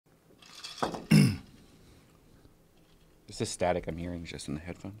It's the static I'm hearing just in the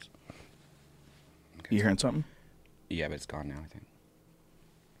headphones. Okay. You hearing something? Yeah, but it's gone now, I think.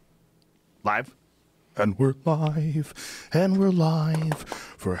 Live? And we're live, and we're live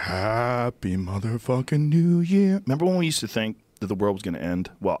for happy motherfucking New Year. Remember when we used to think that the world was going to end?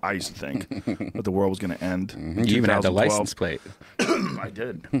 Well, I used to think that the world was going to end. Mm-hmm. You even had the license plate. I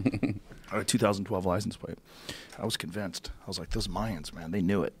did. I had a 2012 license plate. I was convinced. I was like, those Mayans, man, they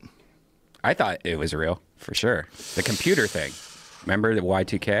knew it. I thought it was real, for sure. The computer thing. Remember the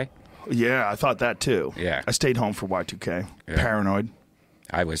Y2K? Yeah, I thought that too. Yeah. I stayed home for Y2K. Yeah. Paranoid.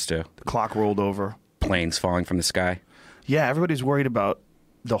 I was too. The clock rolled over. Planes falling from the sky. Yeah, everybody's worried about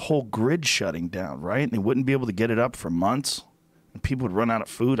the whole grid shutting down, right? And they wouldn't be able to get it up for months. And people would run out of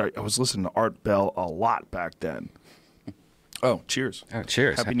food. I was listening to Art Bell a lot back then. Oh, cheers. Oh,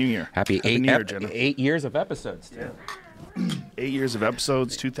 cheers. Happy New Year. Happy New Year, Jenna. 8 years of episodes, too. Yeah. 8 years of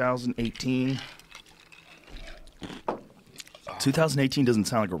episodes, 2018. 2018 doesn't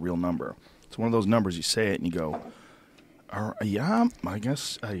sound like a real number. It's one of those numbers you say it and you go, yeah, I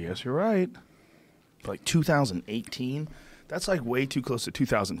guess you're right. But like 2018, that's like way too close to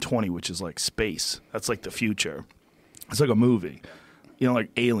 2020, which is like space. That's like the future. It's like a movie, you know,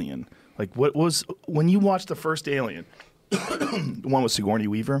 like Alien. Like what was when you watched the first Alien, the one with Sigourney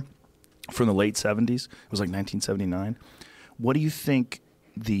Weaver from the late 70s. It was like 1979. What do you think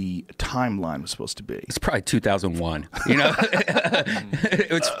the timeline was supposed to be? It's probably 2001. You know,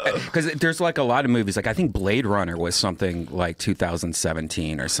 because there's like a lot of movies. Like I think Blade Runner was something like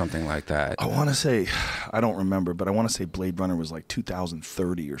 2017 or something like that. I want to say, I don't remember, but I want to say Blade Runner was like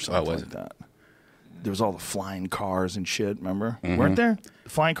 2030 or something like that. There was all the flying cars and shit. Remember? Mm-hmm. Weren't there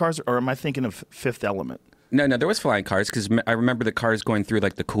flying cars? Or am I thinking of Fifth Element? No, there was flying cars because I remember the cars going through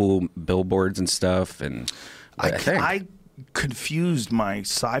like the cool billboards and stuff. And I confused my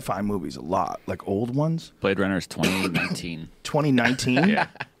sci-fi movies a lot, like old ones. Blade Runner is 2019. 2019? Yeah.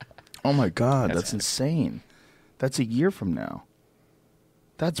 Oh my God, that's insane. That's a year from now.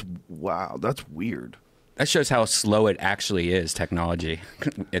 Wow, that's weird. That shows how slow it actually is, technology.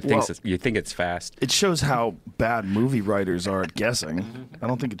 You think it's fast. It shows how bad movie writers are at guessing. I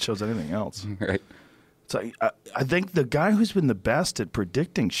don't think it shows anything else. Right. So I think the guy who's been the best at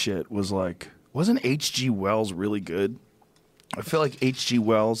predicting shit was like, wasn't H.G. Wells really good? I feel like H.G.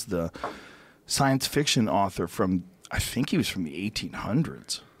 Wells, the science fiction author from, I think he was from the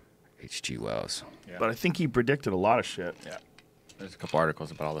 1800s. H.G. Wells. Yeah. But I think he predicted a lot of shit. Yeah. There's a couple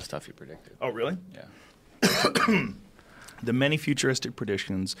articles about all the stuff he predicted. Oh, really? Yeah. The many futuristic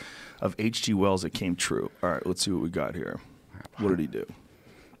predictions of H.G. Wells that came true. All right, let's see what we got here. What did he do?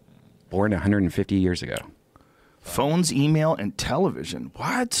 Born 150 years ago. Phones, email, and television.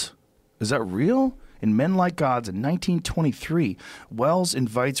 What? Is that real? In Men Like Gods in 1923, Wells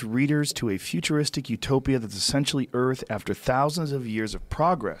invites readers to a futuristic utopia that's essentially Earth after thousands of years of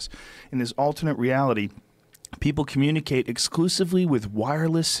progress. In this alternate reality, people communicate exclusively with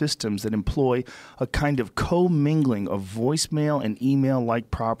wireless systems that employ a kind of commingling of voicemail and email-like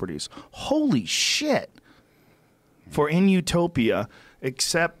properties. Holy shit! For in utopia,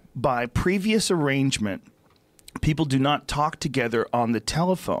 except by previous arrangement, people do not talk together on the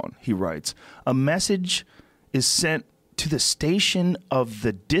telephone, he writes. A message is sent to the station of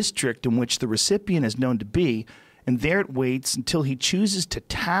the district in which the recipient is known to be, and there it waits until he chooses to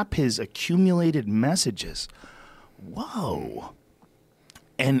tap his accumulated messages. Whoa.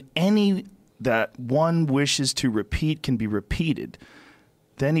 And any that one wishes to repeat can be repeated.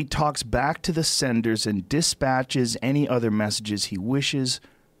 Then he talks back to the senders and dispatches any other messages he wishes.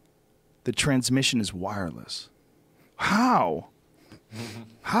 The transmission is wireless. How?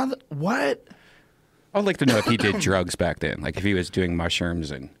 What? I'd like to know if he did drugs back then, like if he was doing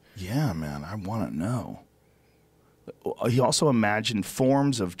mushrooms and... Yeah, man, I want to know. He also imagined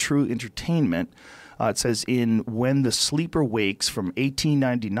forms of true entertainment. It says in When the Sleeper Wakes from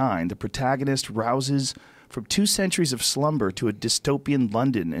 1899, the protagonist rouses from 2 centuries of slumber to a dystopian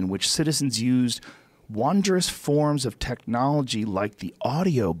London in which citizens used wondrous forms of technology like the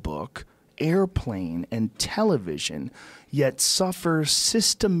audiobook, airplane, and television, yet suffer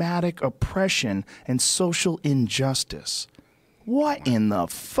systematic oppression and social injustice. What in the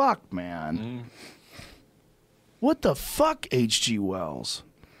fuck, man? What the fuck, H.G. Wells?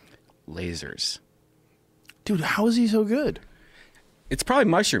 Lasers. Dude, how is he so good? It's probably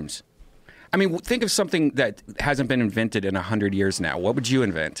mushrooms. I mean, think of something that hasn't been invented in 100 years now. What would you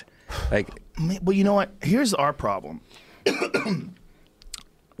invent? Like, well, you know what? Here's our problem.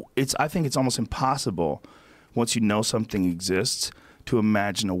 I think it's almost impossible, once you know something exists, to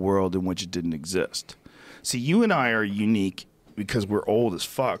imagine a world in which it didn't exist. See, you and I are unique because we're old as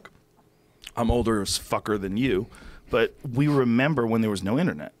fuck. I'm older as fucker than you, but we remember when there was no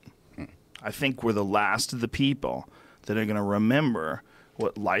internet. I think we're the last of the people that are going to remember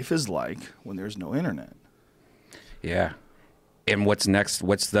what life is like when there's no internet. Yeah. And what's next?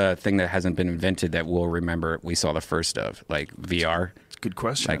 What's the thing that hasn't been invented that we'll remember we saw the first of? Like VR? Good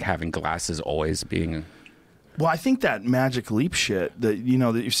question. Like having glasses always being... Well, I think that Magic Leap shit, that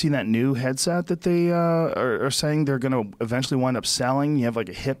you've seen that new headset that they are saying they're going to eventually wind up selling. You have like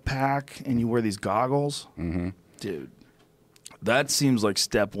a hip pack and you wear these goggles. Mm-hmm. Dude, that seems like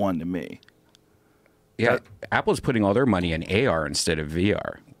step one to me. Yeah, Apple's putting all their money in AR instead of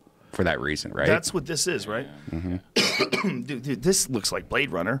VR for that reason, right? That's what this is, right? Mm-hmm. dude, this looks like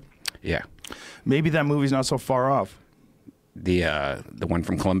Blade Runner. Yeah. Maybe that movie's not so far off. The one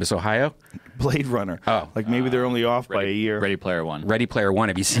from Columbus, Ohio? Blade Runner. Oh. Like maybe they're only off by a year. Ready Player One. Ready Player One.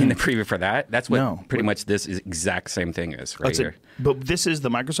 Have you seen the preview for that? That's what No. pretty much this is exact same thing is right here. But this is the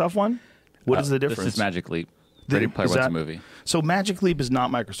Microsoft one? What is the difference? This is Magic Leap. Ready Player One's a movie. So Magic Leap is not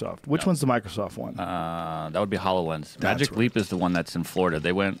Microsoft. Which one's the Microsoft one? That would be HoloLens. Magic Leap is the one that's in Florida.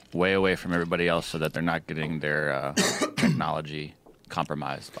 They went way away from everybody else so that they're not getting their technology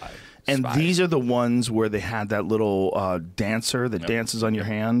compromised by And spies. these are the ones where they had that little dancer that dances on your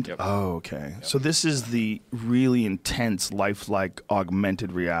hand? Yep. Oh, okay. Yep. So this is the really intense, lifelike,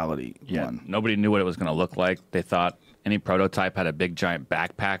 augmented reality one. Nobody knew what it was going to look like. They thought any prototype had a big, giant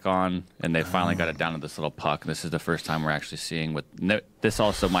backpack on, and they finally got it down to this little puck. This is the first time we're actually seeing what... This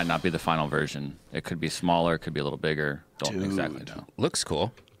also might not be the final version. It could be smaller, it could be a little bigger. Don't exactly know. Looks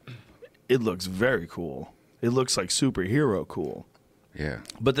cool. It looks very cool. It looks like superhero cool. Yeah.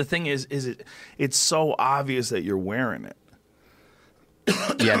 But the thing is it's so obvious that you're wearing it.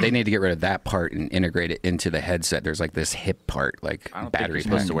 Yeah, they need to get rid of that part and integrate it into the headset. There's like this hip part, like I don't think battery you're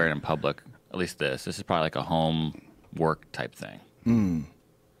supposed pack. to wear it in public. At least this. This is probably like a home work type thing.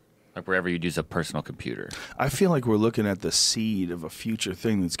 Like wherever you'd use a personal computer. I feel like we're looking at the seed of a future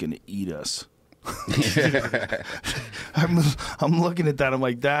thing that's going to eat us. I'm looking at that. I'm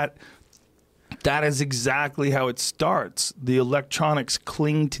like, that is exactly how it starts. The electronics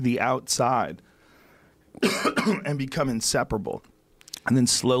cling to the outside and become inseparable. And then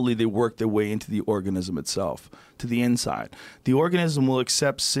slowly they work their way into the organism itself, to the inside. The organism will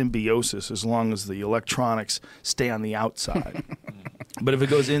accept symbiosis as long as the electronics stay on the outside. But if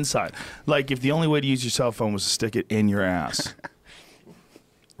it goes inside, like if the only way to use your cell phone was to stick it in your ass,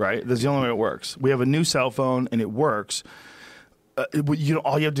 right? That's the only way it works. We have a new cell phone and it works. All you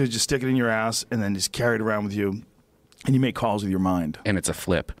have to do is just stick it in your ass and then just carry it around with you. And you make calls with your mind. And it's a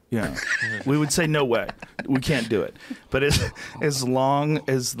flip. Yeah. We would say, no way. We can't do it. But as long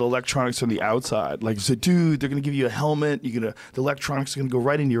as the electronics are on the outside, like you said, dude, they're going to give you a helmet. The electronics are going to go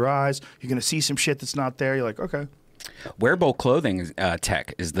right into your eyes. You're going to see some shit that's not there. You're like, okay. Wearable clothing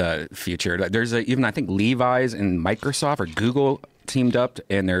tech is the future. There's even I think Levi's and Microsoft or Google teamed up,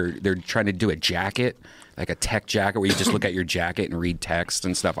 and they're trying to do a jacket, like a tech jacket, where you just look at your jacket and read text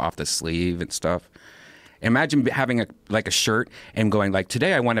and stuff off the sleeve and stuff. Imagine having a shirt and going like,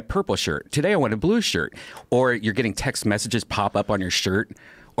 today I want a purple shirt. Today I want a blue shirt. Or you're getting text messages pop up on your shirt.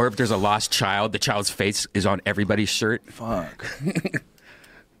 Or if there's a lost child, the child's face is on everybody's shirt. Fuck.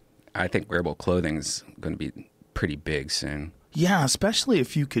 I think wearable clothing is going to be pretty big soon. Yeah, especially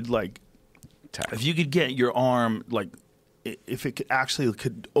if you could if you could get your arm, like if it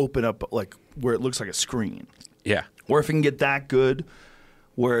could open up like where it looks like a screen. Yeah. Or if it can get that good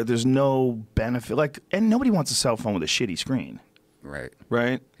where there's no benefit, and nobody wants a cell phone with a shitty screen. Right.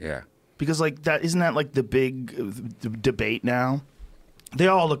 Right? Yeah. Because isn't that like the big debate now? They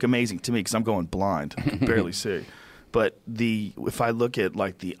all look amazing to me because I'm going blind. I can barely see. But if I look at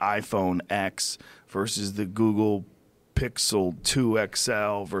like the iPhone X versus the Google Pixel 2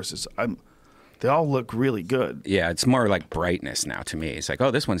 XL versus they all look really good. Yeah, it's more like brightness now to me. It's like,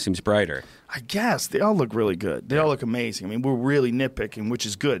 oh, this one seems brighter. I guess they all look really good. They all look amazing. I mean, we're really nitpicking, which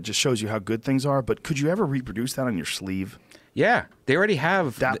is good. It just shows you how good things are. But could you ever reproduce that on your sleeve? Yeah, they already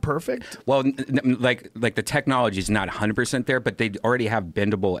have that perfect. Well, like the technology is not 100% there, but they already have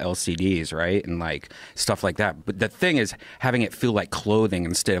bendable LCDs, right, and like stuff like that. But the thing is, having it feel like clothing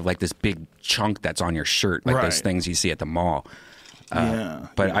instead of like this big chunk that's on your shirt, like those things you see at the mall.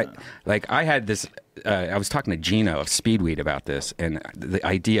 But I had this. I was talking to Gino of Speedweed about this, and the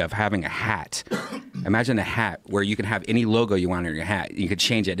idea of having a hat. Imagine a hat where you can have any logo you want on your hat. You could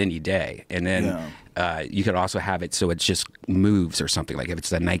change it any day, and then you could also have it so it just moves or something. Like if it's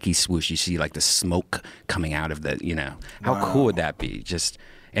the Nike swoosh, you see like the smoke coming out of the. How cool would that be?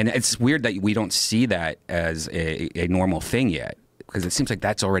 And it's weird that we don't see that as a normal thing yet. Because it seems like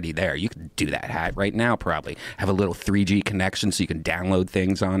that's already there. You could do that hat right now, probably. Have a little 3G connection so you can download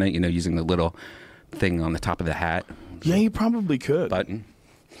things on it, using the little thing on the top of the hat. Yeah, you probably could. button.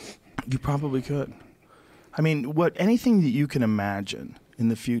 You probably could. I mean, anything that you can imagine in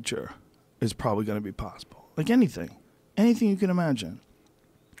the future is probably going to be possible. Like anything you can imagine.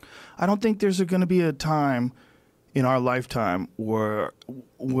 I don't think there's going to be a time in our lifetime where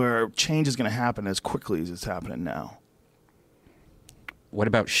change is going to happen as quickly as it's happening now. What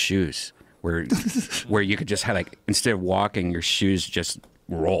about shoes? Where you could just have like, instead of walking, your shoes just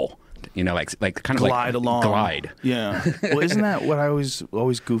roll. You know, like kind of Glide along. Glide. Yeah. Well, isn't that what I was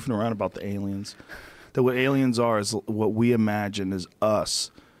always goofing around about the aliens? That what aliens are is what we imagine is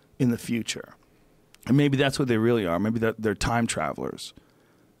us in the future. And maybe that's what they really are. Maybe they're time travelers.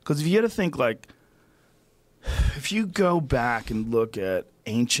 Because if you had to think, like, if you go back and look at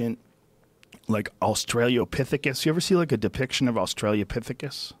ancient, like, Australopithecus, you ever see, like, a depiction of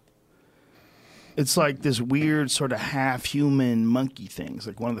Australopithecus? It's like this weird sort of half-human monkey thing. It's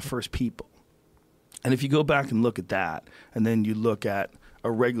like one of the first people. And if you go back and look at that, and then you look at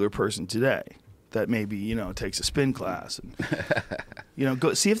a regular person today that maybe, you know, takes a spin class, and, you know,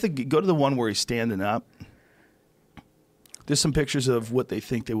 go to the one where he's standing up. There's some pictures of what they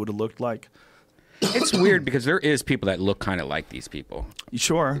think they would have looked like. It's weird because there is people that look kind of like these people. You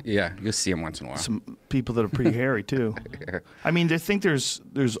sure? Yeah, you'll see them once in a while. Some people that are pretty hairy too. I mean, they think there's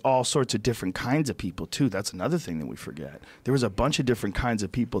all sorts of different kinds of people too. That's another thing that we forget. There was a bunch of different kinds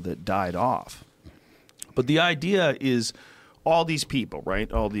of people that died off. But the idea is all these people,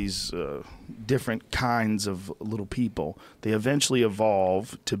 right? All these different kinds of little people, they eventually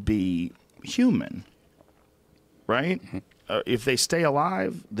evolve to be human, right? Mm-hmm. If they stay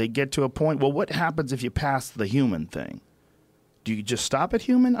alive, they get to a point. Well, what happens if you pass the human thing? Do you just stop at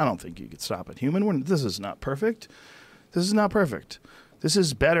human? I don't think you could stop at human. This is not perfect. This is not perfect. This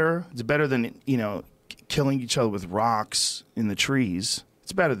is better. It's better than, you know, killing each other with rocks in the trees.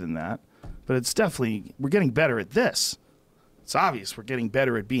 It's better than that. But it's definitely, we're getting better at this. It's obvious we're getting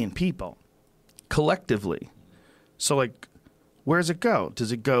better at being people collectively. So, like, where does it go?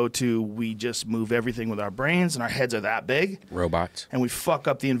 Does it go to we just move everything with our brains and our heads are that big? Robots. And we fuck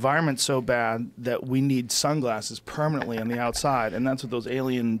up the environment so bad that we need sunglasses permanently on the outside. And that's what those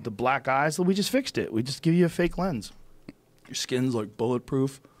the black eyes, we just fixed it. We just give you a fake lens. Your skin's like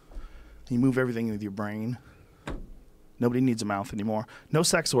bulletproof. You move everything with your brain. Nobody needs a mouth anymore. No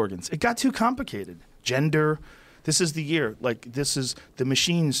sex organs. It got too complicated. Gender. This is the year. Like, the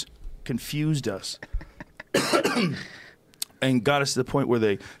machines confused us. And got us to the point where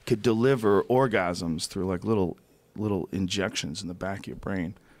they could deliver orgasms through like little injections in the back of your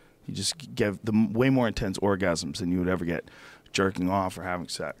brain. You just get way more intense orgasms than you would ever get jerking off or having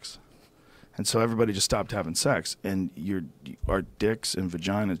sex. And so everybody just stopped having sex, and our dicks and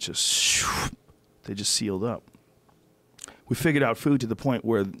vaginas they just sealed up. We figured out food to the point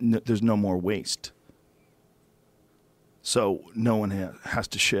where there's no more waste. So no one has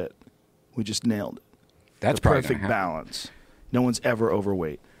to shit. We just nailed it. That's the perfect balance. No one's ever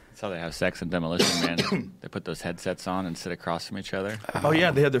overweight. That's how they have sex in Demolition Man. They put those headsets on and sit across from each other. Oh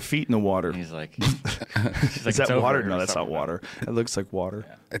yeah, they had their feet in the water. And he's like, is that water? No, that's not water. It looks like water.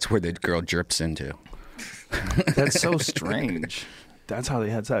 Yeah. That's where the girl drips into. That's so strange. That's how they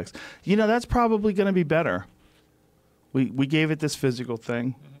had sex. You know, that's probably going to be better. We gave it this physical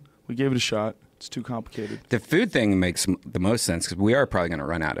thing. We gave it a shot. It's too complicated. The food thing makes the most sense because we are probably going to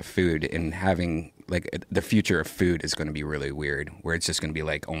run out of food, and having like the future of food is going to be really weird, where it's just going to be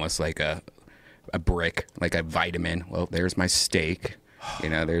like almost like a brick, like a vitamin. Well, there's my steak. You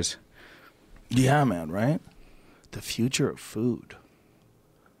know, there's. Yeah, man. Right. The future of food.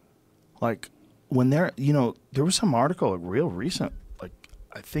 Like when there was some article, like real recent, like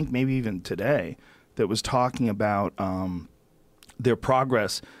I think maybe even today, that was talking about their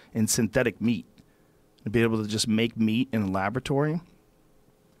progress in synthetic meat. To be able to just make meat in a laboratory,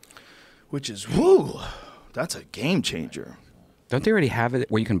 which is, that's a game changer. Don't they already have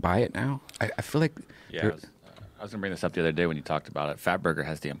it where you can buy it now? I feel like... Yeah, I was going to bring this up the other day when you talked about it. Fatburger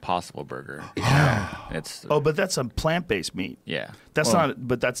has the Impossible Burger. It's but that's a plant-based meat. Yeah. That's not,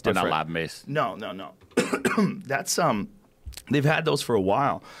 but that's different. Not lab-based. No. That's, they've had those for a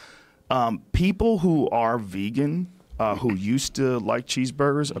while. People who are vegan... who used to like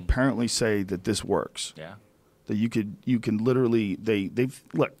cheeseburgers apparently say that this works. Yeah. That you can literally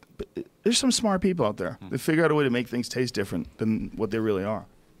look. There's some smart people out there. They figure out a way to make things taste different than what they really are.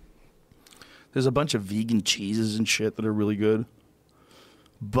 There's a bunch of vegan cheeses and shit that are really good,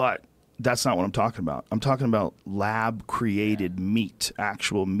 but that's not what I'm talking about. I'm talking about lab created meat,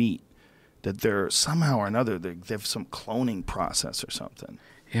 actual meat that they're somehow or another they have some cloning process or something.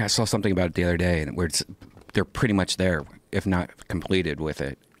 Yeah, I saw something about it the other day, where they're pretty much there, if not completed with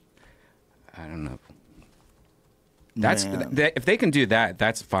it. I don't know. That's Man. if they can do that,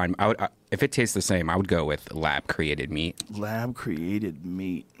 that's fine. If it tastes the same, I would go with lab created meat. Lab created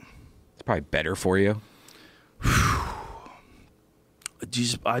meat. It's probably better for you.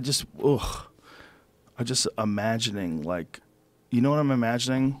 I just imagining, like, you know what I'm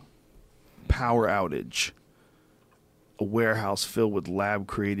imagining? Power outage. A warehouse filled with lab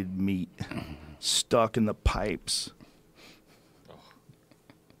created meat stuck in the pipes.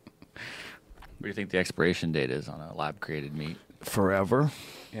 What do you think the expiration date is on a lab created meat? Forever.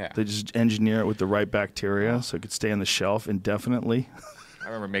 Yeah. They just engineer it with the right bacteria so it could stay on the shelf indefinitely. I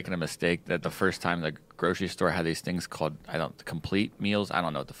remember making a mistake that the first time the grocery store had these things called, complete meals. I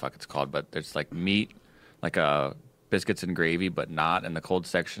don't know what the fuck it's called, but there's like meat, like biscuits and gravy, but not in the cold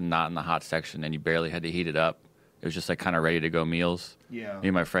section, not in the hot section, and you barely had to heat it up. It was just like kind of ready to go meals. Yeah. Me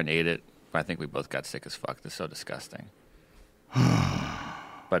and my friend ate it. I think we both got sick as fuck. It's so disgusting.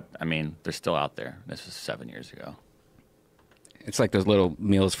 But, I mean, they're still out there. This was 7 years ago. It's like those little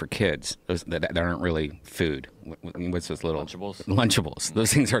meals for kids those that aren't really food. What's those little Lunchables? Lunchables.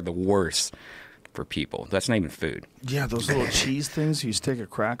 Those things are the worst for people. That's not even food. Yeah, those little cheese things you stick a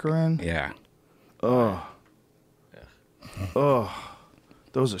cracker in. Yeah. Oh,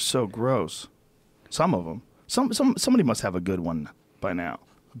 those are so gross. Some of them. Somebody must have a good one by now.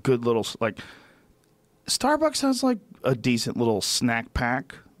 Good little, like, Starbucks has like a decent little snack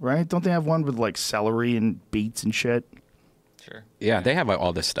pack, right? Don't they have one with like celery and beets and shit? Sure. Yeah, they have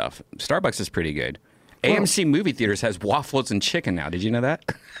all this stuff. Starbucks is pretty good. Well- AMC movie theaters has waffles and chicken now. Did you know that?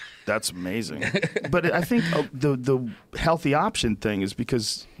 That's amazing. But I think the healthy option thing is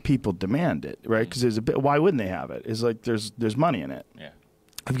because people demand it, right? Because there's a bit. Why wouldn't they have it? It's like there's money in it. Yeah.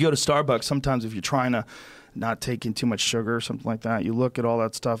 If you go to Starbucks, sometimes if you're trying to not take in too much sugar or something like that, you look at all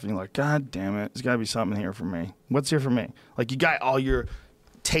that stuff and you're like, God damn it, there's got to be something here for me. What's here for me? Like, you got all your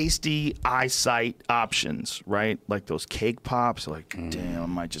tasty eyesight options, right? Like those cake pops. Like, damn, I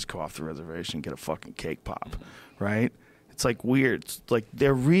might just go off the reservation and get a fucking cake pop, right? It's like weird. It's like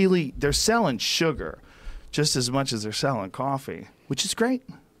they're selling sugar just as much as they're selling coffee, which is great.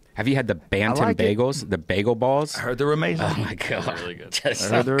 Have you had the Bantam like it. bagels, the bagel balls? I heard they're amazing. Oh my god, They're really good. Just I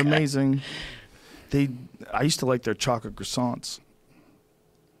so heard they're good. amazing. I used to like their chocolate croissants,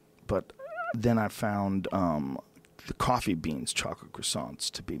 but then I found the coffee beans chocolate croissants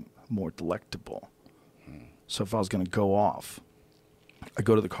to be more delectable. So if I was going to go off, I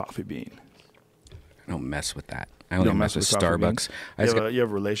go to the coffee bean. I don't mess with that. I You only don't mess with coffee Starbucks. beans? I just You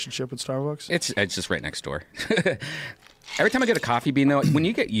have a relationship with Starbucks? It's just right next door. Every time I get a coffee bean, though, when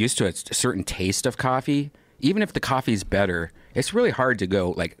you get used to a certain taste of coffee, even if the coffee's better, it's really hard to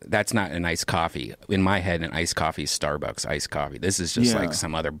go, like, that's not an iced coffee. In my head, an iced coffee is Starbucks iced coffee. This is just Yeah. like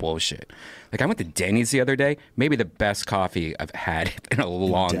some other bullshit. Like, I went to Denny's the other day, maybe the best coffee I've had in a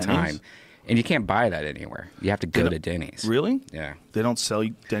long Denny's? time. And you can't buy that anywhere. You have to go to Denny's. Really? Yeah. They don't sell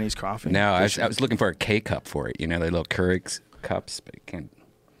you Denny's coffee? No, They I should. was looking for a K cup for it. You know, the little Keurig cups, but you can't.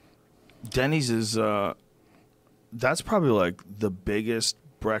 Denny's is that's probably like the biggest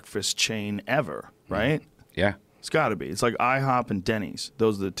breakfast chain ever, right? Yeah. It's got to be. It's like IHOP and Denny's.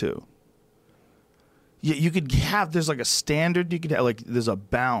 Those are the two. You could have, there's like a standard, you could have, like, there's a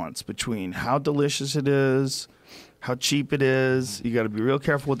balance between how delicious it is, how cheap it is. You got to be real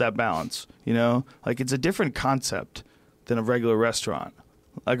careful with that balance, you know? Like, it's a different concept than a regular restaurant.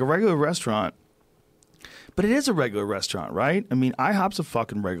 Like a regular restaurant, but it is a regular restaurant, right? I mean, IHOP's a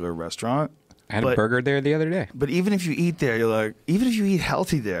fucking regular restaurant. I had a But- burger there the other day. But even if you eat there, you're like, even if you eat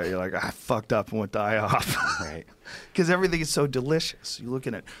healthy there, you're like, I fucked up and went to IHOP. Right. Because everything is so delicious. You're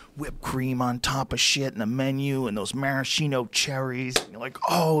looking at whipped cream on top of shit in the menu and those maraschino cherries. And you're like,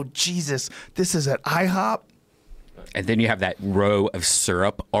 oh, Jesus, this is at IHOP? And then you have that row of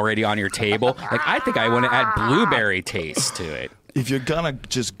syrup already on your table. Like, I think I want to add blueberry taste to it. If you're going to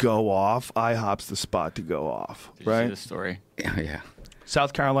just go off, IHOP's the spot to go off, Did you see right? this story? Yeah.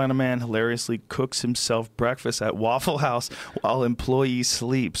 South Carolina man hilariously cooks himself breakfast at Waffle House while employee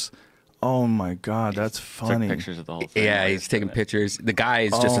sleeps. Oh, my God, that's funny. Took pictures of the whole thing. Yeah, he's taking pictures. The guy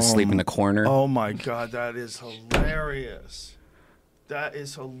is just asleep in the corner. Oh, my God, that is hilarious. That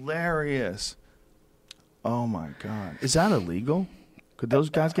is hilarious. Oh, my God. Is that illegal? Could those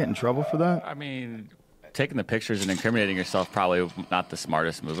guys get in trouble for that? I mean, taking the pictures and incriminating yourself probably not the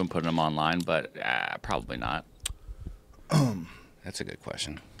smartest move and putting them online, but probably not. That's a good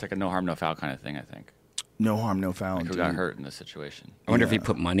question. It's like a no harm, no foul kind of thing, I think. No harm, no foul. Like who got hurt in this situation? I wonder if he Yeah.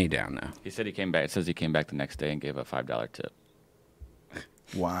 put money down, though. He said he came back. It says he came back the next day and gave a $5 tip.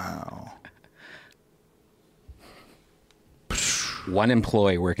 Wow. One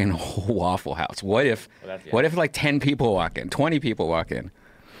employee working a whole Waffle House. What if like 10 people walk in, 20 people walk in?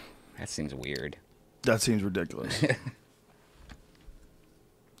 That seems weird. That seems ridiculous.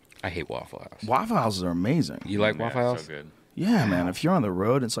 I hate Waffle House. Waffle Houses are amazing. You like Waffle House? So good. Yeah, man. If you're on the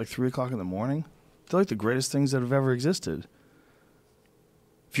road, it's like 3 o'clock in the morning. They're like the greatest things that have ever existed.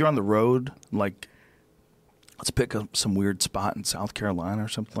 If you're on the road, like, let's pick up some weird spot in South Carolina or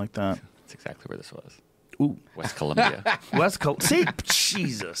something like that. That's exactly where this was. Ooh. West Columbia. See,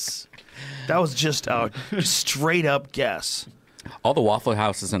 Jesus. That was just a straight up guess. All the Waffle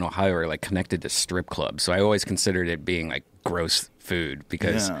Houses in Ohio are like connected to strip clubs, so I always considered it being like gross food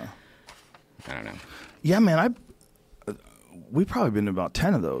because I don't know. Yeah, man. We've probably been to about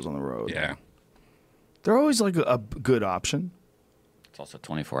 10 of those on the road. Yeah. They're always like a good option. It's also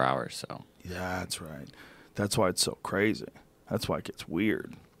 24 hours, so. Yeah, that's right. That's why it's so crazy. That's why it gets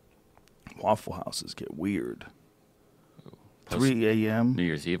weird. Waffle houses get weird. 3 a.m. New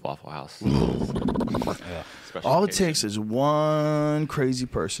Year's Eve Waffle House. All it takes is one crazy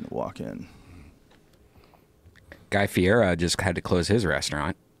person to walk in. Guy Fieri just had to close his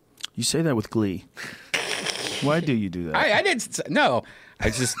restaurant. You say that with glee. Why do you do that? I didn't. No, I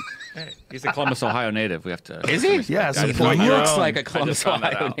just. He's a Columbus, Ohio native. We have to. Is he? Yeah, I just support He your looks own. like a Columbus, found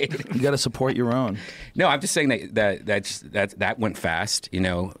that Ohio out. native. You got to support your own. No, I'm just saying that went fast. You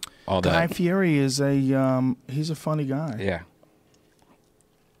know, all Guy the. Fieri is he's a funny guy. Yeah.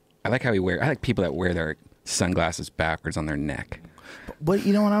 I like how he wears. I like people that wear their sunglasses backwards on their neck. But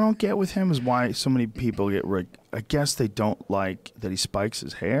you know what I don't get with him is why so many people get I guess they don't like that he spikes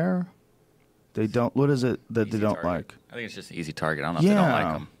his hair. They don't. What is it that Easy they don't target. like? I think it's just an easy target. I don't know if they don't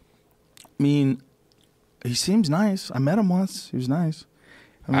like him. I mean, he seems nice. I met him once. He was nice.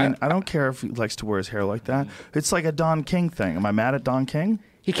 I mean, I don't care if he likes to wear his hair like that. It's like a Don King thing. Am I mad at Don King?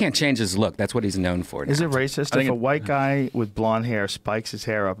 He can't change his look. That's what he's known for. Now. Is it racist I think if a white guy with blonde hair spikes his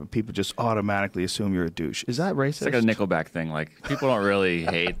hair up and people just automatically assume you're a douche? Is that racist? It's like a Nickelback thing. Like people don't really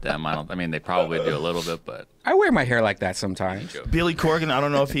hate them. I mean, they probably do a little bit, but I wear my hair like that sometimes. Billy Corgan, I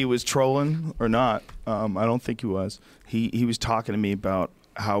don't know if he was trolling or not. I don't think he was. He was talking to me about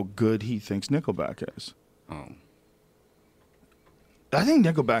how good he thinks Nickelback is. Oh. I think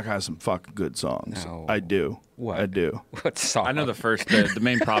Nickelback has some fucking good songs. No. I do. What? I do. What song? I know the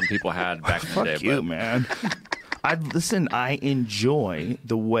main problem people had back in the day. Fuck you, but man. I enjoy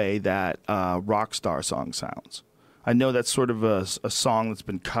the way that Rockstar song sounds. I know that's sort of a song that's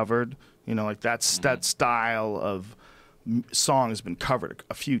been covered. You know, like that style of song has been covered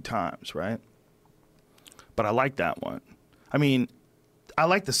a few times, right? But I like that one. I mean, I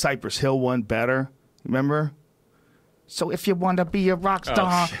like the Cypress Hill one better. Remember? So if you want to be a rock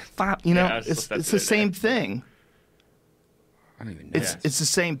star, you know, Yeah, it's that's the it, same yeah. thing. I don't even know. It's the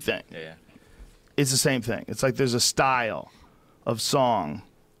same thing. yeah. It's the same thing. It's like there's a style of song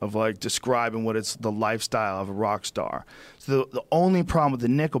of like describing what it's the lifestyle of a rock star. So the only problem with the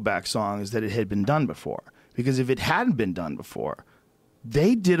Nickelback song is that it had been done before. Because if it hadn't been done before,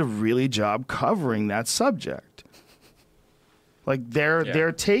 they did a really job covering that subject. Like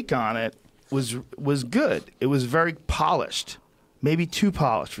their take on it was good. It was very polished. Maybe too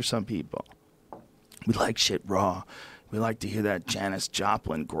polished for some people. We like shit raw. We like to hear that Janis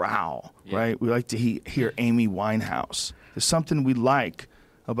Joplin growl, right? We like to hear Amy Winehouse. There's something we like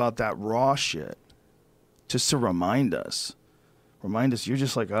about that raw shit, just to remind us you're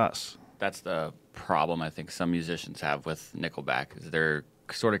just like us. That's the problem I think some musicians have with Nickelback is they're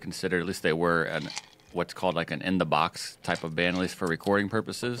sort of considered, at least they were, what's called like an in-the-box type of band, at least for recording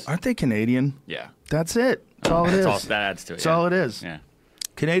purposes. Aren't they Canadian? Yeah. That's it. That's all it is. That adds to it. That's all it is. Yeah.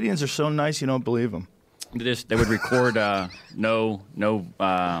 Canadians are so nice you don't believe them. They would record no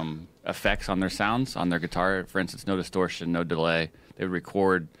effects on their sounds, on their guitar. For instance, no distortion, no delay. They would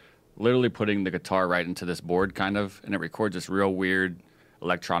record literally putting the guitar right into this board kind of, and it records this real weird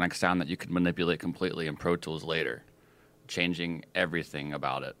electronic sound that you could manipulate completely in Pro Tools later, changing everything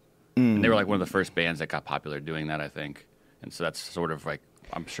about it. And they were like one of the first bands that got popular doing that, I think. And so that's sort of like,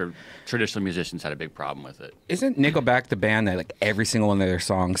 I'm sure traditional musicians had a big problem with it. Isn't Nickelback the band that like every single one of their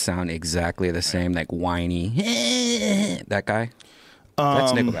songs sound exactly the same, like whiny? That guy.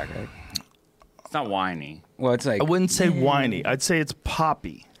 That's Nickelback, right? It's not whiny. Well, it's like I wouldn't say whiny. I'd say it's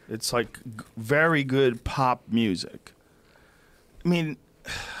poppy. It's like very good pop music. I mean,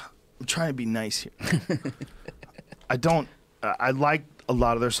 I'm trying to be nice here. I like a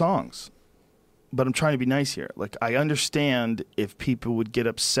lot of their songs, but I'm trying to be nice here. Like, I understand if people would get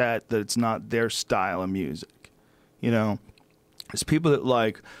upset that it's not their style of music. You know, there's people that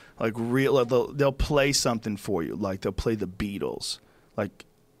like real. They'll play something for you. Like they'll play the Beatles, like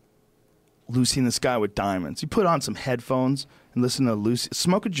Lucy in the Sky with Diamonds. You put on some headphones and listen to Lucy.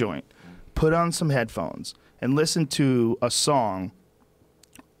 Smoke a joint. Put on some headphones and listen to a song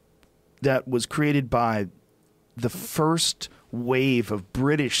that was created by the first wave of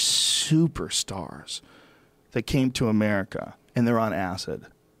British superstars that came to America, and they're on acid.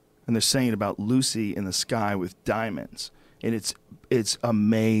 And they're saying about Lucy in the sky with diamonds. And it's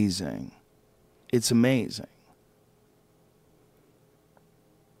amazing. It's amazing.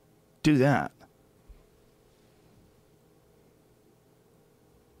 Do that.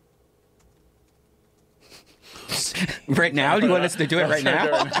 Right now? Do you want us to do it right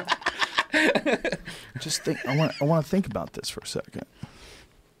now? Just think. I want to think about this for a second.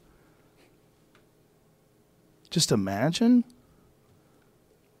 Just imagine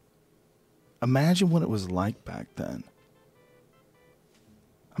what it was like back then.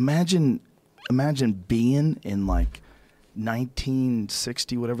 Imagine being in like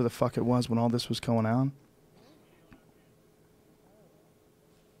 1960, whatever the fuck it was, when all this was going on.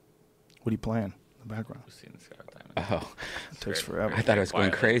 What are you playing in the background? Oh, It takes forever. I thought I was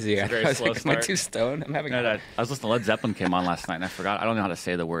going crazy. I was like, am I too stoned? I'm having. I was listening to Led Zeppelin came on last night, and I forgot. I don't know how to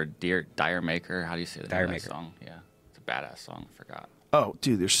say the word Dire Maker. How do you say the name of that song? Yeah, it's a badass song. I forgot. Oh,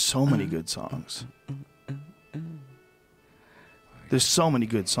 dude, there's so many good songs. There's so many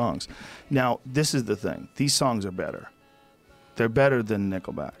good songs. Now, this is the thing. These songs are better. They're better than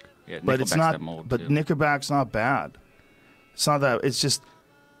Nickelback. Yeah, but Nickelback's it's not. that mold, But too. Nickelback's not bad. It's not that. It's just,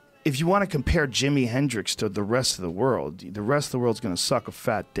 if you want to compare Jimi Hendrix to the rest of the world, the rest of the world's going to suck a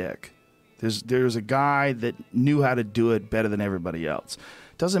fat dick. There's a guy that knew how to do it better than everybody else.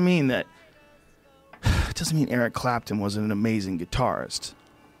 Doesn't mean Eric Clapton wasn't an amazing guitarist.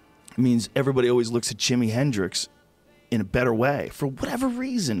 It means everybody always looks at Jimi Hendrix in a better way for whatever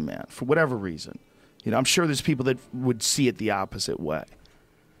reason, man. For whatever reason. You know, I'm sure there's people that would see it the opposite way.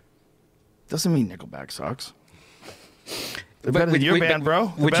 Doesn't mean Nickelback sucks. They're better than your band,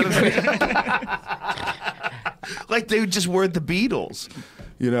 bro. Like they just weren't the Beatles,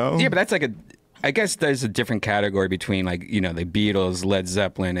 you know? Yeah, but that's like I guess there's a different category between like, you know, the Beatles, Led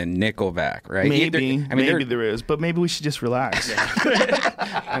Zeppelin, and Nickelback, right? Maybe there is, but maybe we should just relax.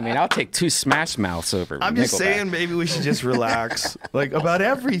 I mean, I'll take 2 Smash Mouths over I'm Nickelback. just saying maybe we should just relax, like about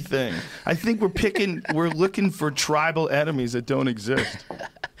everything. I think we're looking for tribal enemies that don't exist.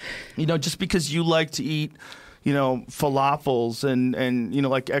 You know, just because you like to eat, you know, falafels and you know,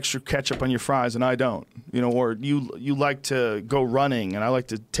 like extra ketchup on your fries and I don't, you know, or you like to go running and I like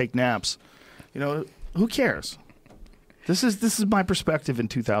to take naps. You know, who cares? This is my perspective in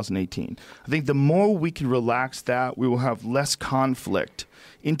 2018. I think the more we can relax that, we will have less conflict,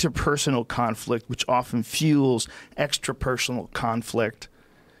 interpersonal conflict, which often fuels extrapersonal conflict.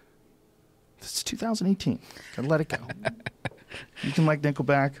 It's 2018. Gotta let it go. You can like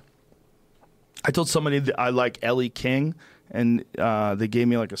Nickelback. I told somebody that I like Ellie King, and they gave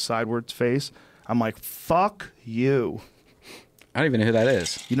me like a sideways face. I'm like, fuck you. I don't even know who that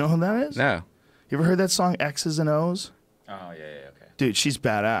is. You know who that is? No. You ever heard that song X's and O's? Oh, yeah, okay. Dude, she's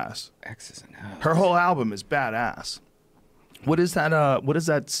badass. X's and O's. Her whole album is badass. What is that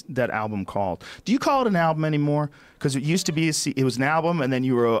album called? Do you call it an album anymore? Because it used to be it was an album, and then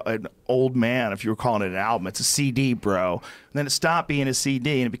you were an old man if you were calling it an album. It's a CD, bro. And then it stopped being a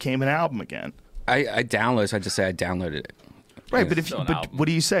CD, and it became an album again. I downloaded, so I just say I downloaded it. Right, It's still an but album. what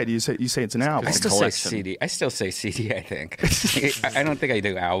do you say? Do you say it's an album? I still say collection. CD. I still say CD, I think. I don't think I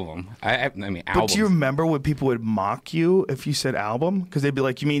do album. I mean, album. But do you remember when people would mock you if you said album? Because they'd be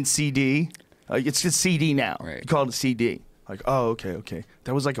like, you mean CD? It's just CD now. Right. You call it a CD. Like, oh, okay.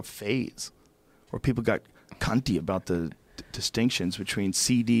 That was like a phase where people got cunty about the distinctions between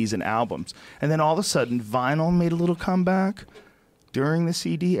CDs and albums. And then all of a sudden, vinyl made a little comeback. During the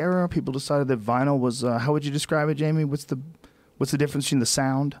CD era, people decided that vinyl was, how would you describe it, Jamie? What's the difference between the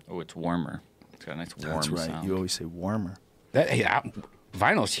sound? Oh, it's warmer. It's got a nice warm That's right. sound. You always say warmer.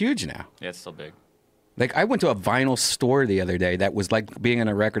 Vinyl's huge now. Yeah, it's still big. Like I went to a vinyl store the other day that was like being in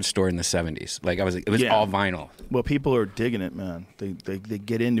a record store in the 70s. Like it was Yeah. all vinyl. Well, people are digging it, man. They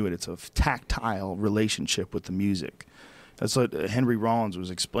get into it. It's a tactile relationship with the music. That's what Henry Rollins was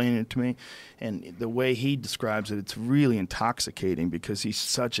explaining it to me, and the way he describes it, it's really intoxicating because he's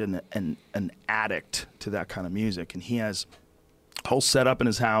such an addict to that kind of music, and he has a whole setup in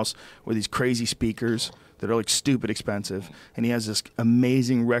his house with these crazy speakers that are like stupid expensive, and he has this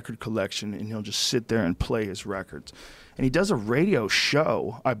amazing record collection, and he'll just sit there and play his records. And he does a radio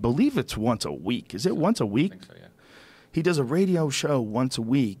show. I believe it's once a week. Is it once a week? I think so, yeah. He does a radio show once a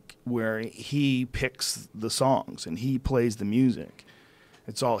week where he picks the songs and he plays the music.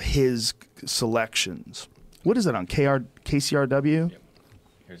 It's all his selections. What is it on KCRW? Yep.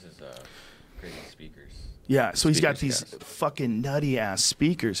 Here's his crazy speakers. Yeah, so he's got these Speakers, yes. fucking nutty ass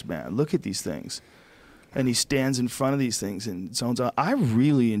speakers, man. Look at these things. and he stands in front of these things and zones out. I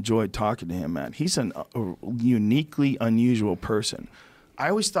really enjoyed talking to him, man. He's a uniquely unusual person. I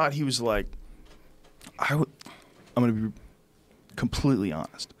always thought he was like, I'm going to be completely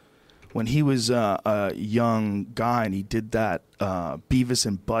honest. When he was a young guy and he did that Beavis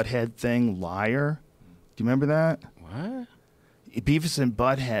and Butthead thing, Liar. Do you remember that? What? Beavis and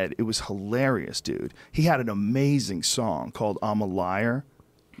Butthead, it was hilarious, dude. He had an amazing song called I'm a Liar.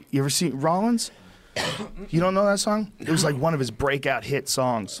 You ever see Rollins? You don't know that song? It was like one of his breakout hit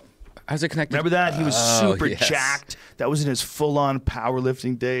songs. How's it connected? Remember that? He was super yes. jacked. That was in his full-on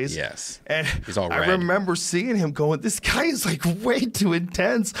powerlifting days. Yes. And He's all I red. remember seeing him going, this guy is like way too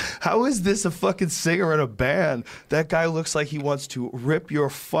intense. How is this a fucking singer in a band? That guy looks like he wants to rip your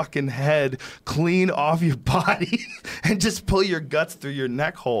fucking head clean off your body and just pull your guts through your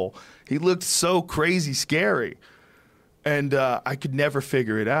neck hole. He looked so crazy scary. And I could never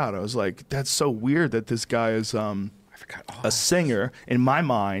figure it out. I was like, that's so weird that this guy is a singer. In my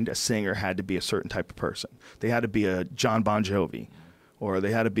mind, a singer had to be a certain type of person. They had to be a John Bon Jovi, or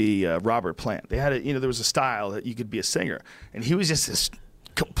they had to be Robert Plant. They had to, there was a style that you could be a singer. And he was just this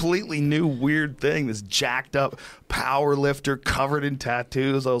completely new weird thing, this jacked up power lifter covered in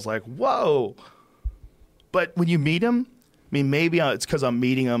tattoos. I was like, whoa. But when you meet him, I mean, maybe it's because I'm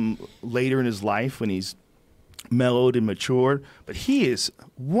meeting him later in his life when he's mellowed and matured, but he is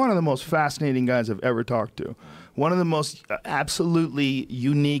one of the most fascinating guys I've ever talked to. One of the most absolutely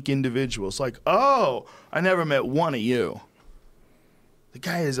unique individuals. Like, oh, I never met one of you. The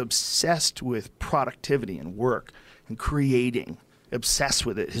guy is obsessed with productivity and work and creating, obsessed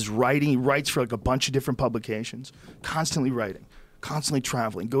with it. His writing, he writes for like a bunch of different publications, constantly writing, constantly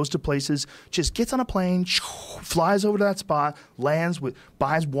traveling, goes to places, just gets on a plane, flies over to that spot, lands,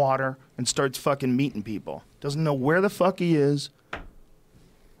 buys water, and starts fucking meeting people. Doesn't know where the fuck he is.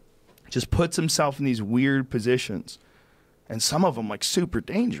 Just puts himself in these weird positions. And some of them like super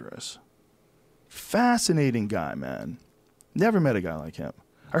dangerous. Fascinating guy, man. Never met a guy like him.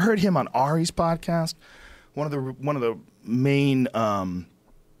 I heard him on Ari's podcast. One of the main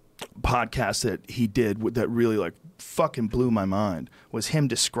podcasts that he did that really like fucking blew my mind was him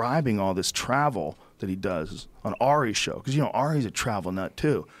describing all this travel that he does on Ari's show. Because, Ari's a travel nut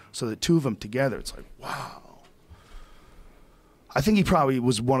too. So the two of them together, it's like, wow. I think he probably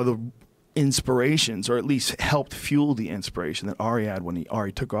was one of the inspirations, or at least helped fuel the inspiration that Ari had when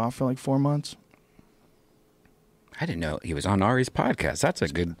Ari took off for like 4 months. I didn't know he was on Ari's podcast. That's a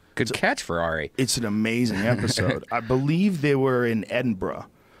good catch for Ari. It's an amazing episode. I believe they were in Edinburgh.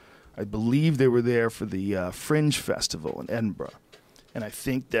 I believe they were there for the Fringe Festival in Edinburgh. And I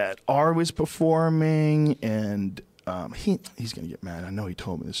think that Ari was performing, and he's going to get mad. I know he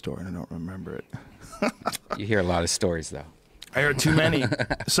told me this story, and I don't remember it. You hear a lot of stories, though. I heard too many.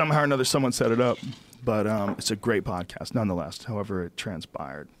 Somehow or another, someone set it up. But it's a great podcast, nonetheless, however it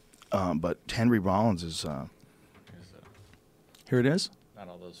transpired. But Henry Rollins is... Here it is. Not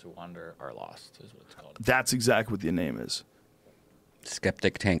all those who wander are lost, is what it's called. That's exactly what the name is.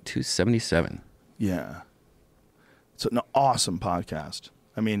 Skeptic Tank 277. Yeah. It's an awesome podcast.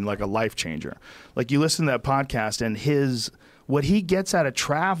 I mean, like a life changer. Like you listen to that podcast and what he gets out of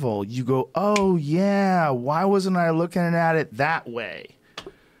travel, you go, oh yeah, why wasn't I looking at it that way?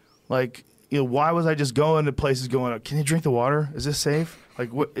 Like, why was I just going to places going, can you drink the water? Is this safe?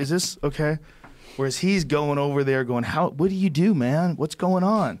 Like, what is this okay? Whereas he's going over there going, what do you do, man? What's going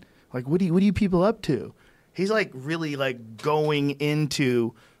on? Like, what are you people up to? He's like really like going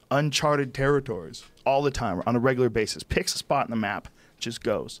into uncharted territories all the time on a regular basis. Picks a spot in the map, just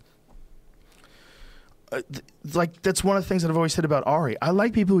goes. Like that's one of the things that I've always said about Ari. I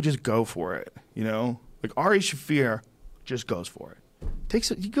like people who just go for it. Like Ari Shaffir just goes for it.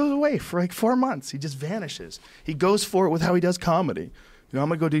 He goes away for like 4 months. He just vanishes. He goes for it with how he does comedy. I'm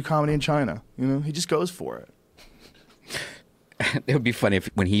gonna go do comedy in China. He just goes for it. It would be funny if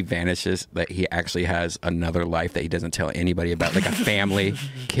when he vanishes that he actually has another life that he doesn't tell anybody about, like a family,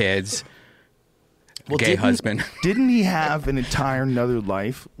 kids, gay husband. Didn't he have an entire another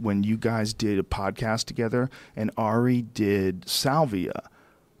life when you guys did a podcast together and Ari did Salvia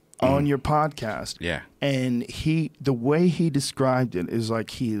on your podcast? Yeah. And the way he described it is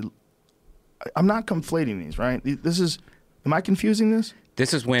like I'm not conflating these, right? Am I confusing this?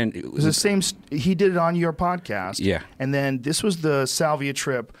 This is when it was the same. He did it on your podcast. Yeah. And then this was the Salvia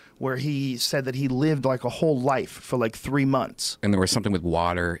trip where he said that he lived like a whole life for like 3 months. And there was something with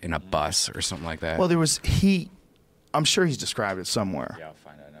water in a bus or something like that. Well, I'm sure he's described it somewhere. Yeah, I'll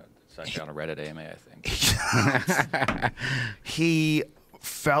find out. It's actually on a Reddit AMA, I think. He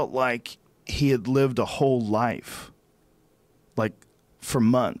felt like he had lived a whole life. Like for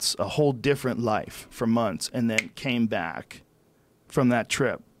months, a whole different life for months, and then came back from that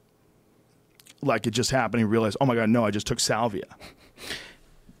trip like it just happened and realized, oh my God, no, I just took salvia.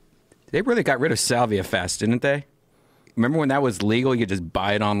 They really got rid of salvia fast, didn't they? Remember when that was legal? You could just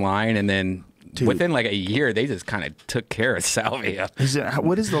buy it online, and then within like a year, they just kind of took care of salvia.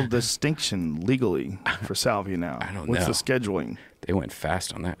 What is the distinction legally for salvia now? I don't know. What's the scheduling? They went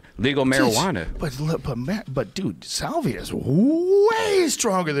fast on that. Legal marijuana. But dude, salvia is way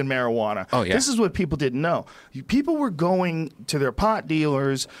stronger than marijuana. Oh, yeah. This is what people didn't know. People were going to their pot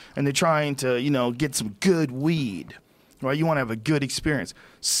dealers and they're trying to, get some good weed. Right? You want to have a good experience.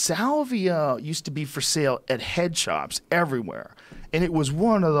 Salvia used to be for sale at head shops everywhere. And it was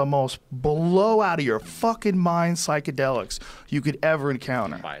one of the most blow out of your fucking mind psychedelics you could ever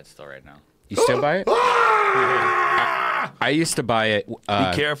encounter. Buy it still right now. You still buy it? I used to buy it. Be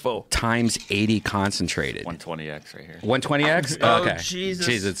careful. Times 80 concentrated. 120x right here. 120x? Oh, okay. Jesus.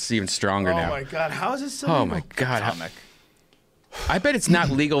 Jeez, it's even stronger now. Oh my God, how is it so? Oh my God. Atomic. I bet it's not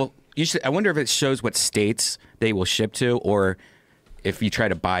legal. I wonder if it shows what states they will ship to, or if you try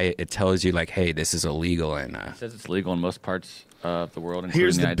to buy it, it tells you like, hey, this is illegal. And It says it's legal in most parts of the world,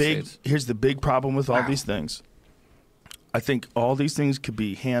 including the United States. Here's the big problem with all these things. I think all these things could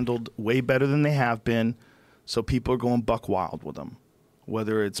be handled way better than they have been, so people are going buck wild with them.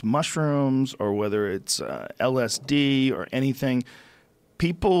 Whether it's mushrooms or whether it's LSD or anything,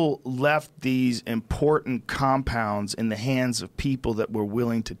 people left these important compounds in the hands of people that were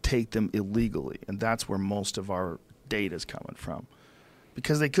willing to take them illegally, and that's where most of our data is coming from.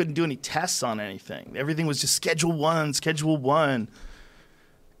 Because they couldn't do any tests on anything. Everything was just Schedule 1, Schedule 1.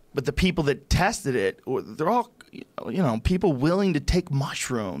 But the people that tested it, they're all, people willing to take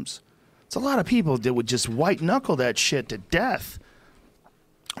mushrooms. It's a lot of people that would just white knuckle that shit to death.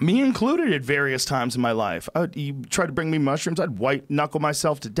 Me included at various times in my life. You try to bring me mushrooms, I'd white knuckle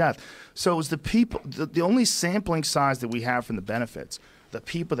myself to death. So it was the people, the only sampling size that we have from the benefits, the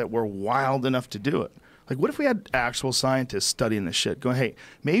people that were wild enough to do it. Like, what if we had actual scientists studying this shit, going, hey,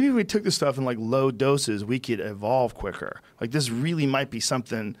 maybe if we took this stuff in like low doses, we could evolve quicker. Like, this really might be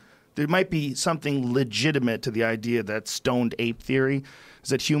something. There might be something legitimate to the idea that stoned ape theory is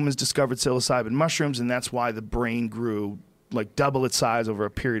that humans discovered psilocybin mushrooms, and that's why the brain grew like double its size over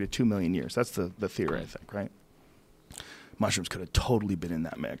a period of 2 million years. That's the theory, I think, right? Mushrooms could have totally been in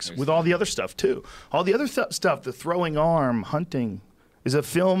that mix with all the other stuff too. All the other stuff, the throwing arm, hunting. Is a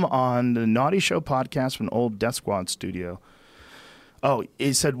film on the Naughty Show podcast from an old Death Squad studio. Oh,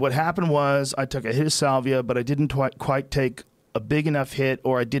 he said what happened was I took a hit of salvia, but I didn't quite take a big enough hit,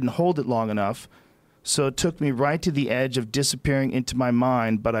 or I didn't hold it long enough. So it took me right to the edge of disappearing into my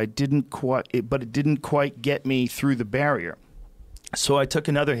mind, but it didn't quite get me through the barrier. So I took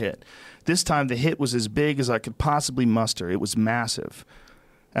another hit. This time the hit was as big as I could possibly muster. It was massive.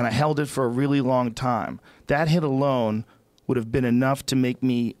 And I held it for a really long time. That hit alone would have been enough to make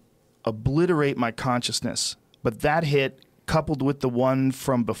me obliterate my consciousness. But that hit, coupled with the one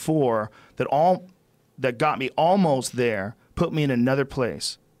from before, that got me almost there, put me in another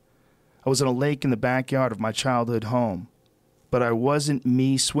place. I was in a lake in the backyard of my childhood home. But I wasn't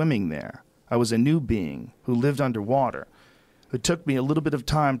me swimming there. I was a new being who lived underwater. It took me a little bit of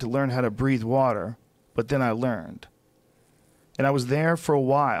time to learn how to breathe water, but then I learned. And I was there for a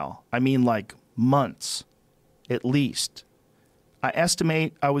while. I mean, like months, at least. I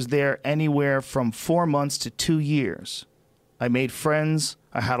estimate I was there anywhere from 4 months to 2 years. I made friends.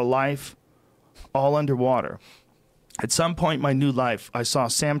 I had a life, all underwater. At some point in my new life, I saw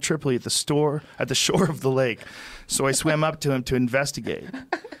Sam Tripoli at the shore of the lake, so I swam up to him to investigate.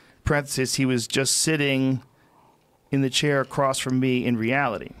 Parenthesis, he was just sitting in the chair across from me in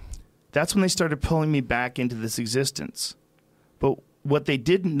reality. That's when they started pulling me back into this existence. But what they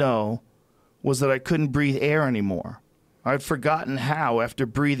didn't know was that I couldn't breathe air anymore. I'd forgotten how after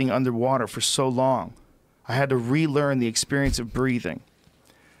breathing underwater for so long. I had to relearn the experience of breathing.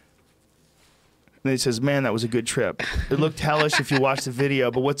 And he says, man, that was a good trip. It looked hellish if you watch the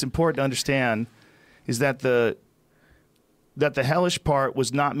video, but what's important to understand is that the hellish part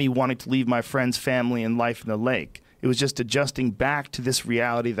was not me wanting to leave my friends, family, and life in the lake. It was just adjusting back to this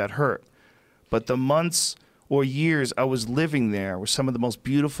reality that hurt. But the months or years I was living there were some of the most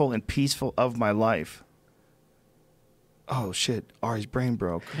beautiful and peaceful of my life. Oh, shit. Ari's brain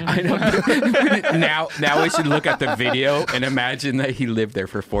broke. I know. now we should look at the video and imagine that he lived there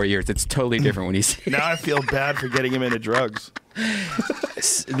for 4 years. It's totally different when he's... Now I feel bad for getting him into drugs.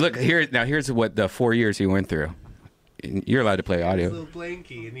 Look, here's what the 4 years he went through. You're allowed to play audio. He's a little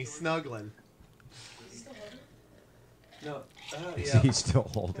blanky and he's snuggling. No. Is he still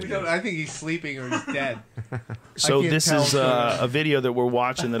holding it? I think he's sleeping or he's dead. So can't this tell, is a video that we're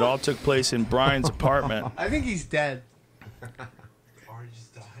watching that all took place in Brian's apartment. I think he's dead.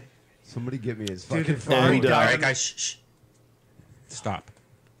 Somebody get me his Dude, fucking if phone. Ari And, died- All right, guys, shh. Stop.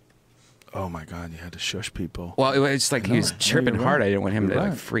 Oh my God, you had to shush people. Well, it's like he was chirping you're hard. right. I didn't want him You're to like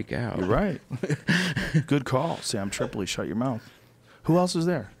right. freak out. You're right. Good call, Sam Tripoli. Shut your mouth. Who else is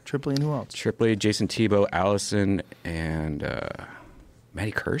there? Tripoli and who else? Tripoli, Jason Tebow, Allison, and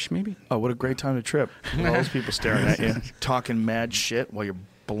Maddie Kirsch, maybe? Oh, what a great time to trip. All those people staring at you, talking mad shit while you're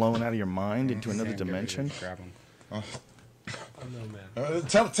blown out of your mind into another dimension.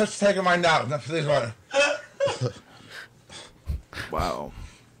 Touch taking mine now. No, please, man. Wow.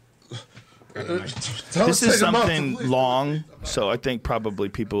 Tell This us is take 'em out, something please. all so I think probably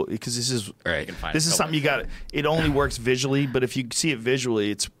people, because this is Right. this is something you got. It only works visually, but if you see it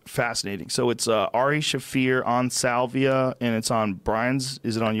visually, it's fascinating. So it's Ari Shafir on Salvia, and it's on Brian's.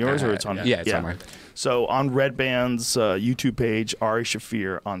 Is it on yours or it's on? Yeah, it's on mine. So on Redban's YouTube page, Ari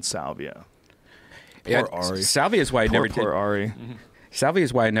Shafir on Salvia. Yeah, Poor Ari. Salvia is why I never did. Poor Ari. Salvia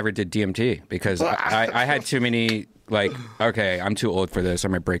is why I never did DMT because I had too many like, okay, I'm too old for this. I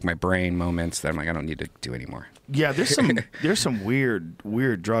might break my brain moments that I'm like, I don't need to do anymore. Yeah, there's some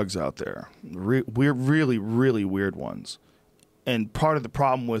weird drugs out there. Weird, really weird ones. And part of the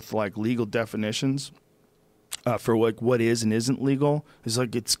problem with like legal definitions for like what is and isn't legal is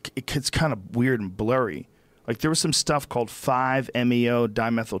like it gets kind of weird and blurry. Like there was some stuff called 5-MeO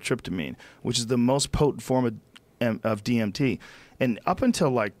dimethyltryptamine, which is the most potent form of DMT. And up until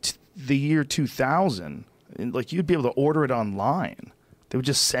like the year 2000, like you'd be able to order it online. They would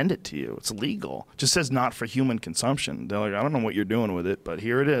just send it to you. It's legal. It just says not for human consumption. They're like, I don't know what you're doing with it, but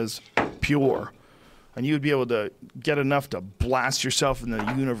here it is, pure. And you would be able to get enough to blast yourself in the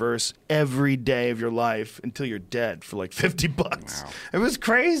universe every day of your life until you're dead for like $50. Wow. It was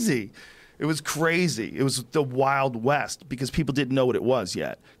crazy. It was crazy. It was the Wild West because people didn't know what it was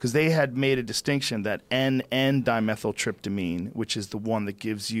yet. Because they had made a distinction that N-dimethyltryptamine, which is the one that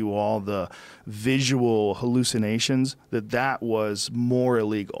gives you all the visual hallucinations, that was more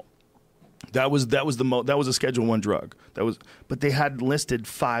illegal. That was a Schedule I drug. But they had listed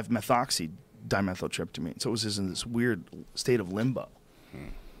 5-methoxy dimethyltryptamine. So it was just in this weird state of limbo.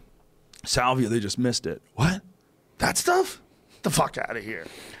 Salvia, they just missed it. What? That stuff? Get the fuck out of here.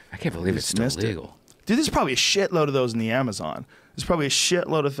 I can't believe it's still Missed it. legal. Dude, there's probably a shitload of those in the Amazon. There's probably a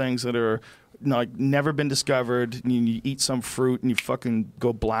shitload of things that are like never been discovered. And you eat some fruit and you fucking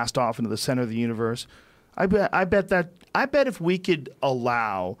go blast off into the center of the universe. I bet if we could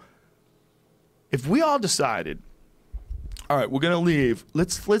allow, if we all decided, all right, we're gonna leave.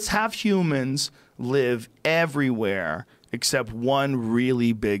 Let's have humans live everywhere except one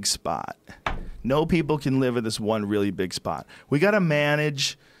really big spot. No people can live in this one really big spot. We got to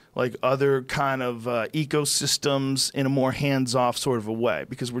manage like other kind of ecosystems in a more hands-off sort of a way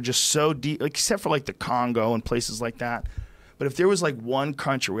because we're just so deep, like, except for like the Congo and places like that. But if there was like one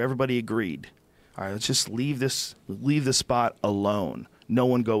country where everybody agreed, all right, let's just leave this spot alone. No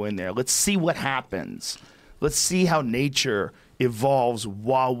one go in there. Let's see what happens. Let's see how nature evolves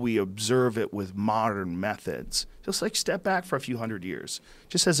while we observe it with modern methods. Just like step back for a few hundred years,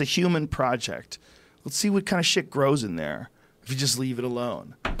 just as a human project. Let's see what kind of shit grows in there if you just leave it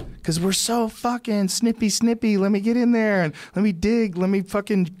alone. Because we're so fucking snippy. Let me get in there and let me dig. Let me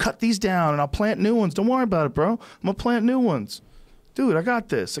fucking cut these down and I'll plant new ones. Don't worry about it, bro. I'm going to plant new ones. Dude, I got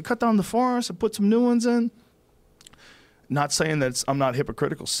this. I cut down the forest. I put some new ones in. Not saying that I'm not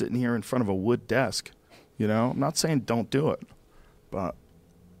hypocritical sitting here in front of a wood desk. You know, I'm not saying don't do it. But,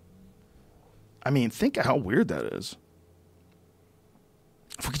 I mean, think of how weird that is.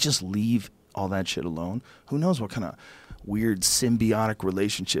 If we could just leave all that shit alone, who knows what kind of weird symbiotic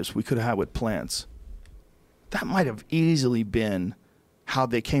relationships we could have had with plants. That might have easily been how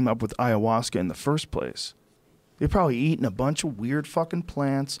they came up with ayahuasca in the first place. They've probably eaten a bunch of weird fucking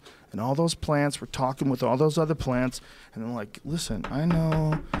plants, and all those plants were talking with all those other plants, and they're like, listen, I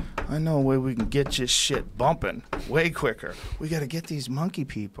know a way we can get this shit bumping way quicker. We got to get these monkey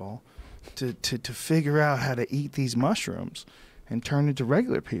people to figure out how to eat these mushrooms and turn into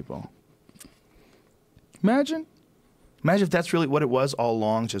regular people. Imagine if that's really what it was all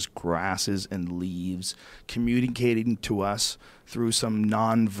along, just grasses and leaves communicating to us through some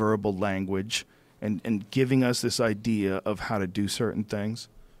nonverbal language and giving us this idea of how to do certain things.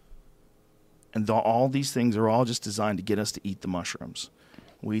 And all these things are all just designed to get us to eat the mushrooms.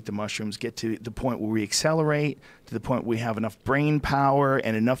 We eat the mushrooms, get to the point where we accelerate, to the point where we have enough brain power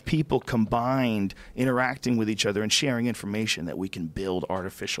and enough people combined interacting with each other and sharing information that we can build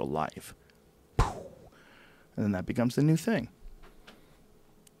artificial life. And and then that becomes the new thing.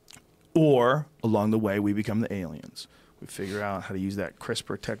 Or along the way, we become the aliens. We figure out how to use that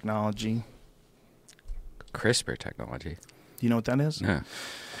CRISPR technology. CRISPR technology. Do you know what that is? No.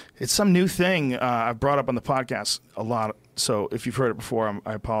 It's some new thing I've brought up on the podcast a lot. So if you've heard it before,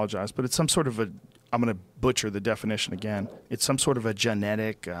 I apologize. But it's some sort of a, I'm going to butcher the definition again. It's some sort of a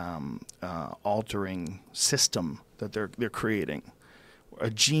genetic altering system that they're creating. A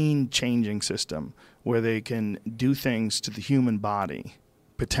gene-changing system where they can do things to the human body,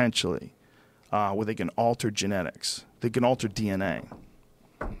 potentially, where they can alter genetics. They can alter DNA.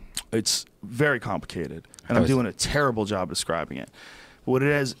 It's very complicated, and I'm doing a terrible job describing it. What it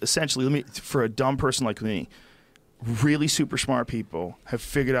is, essentially, for a dumb person like me, really super smart people have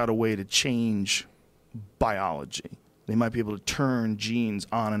figured out a way to change biology. They might be able to turn genes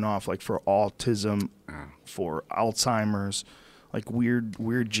on and off, like for autism, for Alzheimer's, like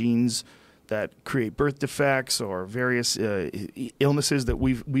weird genes that create birth defects or various illnesses that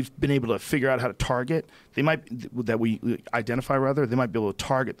we've been able to figure out how to target. They might that we identify rather. They might be able to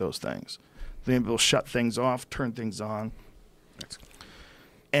target those things. They might be able to shut things off, turn things on.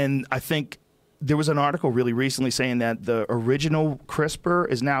 And I think there was an article really recently saying that the original CRISPR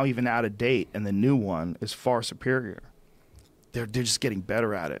is now even out of date, and the new one is far superior. They're just getting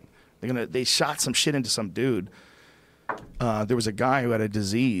better at it. They shot some shit into some dude. There was a guy who had a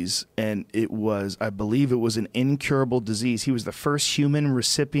disease, and I believe it was an incurable disease. He was the first human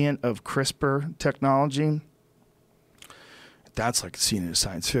recipient of CRISPR technology. That's like a scene in a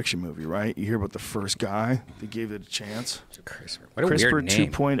science fiction movie, right? You hear about the first guy that gave it a chance. CRISPR. What a CRISPR weird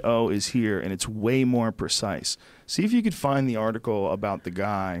name. 2.0 is here, and it's way more precise. See if you could find the article about the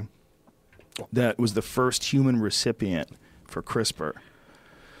guy that was the first human recipient for CRISPR.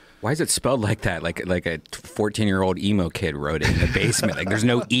 Why is it spelled like that? Like a 14-year-old emo kid wrote it in the basement. Like there's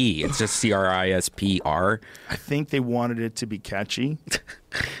no E. It's just CRISPR. I think they wanted it to be catchy.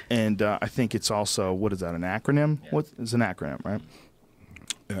 And I think it's also, what is that, an acronym? Yeah. It's an acronym, right?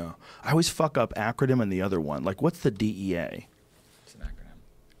 Yeah. I always fuck up acronym and the other one. Like, what's the DEA? It's an acronym.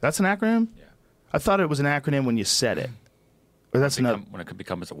 That's an acronym? Yeah. I thought it was an acronym when you said it. Or that's another. When it could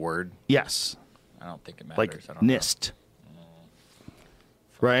become as a word? Yes. I don't think it matters. Like I don't know. NIST.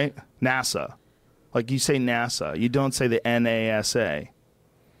 Right? NASA. Like you say NASA. You don't say the NASA.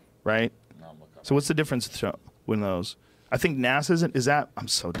 Right? No, I'm looking up. So what's the difference between those? I think NASA is that? I'm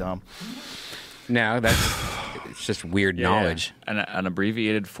so dumb. No, it's just weird knowledge. An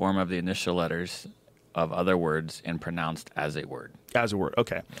abbreviated form of the initial letters of other words and pronounced as a word. As a word,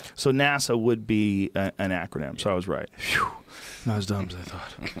 okay. Yeah. So NASA would be an acronym, so I was right. Phew. Not as dumb as I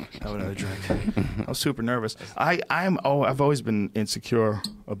thought. Have another drink. I was super nervous. I've always been insecure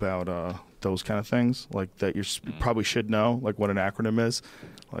about those kind of things, like that you probably should know, like what an acronym is.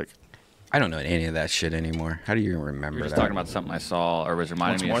 Like, I don't know any of that shit anymore. How do you remember You're just that? talking about something I saw, or was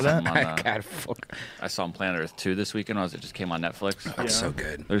reminding me of more of something that? on, I saw on Planet Earth 2 this weekend. It just came on Netflix. That's so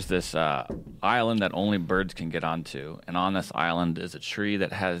good. There's this island that only birds can get onto, and on this island is a tree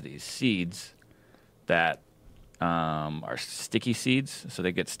that has these seeds that are sticky seeds, so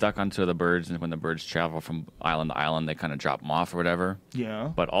they get stuck onto the birds, and when the birds travel from island to island, they kind of drop them off or whatever.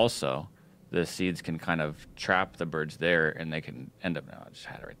 Yeah. But also, the seeds can kind of trap the birds there, and they can end up. No, I just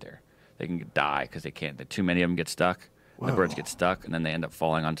had it right there. They can die because they can't. Too many of them get stuck. The birds get stuck, and then they end up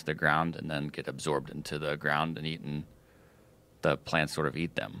falling onto the ground, and then get absorbed into the ground and eaten. The plants sort of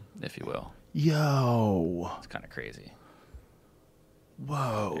eat them, if you will. Yo. It's kind of crazy.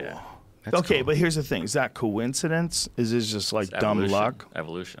 Whoa. Yeah. That's okay, cool. but here's the thing. Is that coincidence? Is this just like dumb luck?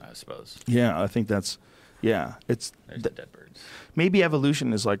 Evolution, I suppose. Yeah, I think that's, yeah. It's There's the dead birds. maybe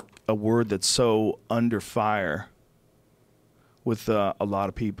evolution is like a word that's so under fire with a lot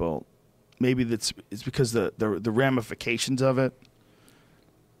of people. Maybe it's because the ramifications of it,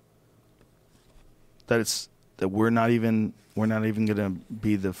 that we're not even going to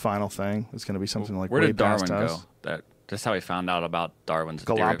be the final thing. It's going to be something like Where way did Darwin past us. go? That's how he found out about Darwin's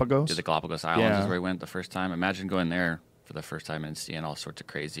Galapagos? To the Galapagos Islands Yeah. is where he went the first time. Imagine going there for the first time and seeing all sorts of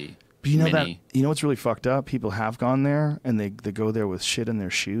crazy. But you know mini- you know what's really fucked up? People have gone there and they go there with shit in their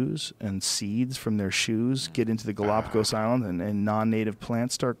shoes, and seeds from their shoes get into the Galapagos Island, and non-native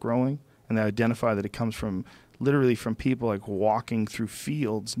plants start growing, and they identify that it comes from literally from people like walking through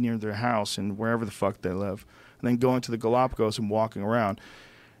fields near their house and wherever the fuck they live, and then going to the Galapagos and walking around.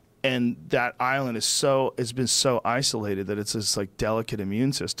 And that island has been so isolated that it's this like delicate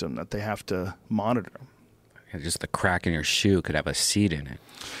immune system that they have to monitor. Just the crack in your shoe could have a seed in it.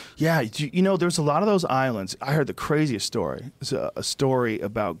 Yeah, you know, there's a lot of those islands. I heard the craziest story. It's a story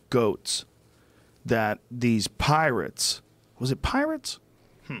about goats that these pirates, was it pirates?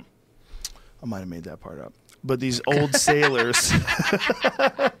 I might have made that part up. but these old sailors,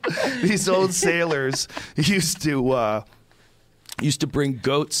 these old sailors used to bring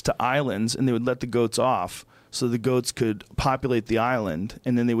goats to islands, and they would let the goats off so the goats could populate the island,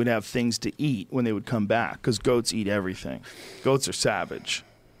 and then they would have things to eat when they would come back, because goats eat everything. Goats are savage.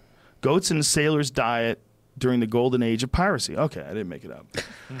 Goats in a sailor's diet during the golden age of piracy. Okay, I didn't make it up.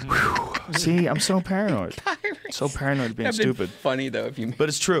 See, I'm so paranoid. So paranoid of being stupid. Funny though, if you. But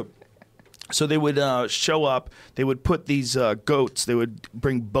it's true. So they would show up. They would put these goats. They would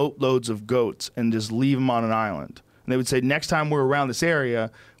bring boatloads of goats and just leave them on an island. And they would say, next time we're around this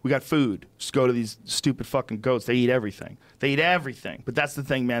area, we got food. Just go to these stupid fucking goats. They eat everything. They eat everything. But that's the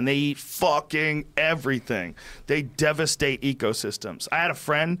thing, man. They eat fucking everything. They devastate ecosystems. I had a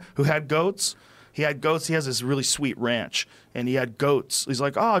friend who had goats. He had goats. He has this really sweet ranch, and he had goats. He's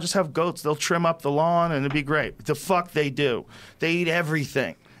like, oh, I'll just have goats. They'll trim up the lawn, and it'll be great. The fuck they do. They eat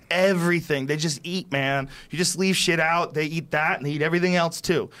everything. Everything. They just eat, man. You just leave shit out. They eat that, and they eat everything else,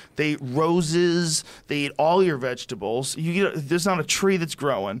 too. They eat roses. They eat all your vegetables. There's not a tree that's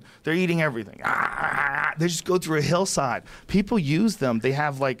growing. They're eating everything. They just go through a hillside. People use them. They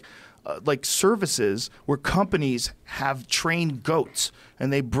have, like services where companies have trained goats,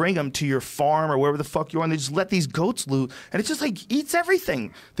 and they bring them to your farm or wherever the fuck you are, and they just let these goats loose, and it just like eats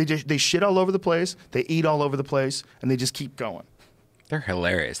everything. They shit all over the place, they eat all over the place, and they just keep going. They're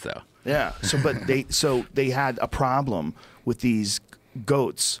hilarious though. Yeah. So they had a problem with these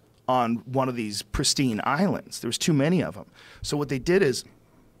goats on one of these pristine islands. There was too many of them. So what they did is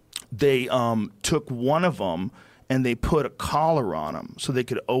they took one of them and they put a collar on him so they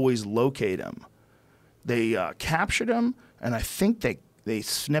could always locate him. They captured him, and I think they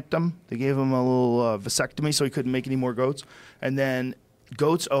snipped him. They gave him a little vasectomy so he couldn't make any more goats. And then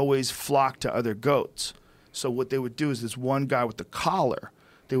goats always flock to other goats. So what they would do is this one guy with the collar,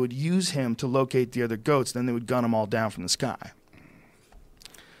 they would use him to locate the other goats, then they would gun them all down from the sky.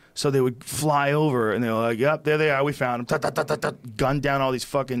 So they would fly over, and they were like, yep, there they are, we found them. Gun down all these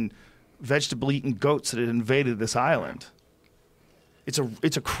fucking vegetable-eating goats that had invaded this island. It's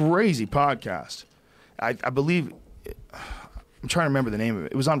a crazy podcast. I believe, I'm trying to remember the name of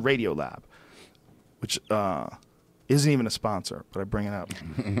it. It was on Radiolab, which isn't even a sponsor, but I bring it up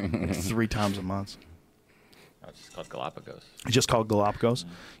 3 times a month. Oh, it's just called Galapagos. It's just called Galapagos?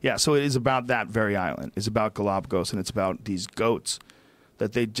 Mm-hmm. Yeah, so it is about that very island. It's about Galapagos, and it's about these goats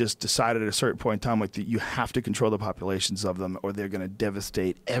that they just decided at a certain point in time, like, that you have to control the populations of them or they're going to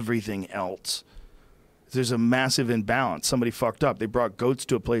devastate everything else. There's a massive imbalance. Somebody fucked up. They brought goats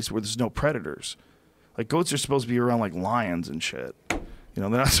to a place where there's no predators. Like, goats are supposed to be around like lions and shit. You know,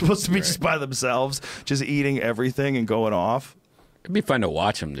 they're not supposed to be just by themselves, just eating everything and going off. It'd be fun to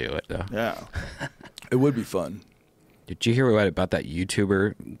watch them do it, though. Yeah. It would be fun. Did you hear about that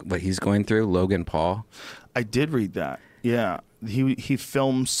YouTuber, what he's going through, Logan Paul? I did read that. Yeah. He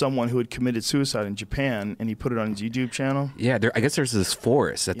filmed someone who had committed suicide in Japan, and he put it on his YouTube channel. Yeah, I guess there's this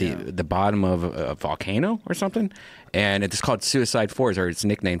forest at the bottom of a volcano or something, and it's called Suicide Forest, or it's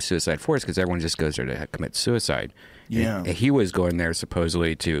nicknamed Suicide Forest because everyone just goes there to commit suicide. Yeah. And he was going there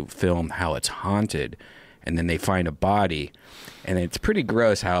supposedly to film how it's haunted, and then they find a body, and it's pretty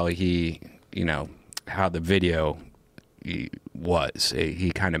gross how how the video was.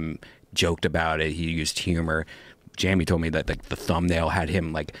 He kind of joked about it. He used humor. Jamie told me that the thumbnail had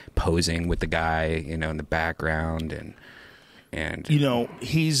him like posing with the guy, in the background, and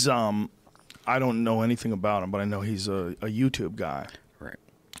he's I don't know anything about him, but I know he's a YouTube guy, right?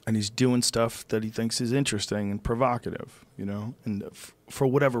 And he's doing stuff that he thinks is interesting and provocative, and for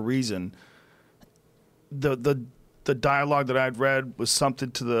whatever reason, the dialogue that I'd read was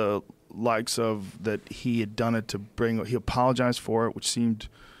something to the likes of that he had done it he apologized for it, which seemed.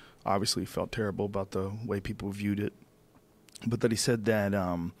 Obviously, he felt terrible about the way people viewed it. But that he said that,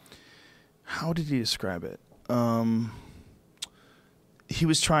 how did he describe it? He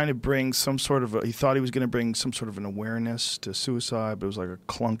was trying to bring some sort of he thought he was going to bring some sort of an awareness to suicide, but it was like a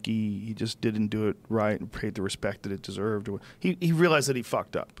clunky, he just didn't do it right and paid the respect that it deserved. He realized that he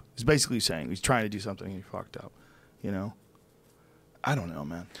fucked up. He's basically saying he's trying to do something and he fucked up, I don't know,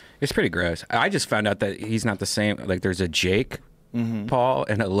 man. It's pretty gross. I just found out that he's not the same. Like, there's a Jake Paul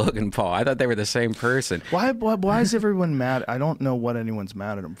and a Logan Paul. I thought they were the same person. Why is everyone mad? I don't know what anyone's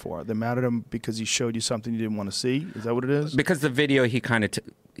mad at him for. They're mad at him because he showed you something you didn't want to see? Is that what it is? Because the video, he kind of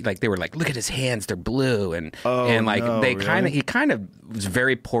like they were like, look at his hands, they're blue, and like no, they really? he kind of was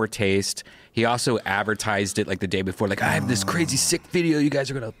very poor taste. He also advertised it like the day before, like I have this crazy sick video you guys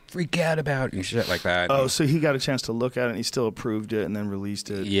are gonna freak out about and shit like that. Oh, so he got a chance to look at it and he still approved it and then released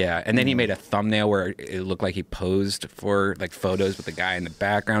it. Yeah, and then he made a thumbnail where it looked like he posed for like photos with the guy in the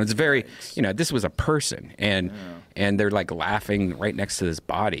background. It's very, this was a person, and they're like laughing right next to this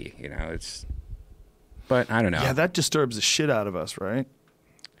body. It's, but I don't know. Yeah, that disturbs the shit out of us, right?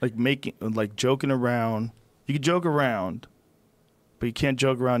 Like joking around. You can joke around, but you can't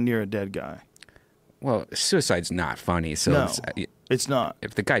joke around near a dead guy. Well, suicide's not funny, so No, it's not.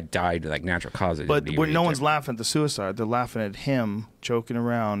 if the guy died like natural causes, But it'd be when really no one's different. laughing at the suicide, they're laughing at him joking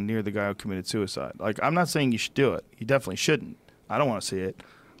around near the guy who committed suicide. Like, I'm not saying you should do it. You definitely shouldn't. I don't want to see it.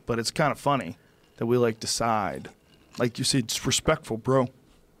 But it's kind of funny that we decide. Like you said, it's respectful, bro.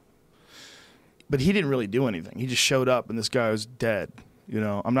 But he didn't really do anything. He just showed up and this guy was dead.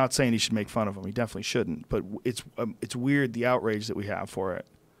 I'm not saying he should make fun of him. He definitely shouldn't. But it's weird the outrage that we have for it.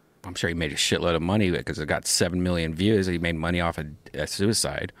 I'm sure he made a shitload of money because it got 7 million views. He made money off of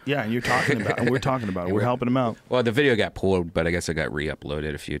suicide. Yeah, and you're talking about it. And we're talking about it. We're helping him out. Well, the video got pulled, but I guess it got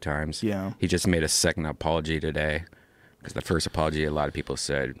re-uploaded a few times. Yeah. He just made a second apology today because the first apology a lot of people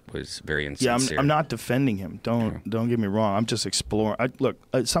said was very Yeah, insincere. I'm not defending him. Don't get me wrong. I'm just exploring.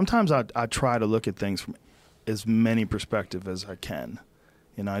 Sometimes I try to look at things from as many perspectives as I can.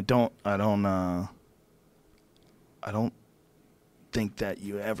 I don't think that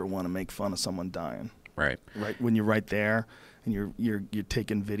you ever want to make fun of someone dying. Right. Right when you're right there and you're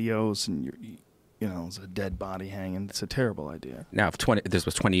taking videos and it's a dead body hanging. It's a terrible idea. Now, if this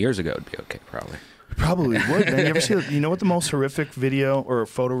was 20 years ago, it'd be okay, probably. Probably would. Man. You ever see? What the most horrific video or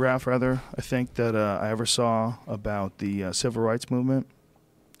photograph, rather, I think that I ever saw about the civil rights movement?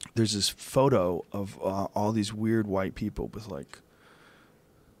 There's this photo of all these weird white people with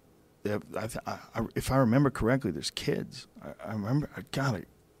if I remember correctly, there's kids. I remember.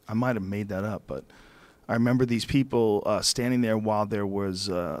 I might have made that up, but I remember these people standing there while there was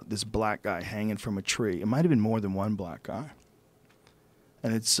this black guy hanging from a tree. It might have been more than one black guy.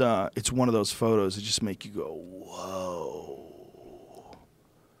 And it's one of those photos that just make you go, whoa.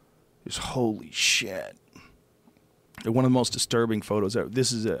 Just holy shit. They're one of the most disturbing photos ever.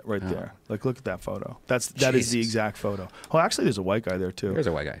 This is it right there. Look at that photo. That is the exact photo. Oh, actually, there's a white guy there, too. There's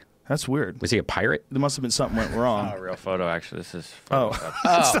a white guy. That's weird. Was he a pirate? There must have been something went wrong. Not a real photo, actually. This is It's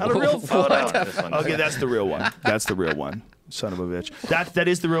not a real photo. This one. Okay, that's the real one. That's the real one. Son of a bitch. That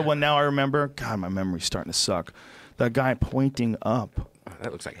is the real one. Now I remember. God, my memory's starting to suck. That guy pointing up. Oh,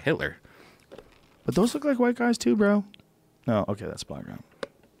 that looks like Hitler. But those look like white guys too, bro. No, okay, that's black guy.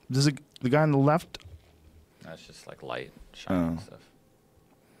 The guy on the left? That's just light, shining stuff.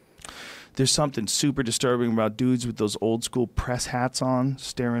 There's something super disturbing about dudes with those old school press hats on,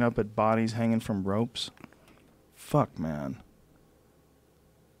 staring up at bodies hanging from ropes. Fuck, man.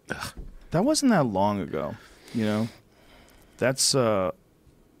 Ugh. That wasn't that long ago, That's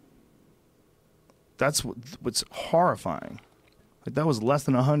what's horrifying. That was less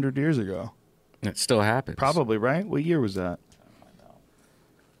than 100 years ago. It still happens. Probably, right? What year was that?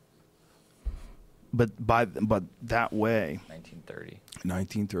 But that way,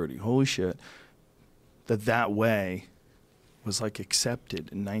 1930. Holy shit. That way was accepted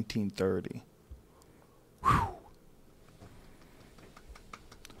in 1930. Whew.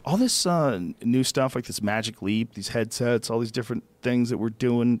 All this new stuff like this Magic Leap, these headsets, all these different things that we're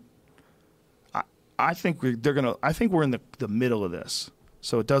doing. I think we're in the middle of this.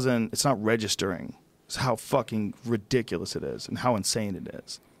 So it's not registering. It's how fucking ridiculous it is and how insane it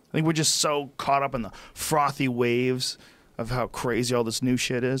is. I think we're just so caught up in the frothy waves of how crazy all this new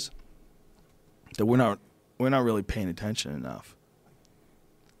shit is that we're not really paying attention enough.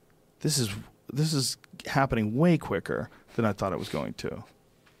 This is happening way quicker than I thought it was going to.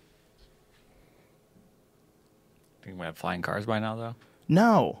 Think we have flying cars by now, though?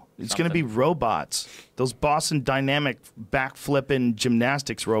 No, it's going to be robots. Those Boston Dynamic backflipping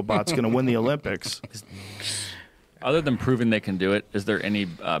gymnastics robots going to win the Olympics. Other than proving they can do it, is there any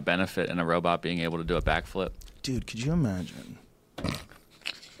benefit in a robot being able to do a backflip? Dude, could you imagine? No,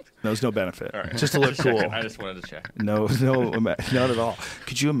 there's no benefit. All right. Just to look cool. I just wanted to check. No, not at all.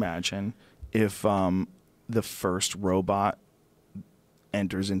 Could you imagine if the first robot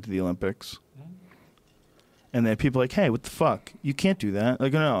enters into the Olympics? And then people are like, hey, what the fuck? You can't do that.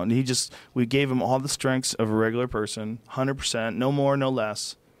 Like, no. And we gave him all the strengths of a regular person, 100%, no more, no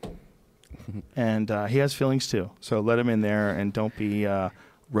less. And he has feelings too. So let him in there and don't be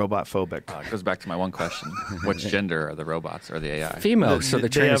robot phobic. It goes back to my one question. Which gender are the robots or the AI? Female, so the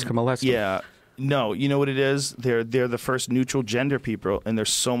trainers can molest them. Yeah. No, you know what it is? They're the first neutral gender people, and they're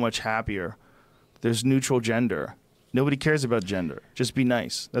so much happier. There's neutral gender. Nobody cares about gender. Just be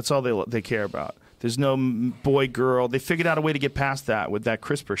nice. That's all they care about. There's no boy, girl. They figured out a way to get past that with that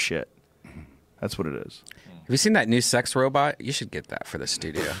CRISPR shit. That's what it is. Have you seen that new sex robot? You should get that for the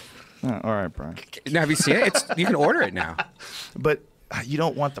studio. Oh, all right, Brian. Now, have you seen it? You can order it now. But you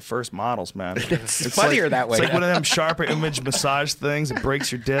don't want the first models, man. It's funnier that way. It's like one of them sharper image massage things. It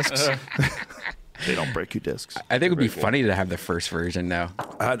breaks your discs. They don't break your discs. I think it would be funny to have the first version now.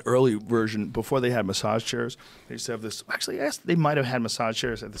 I had early version before they had massage chairs. They used to have this. Actually, I guess they might have had massage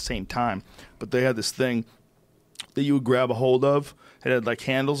chairs at the same time, but they had this thing that you would grab a hold of. It had like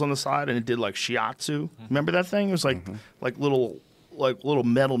handles on the side, and it did like shiatsu. Remember that thing? It was like little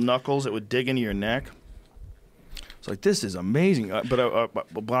metal knuckles that would dig into your neck. It's like, this is amazing. But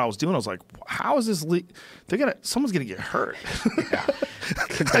what I was doing, I was like, how is this? Someone's gonna get hurt. Yeah.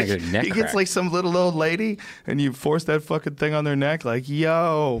 Like, it gets like some little old lady, and you force that fucking thing on their neck. Like,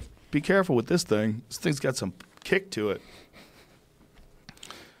 yo, be careful with this thing. This thing's got some kick to it.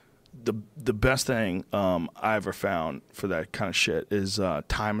 The best thing I ever found for that kind of shit is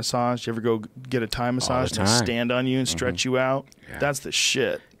Thai massage. You ever go get a Thai massage and stand on you and stretch you out? Yeah. That's the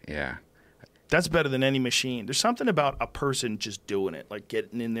shit. Yeah. That's better than any machine. There's something about a person just doing it, like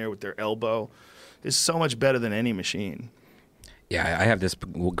getting in there with their elbow. Is so much better than any machine. Yeah, I have this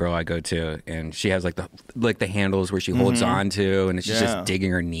girl I go to, and she has like the handles where she holds on to, and she's just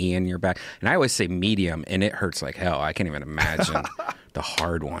digging her knee in your back. And I always say medium, and it hurts like hell. I can't even imagine the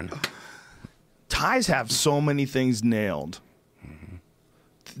hard one. Thais have so many things nailed.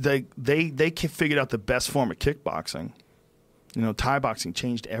 They figured out the best form of kickboxing. You know, Thai boxing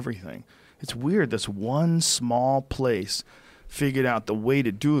changed everything. It's weird. This one small place figured out the way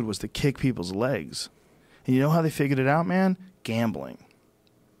to do it was to kick people's legs. And you know how they figured it out, man? Gambling.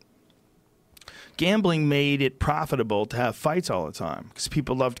 Gambling made it profitable to have fights all the time because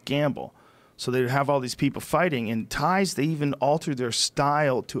people loved to gamble. So they'd have all these people fighting. And Thais, they even altered their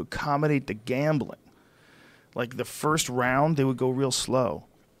style to accommodate the gambling. Like the first round, they would go real slow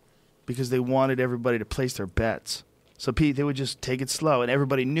because they wanted everybody to place their bets. So they would just take it slow, and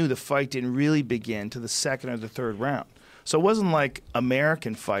everybody knew the fight didn't really begin to the second or the third round. So it wasn't like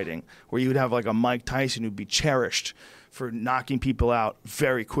American fighting where you would have like a Mike Tyson who'd be cherished for knocking people out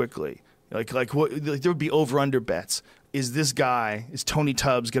very quickly. Like there would be over-under bets. Is Tony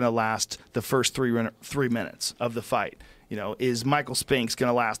Tubbs going to last the first 3 minutes of the fight? You know, is Michael Spinks going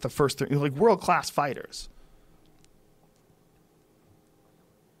to last the first 3? Like world-class fighters.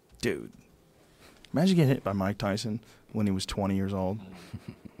 Dude. Imagine getting hit by Mike Tyson when he was 20 years old.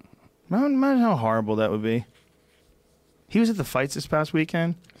 Imagine how horrible that would be. He was at the fights this past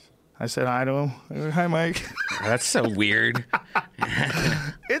weekend. I said hi to him. Hi, Mike. That's so weird.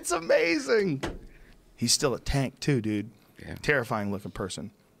 It's amazing. He's still a tank, too, dude. Yeah. Terrifying looking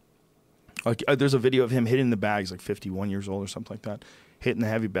person. Like, there's a video of him hitting the bag. He's like 51 years old or something like that. Hitting the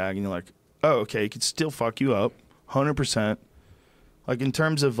heavy bag, and you're like, oh, okay, he could still fuck you up. 100%. Like, in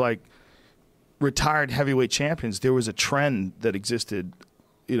terms of, like, retired heavyweight champions, there was a trend that existed,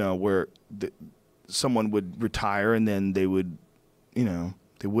 you know, where someone would retire and then they would, you know,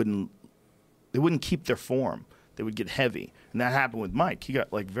 they wouldn't keep their form. They would get heavy. And that happened with Mike. He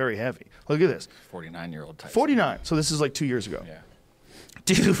got like very heavy. Look at this. 49-year-old Tyson. 49. So this is like 2 years ago. Yeah.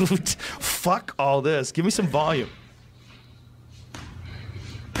 Dude, fuck all this. Give me some volume.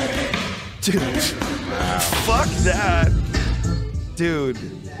 Dude. Wow. Fuck that. Dude.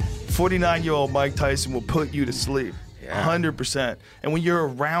 49-year-old Mike Tyson will put you to sleep. Yeah. 100%. And when you're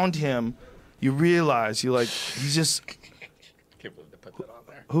around him, you realize he's just. Can't believe they put that on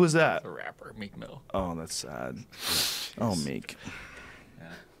there. Who is that? The rapper, Meek Mill. Oh, that's sad. Oh, Meek. Yeah.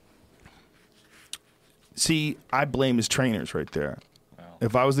 See, I blame his trainers right there. Wow.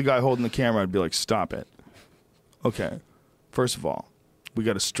 If I was the guy holding the camera, I'd be like, stop it. Okay. First of all, we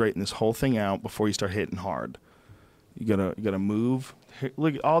got to straighten this whole thing out before you start hitting hard. You gotta move.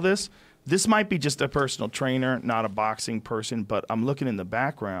 Look at all this. This might be just a personal trainer, not a boxing person, but I'm looking in the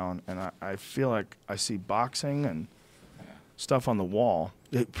background, and I feel like I see boxing and stuff on the wall.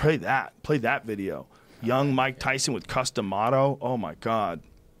 Play that video. Young Mike Tyson with Customato. Oh, my God.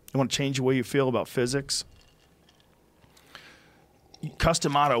 You want to change the way you feel about physics?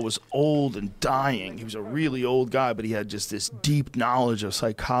 Customato was old and dying. He was a really old guy, but he had just this deep knowledge of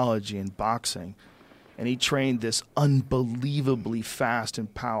psychology and boxing. And he trained this unbelievably fast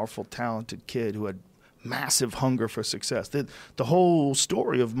and powerful, talented kid who had massive hunger for success. The whole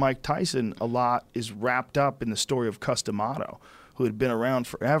story of Mike Tyson a lot is wrapped up in the story of Customato, who had been around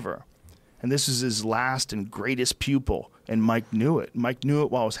forever. And this is his last and greatest pupil, and Mike knew it. Mike knew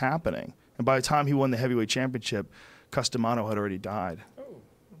it while it was happening. And by the time he won the heavyweight championship, Customato had already died.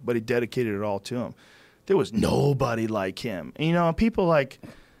 But he dedicated it all to him. There was nobody like him. And, you know, people like,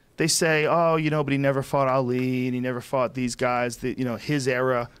 they say, oh, you know, but he never fought Ali and he never fought these guys. That, you know, his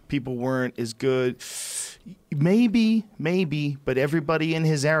era, people weren't as good. Maybe, but everybody in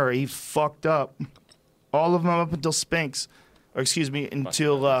his era, he fucked up. All of them up until Spinks. Or excuse me,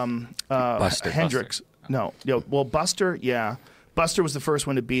 until Hendricks. No. Well, Buster, yeah. Buster was the first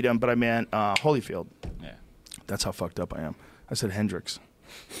one to beat him, but I meant Holyfield. Yeah. That's how fucked up I am. I said Hendricks.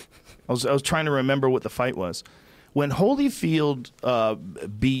 I was trying to remember what the fight was. When Holyfield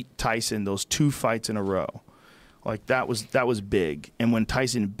beat Tyson those 2 fights in a row, like that was big. And when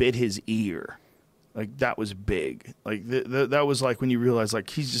Tyson bit his ear, like that was big. Like that was like when you realize like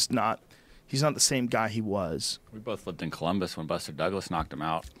he's not the same guy he was. We both lived in Columbus when Buster Douglas knocked him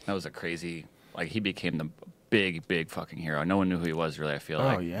out. That was a crazy, like he became the big fucking hero. No one knew who he was really, I feel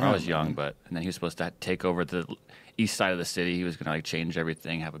like. Yeah, I was young, and then he was supposed to take over the east side of the city. He was going to like change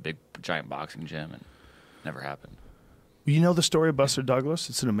everything, have a big giant boxing gym, and never happened. You know the story of Buster Douglas?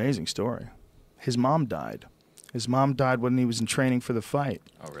 It's an amazing story. His mom died. His mom died when he was in training for the fight.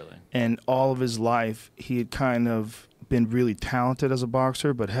 Oh, really? And all of his life, he had kind of been really talented as a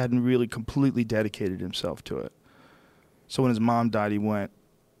boxer, but hadn't really completely dedicated himself to it. So when his mom died, he went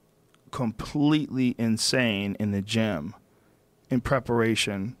completely insane in the gym in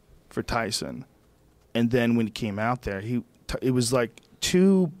preparation for Tyson. And then when he came out there, it was like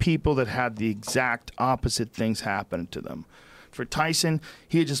 2 people that had the exact opposite things happen to them. For Tyson,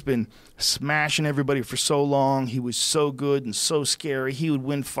 he had just been smashing everybody for so long. He was so good and so scary. He would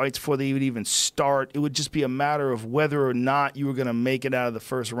win fights before they would even start. It would just be a matter of whether or not you were going to make it out of the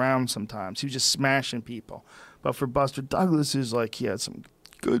first round sometimes. He was just smashing people. But for Buster Douglas, it was like he had some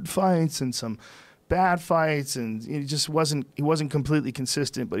good fights and some bad fights, and he wasn't completely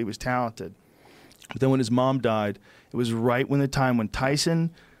consistent, but he was talented. But then when his mom died, it was right when the time when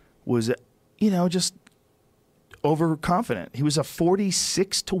Tyson was, you know, just overconfident. He was a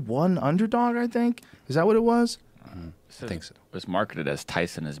 46-1 underdog, I think. Is that what it was? I think so. It was marketed as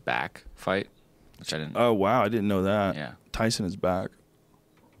Tyson is back fight, which I didn't. Oh wow, I didn't know that. Yeah. Tyson is back.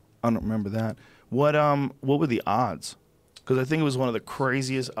 I don't remember that. What were the odds? Because I think it was one of the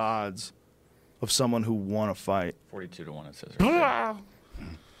craziest odds of someone who won a fight. 42-1 it says. Right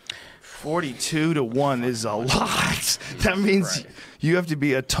 42-1 is a lot. That means you have to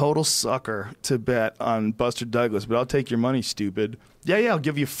be a total sucker to bet on Buster Douglas. But I'll take your money, stupid. Yeah, I'll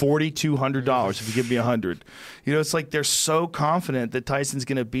give you $4,200 if you give me 100. You know, it's like they're so confident that Tyson's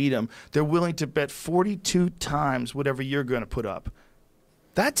going to beat him. They're willing to bet 42 times whatever you're going to put up.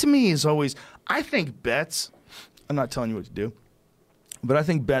 That to me is always. I think bets. I'm not telling you what to do, but I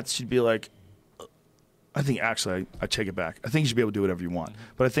think bets should be like. I think actually, I take it back. I think you should be able to do whatever you want.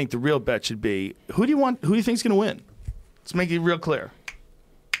 But I think the real bet should be, who do you think's going to win? Let's make it real clear.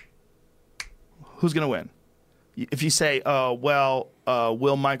 Who's going to win? If you say, will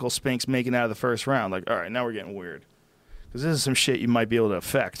Michael Spinks make it out of the first round? Like, all right, now we're getting weird. Because this is some shit you might be able to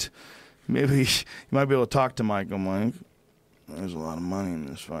affect. Maybe you might be able to talk to Mike. I'm like, there's a lot of money in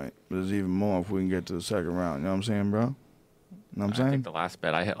this fight. But there's even more if we can get to the second round. You know what I'm saying, bro? You know what I'm saying? I think the last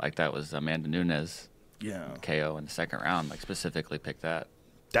bet I hit like that was Amanda Nunes. Yeah. KO in the second round, like specifically picked that.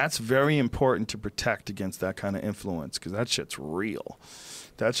 That's very important to protect against that kind of influence because that shit's real.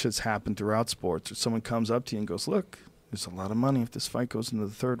 That shit's happened throughout sports. If someone comes up to you and goes, look, there's a lot of money if this fight goes into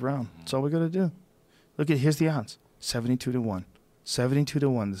the third round. That's all we got to do. Look, here's the odds. 72-1.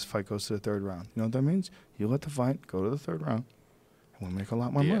 72-1 this fight goes to the third round. You know what that means? You let the fight go to the third round and we'll make a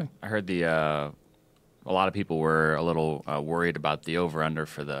lot more money. I heard a lot of people were a little worried about the over-under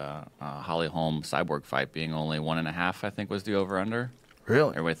for the Holly Holm Cyborg fight being only 1.5, I think was the over-under. Really?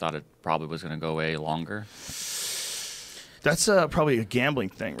 Everybody thought it probably was going to go way longer. That's probably a gambling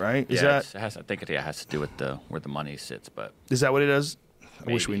thing, right? I think it has to do with where the money sits. But is that what it is?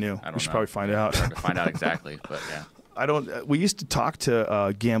 Maybe. I wish we knew. I don't we should know. probably find out. Hard to find out exactly, but yeah. I don't. We used to talk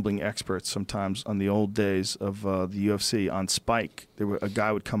to gambling experts sometimes on the old days of the UFC on Spike. A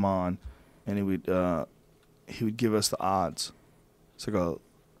guy would come on, and he would give us the odds. It's like a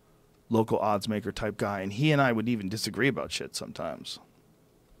local odds maker type guy, and he and I would even disagree about shit sometimes.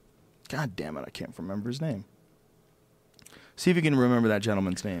 God damn it, I can't remember his name. See if you can remember that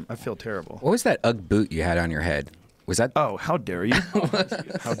gentleman's name. I feel terrible. What was that Ugg boot you had on your head? Was that? Oh, how dare you?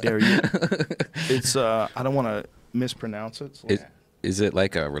 How dare you? It's I don't want to mispronounce it. So. Is it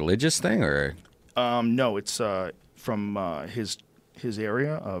like a religious thing or? No, it's from his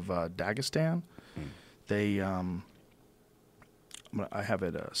area of Dagestan. They I have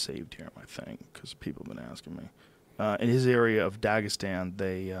it saved here on my thing because people have been asking me. in his area of Dagestan,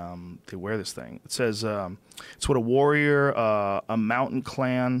 they wear this thing. It says it's what a warrior, a mountain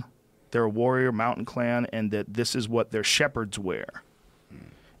clan. They're a warrior mountain clan, and that this is what their shepherds wear,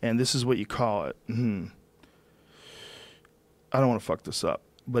 and this is what you call it. I don't want to fuck this up,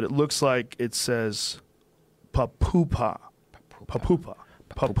 but it looks like it says papupa.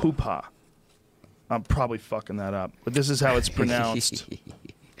 I'm probably fucking that up, but this is how it's pronounced.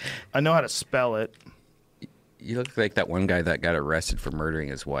 I know how to spell it. You look like that one guy that got arrested for murdering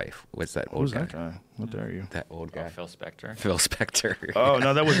his wife. What's that old Who's guy? that guy? What dare you? That old guy. Phil Spector. Phil Spector. Oh,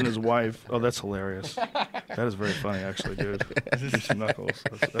 no, that wasn't his wife. Oh, that's hilarious. That is very funny, actually, dude. Do some knuckles.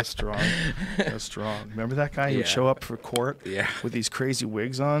 That's strong. That's strong. Remember that guy who would Yeah. show up for court Yeah. with these crazy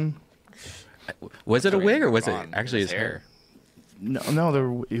wigs on? Was it a wig or was it On actually his hair?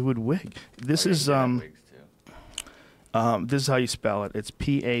 No, he would wig. This is Wigs, too. this is how you spell it. It's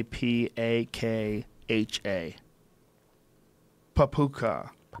Papakha.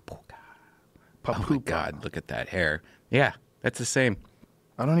 Papuka. Oh my God! Look at that hair. Yeah, that's the same.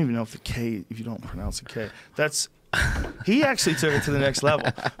 I don't even know if the K, if you don't pronounce the K. That's, he actually took it to the next level.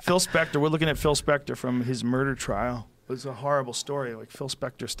 Phil Spector, we're looking at Phil Spector from his murder trial. It was a horrible story. Like, Phil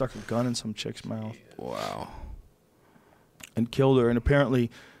Spector stuck a gun in some chick's mouth Wow. and killed her. And apparently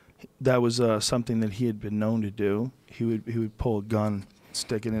that was something that he had been known to do. He would pull a gun,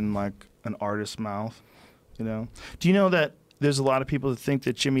 stick it in like an artist's mouth, you know? Do you know that there's a lot of people that think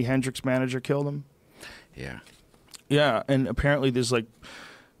that Jimi Hendrix's manager killed him? Yeah. Yeah, and apparently there's like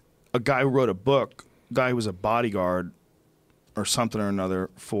a guy who wrote a book, guy who was a bodyguard or something or another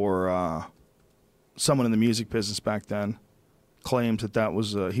for someone in the music business back then, claims that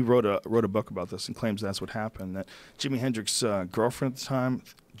was he wrote a book about this and claims that's what happened. That Jimi Hendrix's girlfriend at the time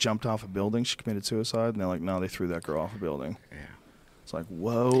jumped off a building. She committed suicide, and they're like, no, they threw that girl off a building. Yeah. It's like,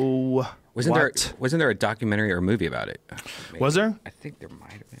 whoa. Wasn't what? there a documentary or a movie about it? Maybe. Was there? I think there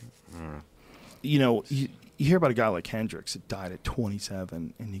might have been. I don't know. You know, you hear about a guy like Hendrix that died at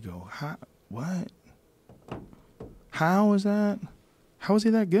 27, and you go, how, what? How is that? How is he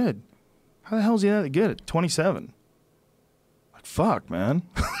that good? How the hell is he that good at 27? Like, fuck, man.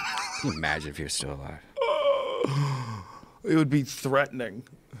 Can you imagine if you're still alive? It would be threatening.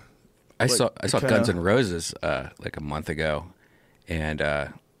 I Like, saw kinda- Guns N' Roses like a month ago, and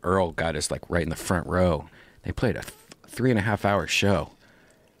Earl got us like right in the front row. They played a 3.5 hour show.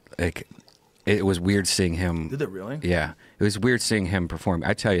 Like, it was weird seeing him. Did they really? Yeah, it was weird seeing him perform.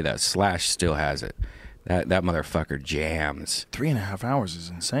 I tell you that Slash still has it. That motherfucker jams. 3.5 hours is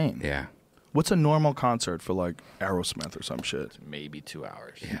insane. Yeah. What's a normal concert for like Aerosmith or some shit? Maybe 2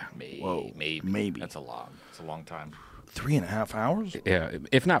 hours. Yeah. Maybe. Maybe. That's it's a long time. 3.5 hours? Yeah,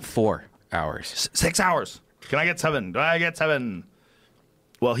 if not 4 hours. 6 hours. Can I get 7? Do I get 7?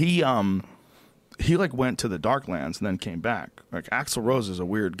 Well, he like went to the Darklands and then came back. Like, Axl Rose is a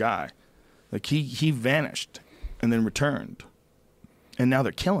weird guy. Like, he vanished and then returned, and now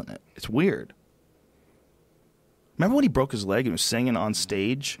they're killing it. It's weird. Remember when he broke his leg and was singing on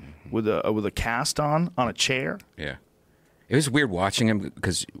stage with a cast on a chair? Yeah. It was weird watching him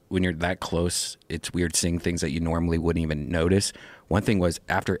because when you're that close, it's weird seeing things that you normally wouldn't even notice. One thing was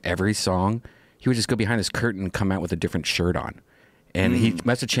after every song, he would just go behind his curtain and come out with a different shirt on. And he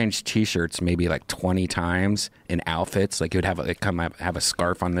must have changed T-shirts maybe like 20 times in outfits. Like he would have have a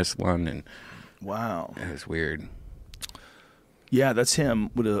scarf on this one, and Wow. it was weird. Yeah, that's him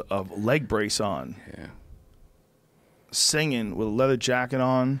with a leg brace on, Yeah. singing with a leather jacket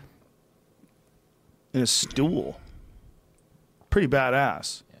on, and a stool. Pretty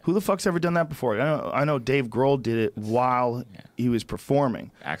badass. Yeah. Who the fuck's ever done that before? I know Dave Grohl did it while he was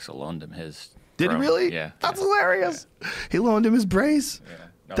performing. Axel loaned him his. Did throne. he really? Yeah. That's hilarious. He loaned him his brace. Yeah.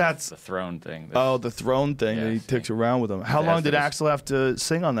 No, That's the throne thing. the throne thing Yeah, that he see. takes around with him. How That's long did this- Axel have to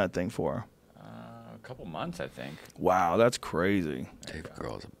sing on that thing for? A couple months, I think. Wow, that's crazy. Dave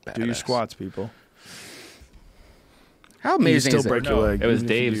Grohl's a badass. Do your squats, people. How amazing still is break it? your leg. It was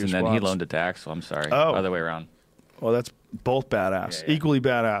even if you do Dave's, your and then he squats. loaned it to Axel. I'm sorry. Oh. Other way around. Well, that's both badass. Yeah, yeah. Equally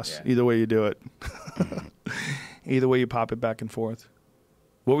badass. Yeah. Either way you do it. Either way you pop it back and forth.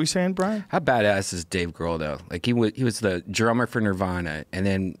 What were you saying, Brian? How badass is Dave Grohl though? Like he was the drummer for Nirvana, and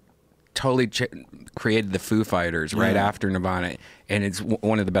then totally created the Foo Fighters right Yeah. after Nirvana, and it's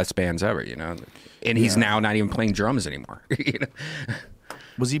one of the best bands ever. You know, and he's now not even playing drums anymore. You know?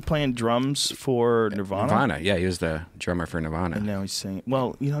 Was he playing drums for Nirvana? Nirvana, yeah, he was the drummer for Nirvana. And now he's singing.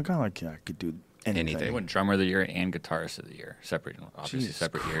 Well, you know, a guy like that could do anything. Anything. They went drummer of the year and guitarist of the year. Separate, obviously Jesus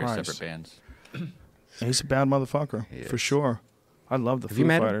separate years, Christ. separate bands. And he's a bad motherfucker, He for is. sure. I love the Have Foo you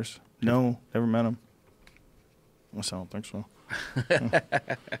met him? Fighters. No, never met him. I don't think so.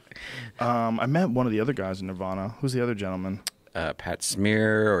 I met one of the other guys in Nirvana. Who's the other gentleman? Pat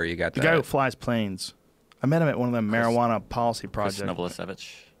Smear, or you got The guy who flies planes. I met him at one of them marijuana policy Chris projects.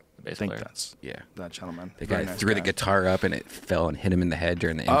 Novoselic, the bass I think player. that's yeah. that gentleman. The Very guy nice threw the guy. guitar up and it fell and hit him in the head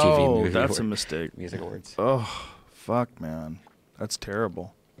during the MTV Oh, movie that's a award- mistake. music awards. Oh, fuck, man. That's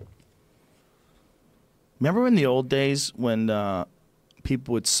terrible. Remember in the old days when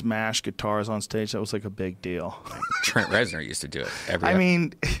people would smash guitars on stage? That was like a big deal. Trent Reznor used to do it every. I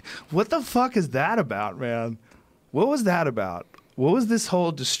mean, what the fuck is that about, man? What was that about? What was this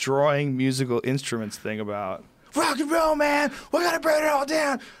whole destroying musical instruments thing about? Rock and roll, man. We're gonna burn it all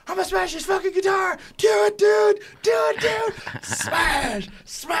down. I'm gonna smash this fucking guitar. Do it, dude. Do it, dude. Smash,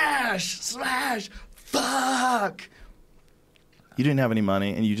 smash, smash. Fuck. You didn't have any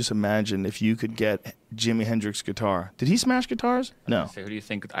money, and you just imagined if you could get Jimi Hendrix's guitar. Did he smash guitars? No. So who do you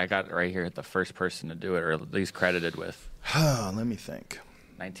think I got right here? The first person to do it, or at least credited with? Let me think.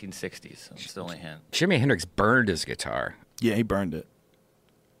 1960s. That's the only hint. Jimi Hendrix burned his guitar. Yeah, he burned it.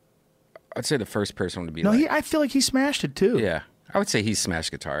 I'd say the first person would be. No, like, I feel like he smashed it too. Yeah, I would say he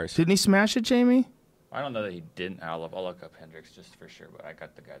smashed guitars. Didn't he smash it, Jamie? I don't know that he didn't. I'll look up Hendrix just for sure, but I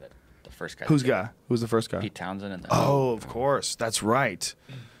got the first guy. Who's that did guy? Who's the first guy? it. Pete Townsend and then Oh, of course. That's right.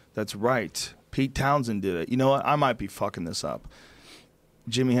 That's right. Pete Townsend did it. You know what? I might be fucking this up.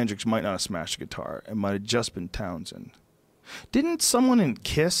 Jimi Hendrix might not have smashed a guitar. It might have just been Townsend. Didn't someone in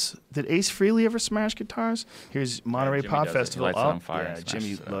Kiss, did Ace Frehley ever smash guitars? Here's Monterey Jimmy Pop does it. He Festival. lights it on fire Yeah, and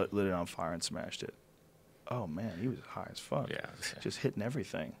smashes Jimmy it. lit it on fire and smashed it. Oh, man, he was high as fuck. Yeah. Just hitting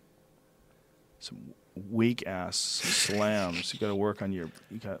everything. Some weak ass slams. You got to work on your.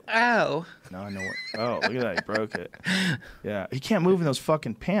 You got. Oh, Now I know what. Oh, look at that! He broke it. Yeah, he can't move in those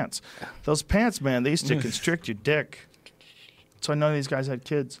fucking pants. Those pants, man, they used to constrict your dick. So I know these guys had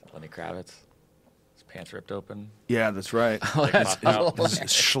kids. Lenny Kravitz. His pants ripped open. Yeah, that's right. that's This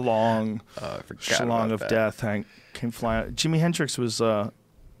schlong, I forgot schlong about of that. death came flying. Jimi Hendrix was.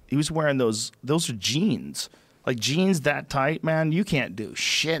 He was wearing those. Those are jeans. Like jeans that tight, man. You can't do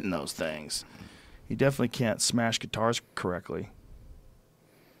shit in those things. You definitely can't smash guitars correctly.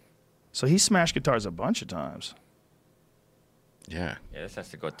 So he smashed guitars a bunch of times. Yeah. Yeah, this has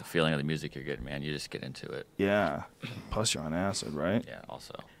to go with the feeling of the music you're getting, man. You just get into it. Yeah. Plus you're on acid, right? Yeah,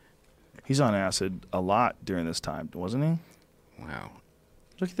 also. He's on acid a lot during this time, wasn't he? Wow.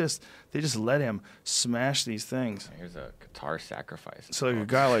 Look at this. They just let him smash these things. Here's a guitar sacrifice. So like a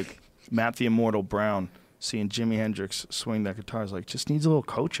guy like Matt the Immortal Brown seeing Jimi Hendrix swing that guitar is like, just needs a little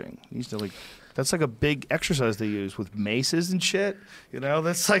coaching. Needs to like, that's like a big exercise they use with maces and shit. You know,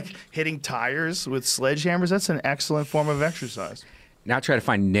 that's like hitting tires with sledgehammers. That's an excellent form of exercise. Now try to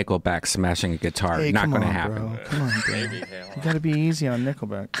find Nickelback smashing a guitar. Hey, Not come going to on, happen. bro. Come on, bro. Maybe. Hey, You got to be easy on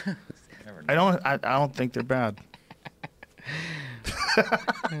Nickelback. I don't think they're bad.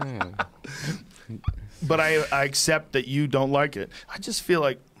 But I accept that you don't like it. I just feel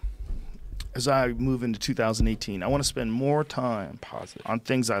like as I move into 2018, I want to spend more time Positive. on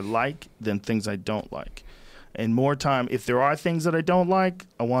things I like than things I don't like. And more time, if there are things that I don't like,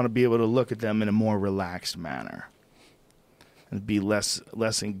 I want to be able to look at them in a more relaxed manner and be less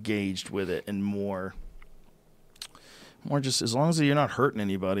engaged with it and more just, as long as you're not hurting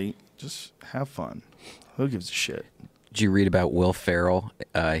anybody, just have fun. Who gives a shit? Did you read about Will Ferrell?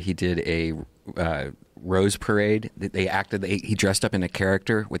 He did a Rose Parade. He dressed up in a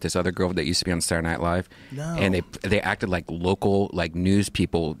character with this other girl that used to be on Saturday Night Live. No. And they acted like local news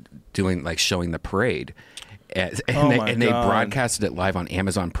people doing showing the parade. And they God. broadcasted it live on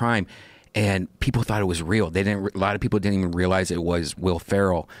Amazon Prime, and people thought it was real. A lot of people didn't even realize it was Will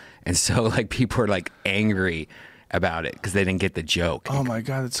Ferrell, and so people were angry about it because they didn't get the joke. Oh my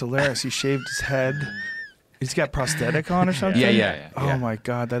God, that's hilarious. He shaved his head. He's got prosthetic on or something? Yeah. Oh my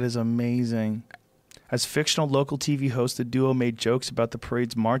God, that is amazing. As fictional local TV host, the duo made jokes about the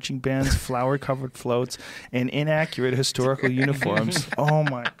parade's marching bands, flower-covered floats, and inaccurate historical uniforms. Oh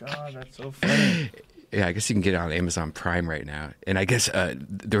my God, that's so funny. Yeah, I guess you can get it on Amazon Prime right now. And I guess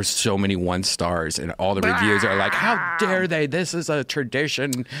there's so many 1 stars, and all the reviews are like, how dare they? This is a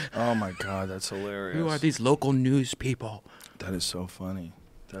tradition. Oh my God, that's hilarious. Who are these local news people? That is so funny.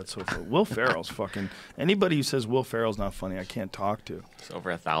 That's so funny. Will Ferrell's fucking... Anybody who says Will Ferrell's not funny, I can't talk to. It's over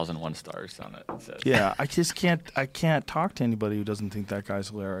 1,000 1 stars on it. It says. Yeah, I just can't... I can't talk to anybody who doesn't think that guy's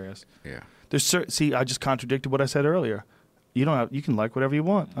hilarious. Yeah. See, I just contradicted what I said earlier. You can like whatever you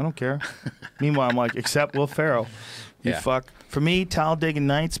want. I don't care. Meanwhile, I'm like, except Will Ferrell. You Yeah. fuck. For me, Talladega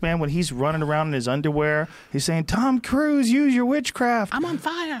Nights, man, when he's running around in his underwear, he's saying, Tom Cruise, use your witchcraft. I'm on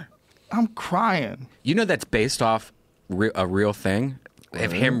fire. I'm crying. You know that's based off a real thing?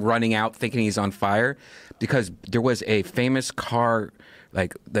 of him running out thinking he's on fire, because there was a famous car,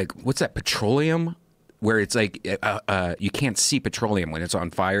 like what's that, petroleum, where it's like you can't see petroleum when it's on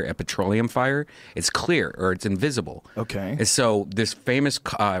fire. A petroleum fire, it's clear or it's invisible. Okay. And so this famous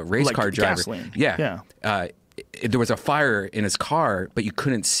race Like car driver, gasoline. yeah. There was a fire in his car, but you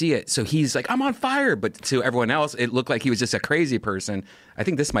couldn't see it. So he's like, "I'm on fire," but to everyone else, it looked like he was just a crazy person. I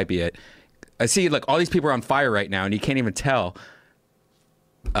think this might be it. I see, like, all these people are on fire right now, and you can't even tell.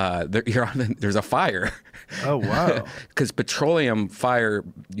 There's a fire. Oh, wow. Because petroleum fire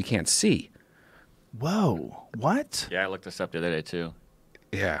you can't see. Whoa. What? Yeah, I looked this up the other day too.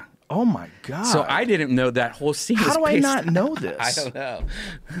 Yeah. Oh, my God. So I didn't know that whole scene. How was do I based not on- know this? I don't know.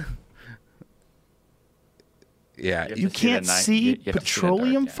 Yeah, have You to see it can't at night. see You have to see it at dark,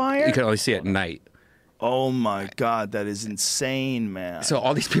 petroleum yeah. fire? you can only see it at night. Oh, my God. That is insane, man. So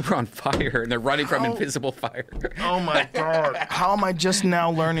all these people are on fire and they're running from How- invisible fire. Oh, my God. How am I just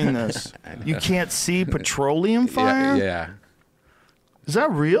now learning this? You can't see petroleum fire? Yeah. Is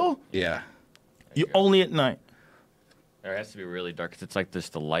that real? Yeah. You only at night. It has to be really dark because it's like this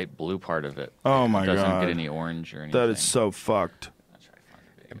the light blue part of it. Oh, my It doesn't God. get any orange or anything. That is so fucked. I'll try to find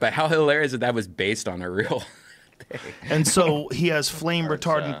a video. But how hilarious that was based on a real. And so he has flame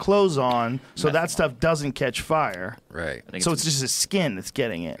retardant clothes on, so that stuff doesn't catch fire. Right. I think So it's just his skin that's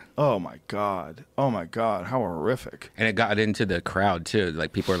getting it. Oh my God. Oh my God. How horrific. And it got into the crowd too.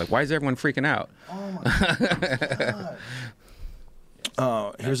 Like people are like, "Why is everyone freaking out?"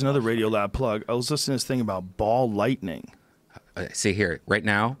 Here's another Radiolab plug. I was listening to this thing about ball lightning. See here, right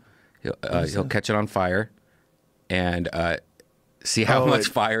now, he'll catch it on fire, and see how much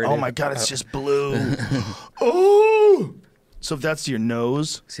fire. Oh my God, it's just blue. Oh! So if that's your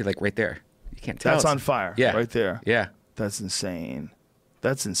nose, See, like right there, you can't tell. that's It's- on fire. Yeah, Right there. Yeah. That's insane.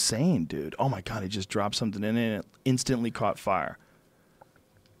 That's insane, dude. Oh my God, he just dropped something in it and it instantly caught fire.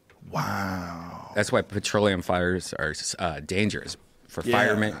 Wow. That's why petroleum fires are dangerous for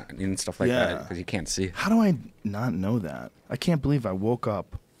firemen and stuff like Yeah. that, because you can't see. How do I not know that? I can't believe I woke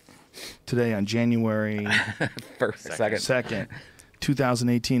up today on January First, second. 2nd,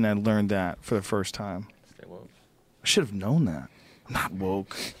 2018. I learned that for the first time. Stay woke. I should have known that. I'm not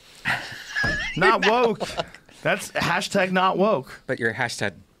woke. Not woke. That's hashtag not woke. But you're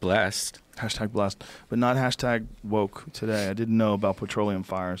hashtag blessed. Hashtag blessed. But not hashtag woke today. I didn't know about petroleum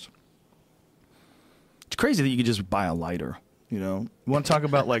fires. It's crazy that you could just buy a lighter. You know, you want to talk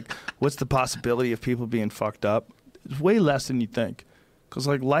about like what's the possibility of people being fucked up? It's way less than you think, because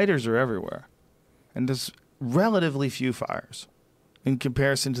like lighters are everywhere, and there's relatively few fires in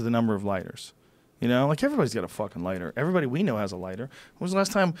comparison to the number of lighters. You know, like everybody's got a fucking lighter. Everybody we know has a lighter. When was the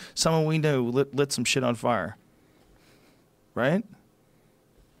last time someone we knew lit some shit on fire? Right?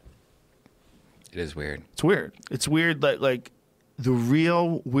 It is weird. It's weird. It's weird that like the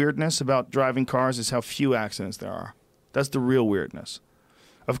real weirdness about driving cars is how few accidents there are. That's the real weirdness.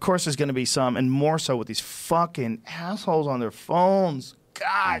 Of course, there's going to be some, and more so with these fucking assholes on their phones.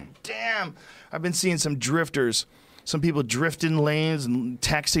 God damn. I've been seeing some drifters, some people drifting lanes and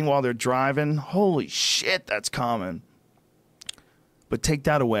texting while they're driving. Holy shit, that's common. But take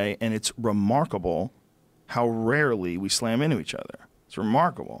that away, and it's remarkable how rarely we slam into each other. It's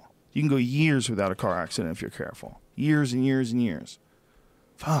remarkable. You can go years without a car accident if you're careful. Years and years and years.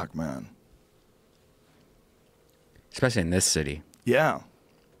 Fuck, man. Especially in this city. Yeah.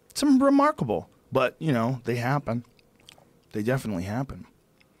 It's remarkable. But, you know, they happen. They definitely happen.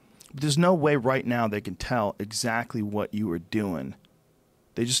 But there's no way right now they can tell exactly what you were doing.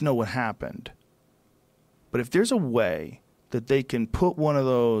 They just know what happened. But if there's a way that they can put one of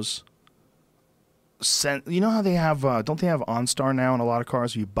those... You know how they have... don't they have OnStar now in a lot of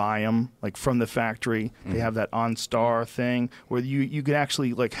cars? You buy them, like, from the factory. They have that OnStar thing where you can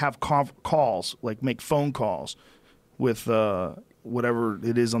actually, like, have calls, like, make phone calls with whatever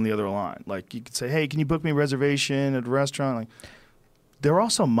it is on the other line. Like you could say, "Hey, can you book me a reservation at a restaurant?" Like they're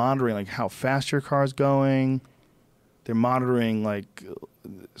also monitoring like how fast your car's going. They're monitoring like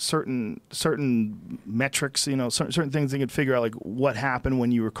certain metrics, you know, certain things they can figure out like what happened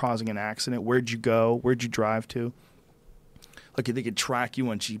when you were causing an accident, where'd you go, where'd you drive to. Like they could track you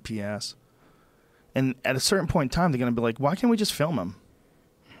on GPS. And at a certain point in time, they're going to be like, "Why can't we just film him?"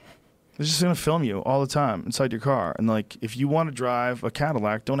 They're just going to film you all the time inside your car. And, like, if you want to drive a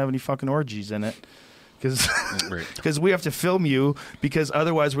Cadillac, don't have any fucking orgies in it. Because we have to film you because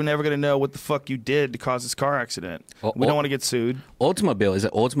otherwise we're never going to know what the fuck you did to cause this car accident. We don't want to get sued.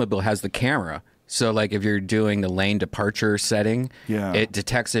 Oldsmobile has the camera. So, like, if you're doing the lane departure setting, it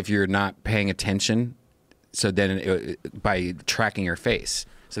detects if you're not paying attention. So then by tracking your face.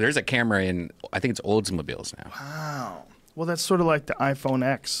 So there's a camera in, I think it's Oldsmobiles now. Wow. Well, that's sort of like the iPhone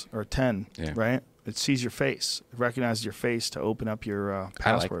X or 10, Yeah. right? It sees your face. It recognizes your face to open up your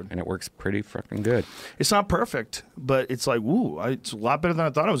password. and it works pretty fucking good. It's not perfect, but it's like, woo, it's a lot better than I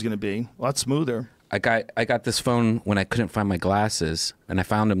thought it was going to be. A lot smoother. I got this phone when I couldn't find my glasses, and I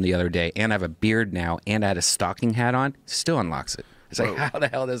found them the other day, and I have a beard now, and I had a stocking hat on. It still unlocks it. It's like, how the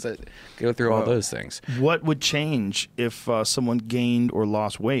hell does it go through all those things? What would change if someone gained or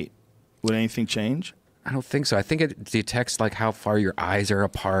lost weight? Would anything change? I don't think so. I think it detects like how far your eyes are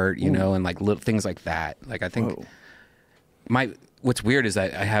apart, you know, and like little things like that. Like I think what's weird is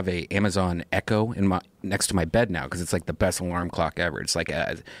that I have a Amazon Echo next to my bed now because it's like the best alarm clock ever. It's like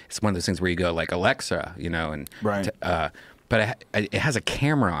it's one of those things where you go like Alexa, you know, and right. But it has a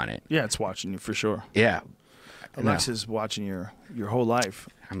camera on it. Yeah, it's watching you for sure. Yeah, Alexa's watching your whole life.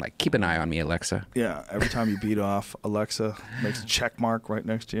 I'm like, keep an eye on me, Alexa. Yeah, every time you beat off, Alexa makes a check mark right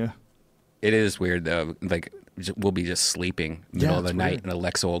next to you. It is weird though. Like we'll be just sleeping middle of the night, weird. and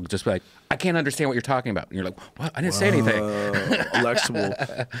Alexa will just be like, "I can't understand what you're talking about." And you're like, "What? I didn't say anything."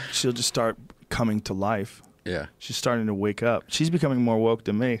 Alexa she'll just start coming to life. Yeah, she's starting to wake up. She's becoming more woke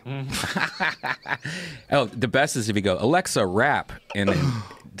than me. Oh, the best is if you go, "Alexa, rap," and it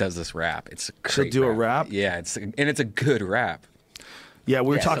does this rap. It's a She'll great do a rap? Yeah, it's a good rap. Yeah, we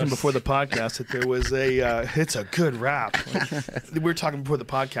were talking before the podcast that there was it's a good rap. We were talking before the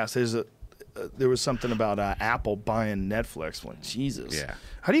podcast. There was something about Apple buying Netflix. Like, Jesus. Yeah.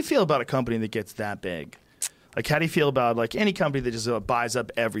 How do you feel about a company that gets that big? Like, how do you feel about like any company that just buys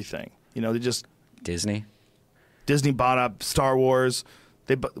up everything? You know, they just Disney bought up Star Wars.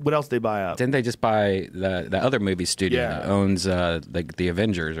 What else they buy up? Didn't they just buy the other movie studio that owns like the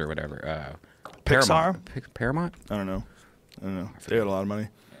Avengers or whatever? Pixar? Paramount? I don't know. They got a lot of money.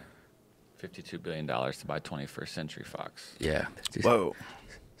 $52 billion to buy 21st Century Fox. Yeah. Whoa.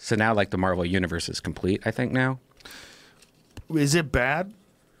 So now, like, the Marvel universe is complete, I think, now. Is it bad?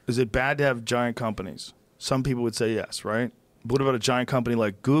 Is it bad to have giant companies? Some people would say yes, right? But what about a giant company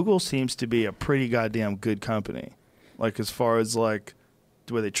like Google? Seems to be a pretty goddamn good company. Like, as far as, like,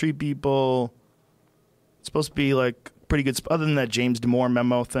 the way they treat people, it's supposed to be, like, pretty good. Other than that James Damore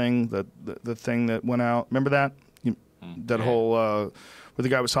memo thing, the thing that went out. Remember that? Whole where the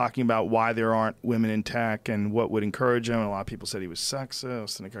guy was talking about why there aren't women in tech and what would encourage him. And a lot of people said he was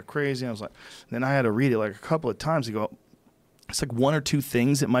sexist, and it got crazy. And I was like, then I had to read it like a couple of times to go, it's like one or two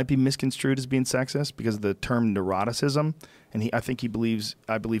things that might be misconstrued as being sexist because of the term neuroticism. And I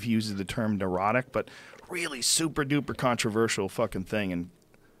believe he uses the term neurotic, but really super duper controversial fucking thing. And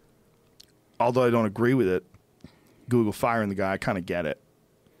although I don't agree with it, Google firing the guy, I kind of get it.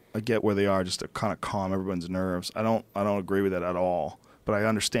 I get where they are just to kind of calm everyone's nerves. I don't agree with that at all, but I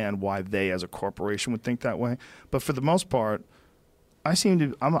understand why they as a corporation would think that way. But for the most part, I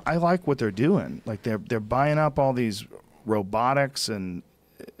like what they're doing. Like they're buying up all these robotics and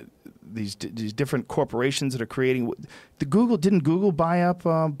these different corporations that are creating. Didn't Google buy up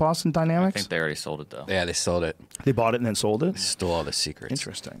Boston Dynamics? I think they already sold it though. Yeah, they sold it. They bought it and then sold it. They stole all the secrets.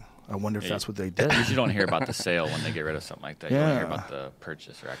 Interesting. I wonder if that's what they did. You don't hear about the sale when they get rid of something like that. You don't hear about the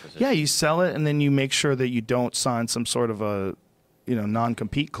purchase or acquisition. Yeah, you sell it and then you make sure that you don't sign some sort of a,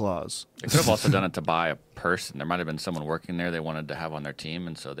 non-compete clause. They could have also done it to buy a person. There might have been someone working there they wanted to have on their team,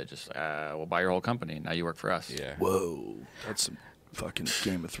 and so they just, we'll buy your whole company. Now you work for us. Yeah. Whoa, that's some fucking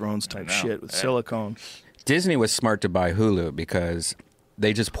Game of Thrones type know. shit with silicone. Disney was smart to buy Hulu because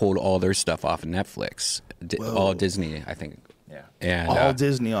they just pulled all their stuff off of Netflix. All Disney, I think. Yeah. And All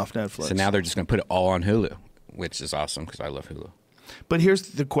Disney off Netflix. So now they're just going to put it all on Hulu, which is awesome because I love Hulu. But here's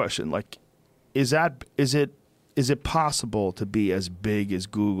the question: like, is it possible to be as big as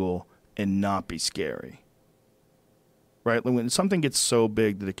Google and not be scary? Right? Like when something gets so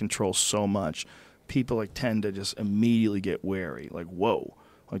big that it controls so much, people tend to just immediately get wary. Like, whoa,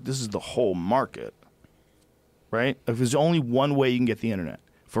 like this is the whole market. Right? If there's only one way you can get the internet,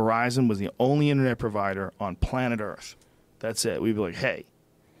 Verizon was the only internet provider on planet Earth. That's it. We'd be like, hey,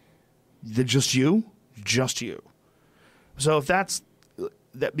 just you? Just you. So if that's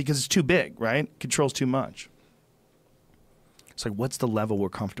that, because it's too big, right? Controls too much. It's like, what's the level we're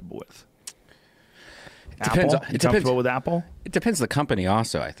comfortable with? Depends. Apple? You comfortable with Apple? It depends on the company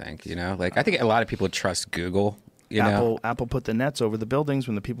also, I think. I think a lot of people trust Google. Apple put the nets over the buildings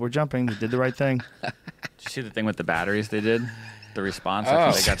when the people were jumping. They did the right thing. Did you see the thing with the batteries they did? The response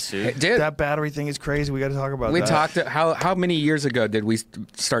after they got sued? Dude, That battery thing is crazy. We got to talk about we that. talked. How many years ago did we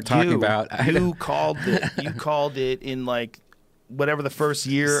start talking about? You called it. You called it in whatever the first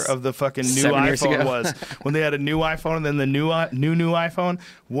year of the fucking new 7 years iPhone ago. was, when they had a new iPhone and then the new iPhone.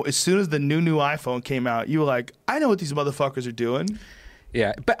 As soon as the new iPhone came out, you were like, I know what these motherfuckers are doing.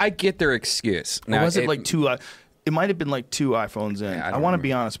 Yeah, but I get their excuse. Or was it like two? It might have been like 2 iPhones in. Yeah, I want to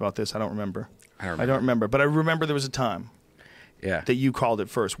be honest about this. I don't remember. I don't remember. But I remember there was a time Yeah. that you called it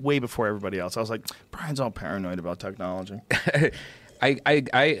first, way before everybody else. I was like, Brian's all paranoid about technology.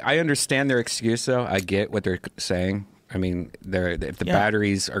 I understand their excuse though. I get what they're saying. I mean, if the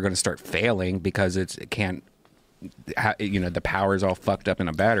batteries are going to start failing because it can't, the power is all fucked up in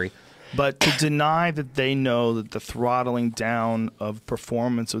a battery. But to deny that they know that the throttling down of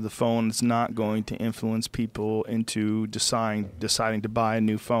performance of the phone is not going to influence people into deciding to buy a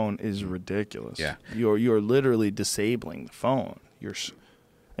new phone is ridiculous. Yeah. You're literally disabling the phone.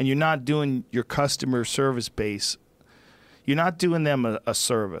 And you're not doing your customer service base. You're not doing them a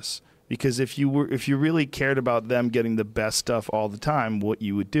service, because if you really cared about them getting the best stuff all the time, what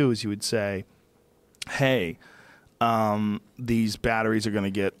you would do is you would say, hey, these batteries are going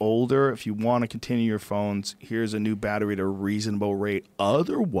to get older. If you want to continue your phones, here's a new battery at a reasonable rate.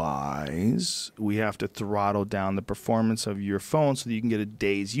 Otherwise, we have to throttle down the performance of your phone so that you can get a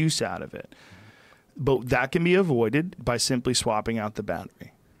day's use out of it. But that can be avoided by simply swapping out the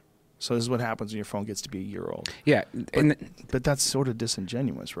battery. So this is what happens when your phone gets to be a year old. Yeah. But that's sort of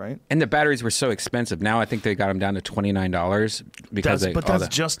disingenuous, right? And the batteries were so expensive. Now I think they got them down to $29 because that's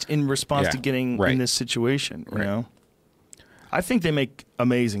just in response to getting in this situation, you know? I think they make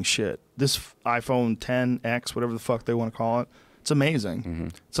amazing shit. This iPhone 10X, whatever the fuck they want to call it, it's amazing.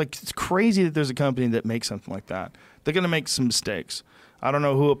 Mm-hmm. It's crazy that there's a company that makes something like that. They're going to make some mistakes. I don't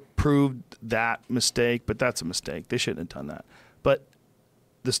know who approved that mistake, but that's a mistake. They shouldn't have done that. But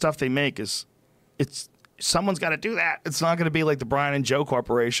the stuff they make someone's got to do that. It's not going to be like the Brian and Joe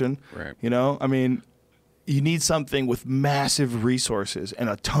Corporation. Right. You know, I mean, you need something with massive resources and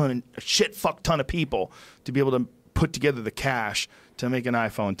a shit fuck ton of people to be able to put together the cash to make an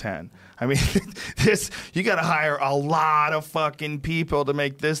iPhone 10. I mean, you got to hire a lot of fucking people to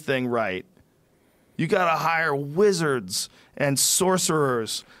make this thing right. You got to hire wizards and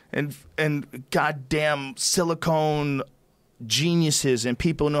sorcerers and goddamn silicone geniuses and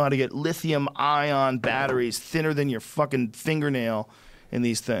people who know how to get lithium ion batteries thinner than your fucking fingernail in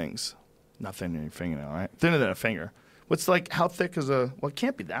these things. Not thinner than your fingernail, right? Thinner than a finger. How thick is well, it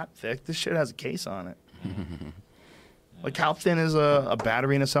can't be that thick. This shit has a case on it. Like, how thin is a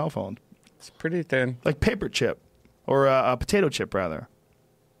battery in a cell phone? It's pretty thin. Like paper chip, or a potato chip, rather.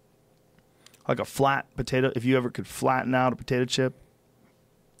 Like a flat potato. If you ever could flatten out a potato chip.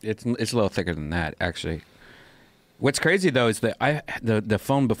 It's a little thicker than that, actually. What's crazy though is that the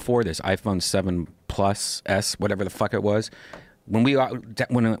phone before this, iPhone 7 Plus S, whatever the fuck it was, when I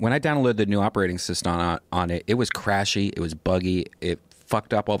downloaded the new operating system on it, it was crashy, it was buggy, it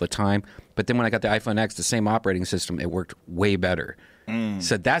fucked up all the time. But then when I got the iPhone X, the same operating system, it worked way better.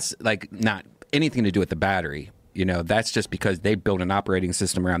 So that's like not anything to do with the battery. You know, that's just because they built an operating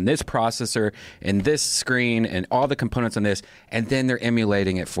system around this processor and this screen and all the components on this, and then they're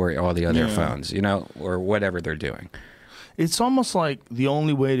emulating it for all the other phones, you know, or whatever they're doing. It's almost like the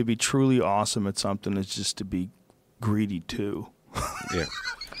only way to be truly awesome at something is just to be greedy too. Yeah.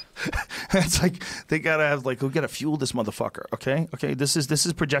 It's like they gotta have we gotta fuel this motherfucker. Okay. This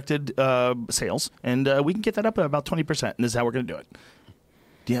is projected sales, and we can get that up at about 20%, and this is how we're gonna do it.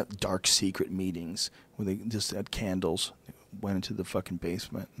 Yeah, dark secret meetings where they just had candles. They went into the fucking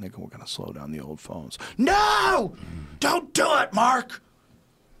basement and they go, "We're gonna slow down the old phones." No, don't do it, Mark.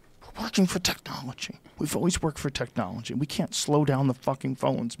 We're working for technology. We've always worked for technology. We can't slow down the fucking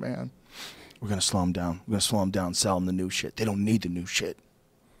phones, man. We're gonna slow them down. We're gonna slow them down, sell them the new shit. They don't need the new shit.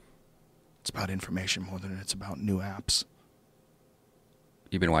 It's about information more than it's about new apps.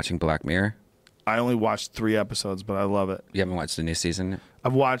 You've been watching Black Mirror? I only watched 3 episodes, but I love it. You haven't watched the new season?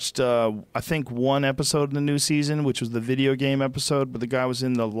 I've watched, I think, 1 episode of the new season, which was the video game episode, but the guy was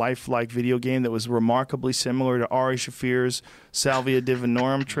in the lifelike video game that was remarkably similar to Ari Shaffir's Salvia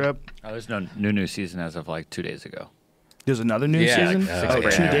Divinorum trip. Oh, there's no new season as of 2 days ago. There's another new season? 2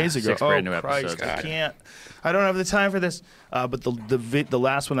 days ago. 6 brand new Christ, episodes. I don't have the time for this. But the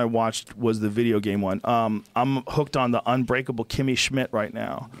last one I watched was the video game one. I'm hooked on the Unbreakable Kimmy Schmidt right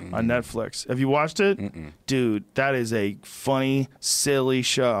now on Netflix. Have you watched it? Mm-mm. Dude, that is a funny, silly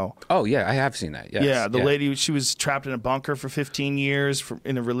show. Oh, yeah, I have seen that. Yes. Yeah, the lady, she was trapped in a bunker for 15 years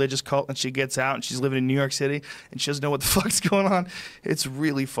in a religious cult, and she gets out, and she's living in New York City, and she doesn't know what the fuck's going on. It's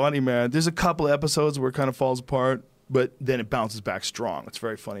really funny, man. There's a couple episodes where it kind of falls apart, but then it bounces back strong. It's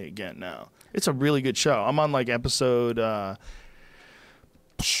very funny again now. It's a really good show. I'm on I episode, I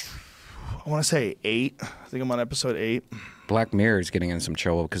want to say 8. I think I'm on episode 8. Black Mirror is getting in some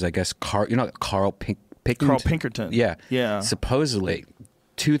trouble because I guess Carl Pinkerton? Carl Pinkerton. Yeah. Yeah. Supposedly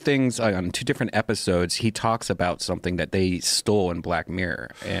two things on two different episodes. He talks about something that they stole in Black Mirror,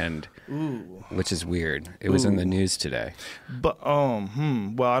 and which is weird. It was in the news today. But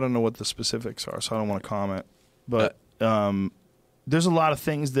well, I don't know what the specifics are, so I don't want to comment. But there's a lot of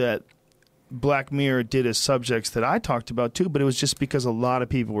things that Black Mirror did as subjects that I talked about too, but it was just because a lot of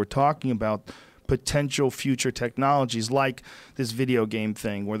people were talking about potential future technologies like this video game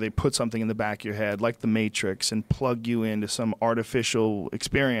thing where they put something in the back of your head like the Matrix and plug you into some artificial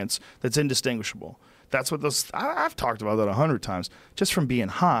experience that's indistinguishable. That's what I've talked about that 100 times just from being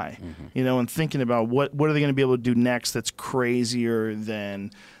high, and thinking about what are they going to be able to do next that's crazier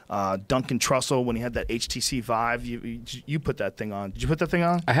than Duncan Trussell when he had that HTC Vive. You put that thing on. Did you put that thing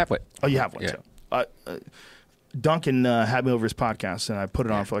on? I have one. Oh, you have one too. Duncan had me over his podcast, and I put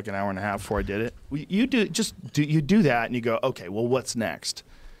it on for like an hour and a half before I did it. You do that, and you go, okay, well, what's next?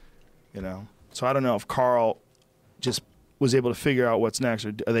 So I don't know if Carl just was able to figure out what's next,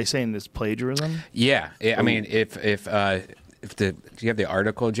 or are they saying this plagiarism? Yeah, I mean, if do you have the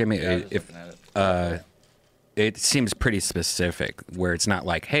article, Jimmy? It seems pretty specific, where it's not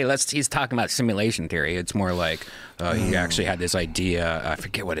like, hey, he's talking about simulation theory. It's more like he actually had this idea. I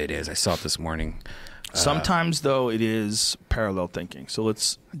forget what it is. I saw it this morning. Sometimes, though, it is parallel thinking. So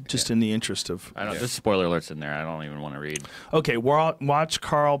let's just in the interest of... There's spoiler alerts in there. I don't even want to read. Okay, watch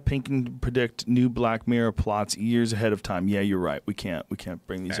Carl Pinkin predict new Black Mirror plots years ahead of time. Yeah, you're right. We can't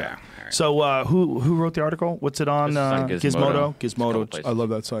bring these out. Right. So who wrote the article? What's it on? Gizmodo. Gizmodo. I love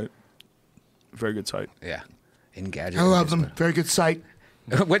that site. Very good site. Yeah. Engadget. I love them. Very good site.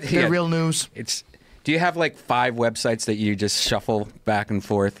 They're real news. Do you have like 5 websites that you just shuffle back and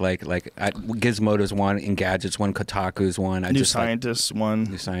forth? Like Gizmodo's one, Engadget's one, Kotaku's one. New Scientist's one.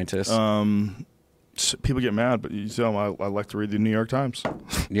 New Scientist. People get mad, but you tell them I like to read the New York Times.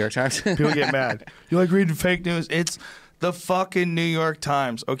 New York Times? People get mad. You like reading fake news? It's the fucking New York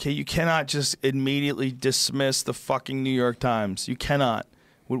Times. Okay, you cannot just immediately dismiss the fucking New York Times. You cannot.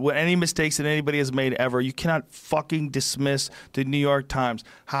 With any mistakes that anybody has made ever, you cannot fucking dismiss the New York Times.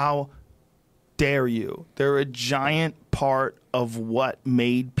 How dare you? They're a giant part of what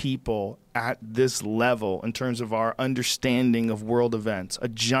made people at this level in terms of our understanding of world events. A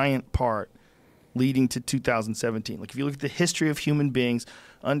giant part leading to 2017. Like if you look at the history of human beings,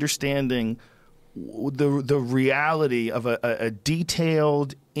 understanding the reality of a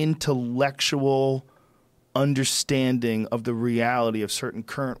detailed intellectual understanding of the reality of certain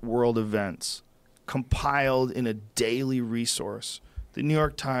current world events compiled in a daily resource. The New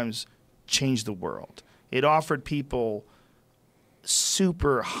York Times changed the world. It offered people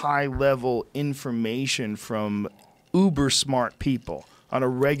super high-level information from uber smart people on a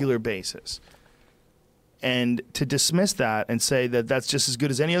regular basis. And to dismiss that and say that that's just as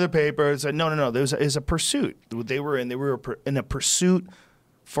good as any other paper, it's like, no. There was a pursuit. They were in a pursuit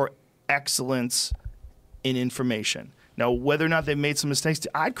for excellence in information. Now, whether or not they made some mistakes,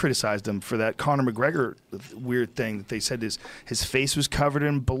 I'd criticize them for that Conor McGregor weird thing that they said his face was covered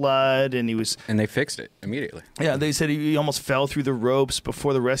in blood and he was... And they fixed it immediately. Yeah, they said he almost fell through the ropes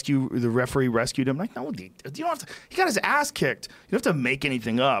before the referee rescued him. Like, no, you don't have to... He got his ass kicked. You don't have to make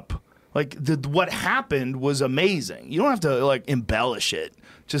anything up. Like, what happened was amazing. You don't have to, like, embellish it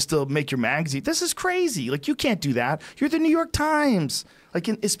just to make your magazine. This is crazy. Like, you can't do that. You're the New York Times. Like,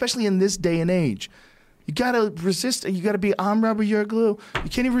 especially in this day and age. You gotta resist. You gotta be I'm rubber, you're glue. You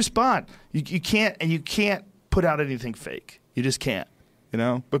can't even respond. You can't, and you can't put out anything fake. You just can't.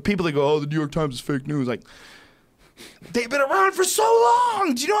 But people that go, oh, the New York Times is fake news. Like, they've been around for so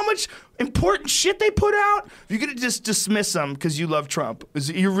long. Do you know how much important shit they put out? You're gonna just dismiss them because you love Trump.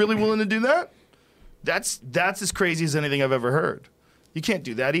 You really willing to do that? That's as crazy as anything I've ever heard. You can't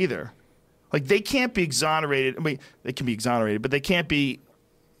do that either. Like, they can't be exonerated. I mean, they can be exonerated, but they can't be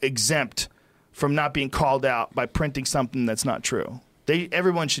exempt from not being called out by printing something that's not true.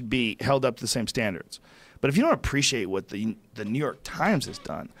 Everyone should be held up to the same standards. But if you don't appreciate what the New York Times has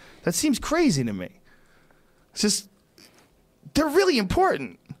done, that seems crazy to me. It's just, they're really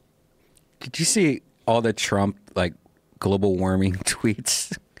important. Did you see all the Trump, like, global warming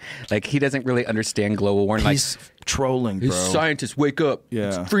tweets? Like, he doesn't really understand global warming. He's trolling, bro. Scientists, wake up.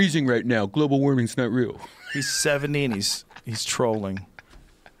 Yeah. It's freezing right now. Global warming's not real. He's 70 and he's trolling.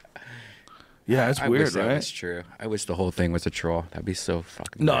 Yeah, it's weird, wish right? That was true. I wish the whole thing was a troll. That'd be so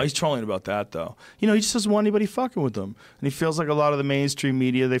fucking No, great. he's trolling about that, though. He just doesn't want anybody fucking with him. And he feels like a lot of the mainstream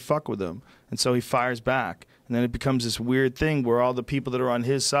media, they fuck with him. And so he fires back. And then it becomes this weird thing where all the people that are on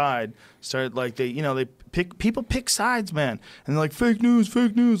his side start, like, people pick sides, man. And they're like, fake news.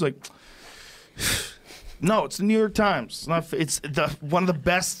 Like, no, it's the New York Times. It's one of the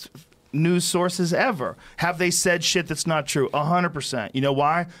best news sources ever. Have they said shit that's not true? 100%. You know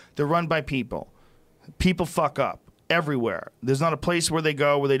why? They're run by people. People fuck up everywhere. There's not a place where they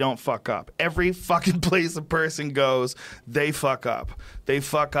go where they don't fuck up. Every fucking place a person goes, they fuck up. They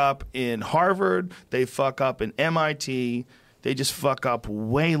fuck up in Harvard. They fuck up in MIT. They just fuck up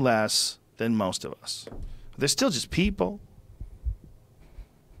way less than most of us. They're still just people.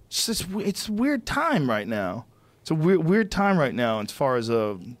 It's a weird time right now. It's a weird time right now as far as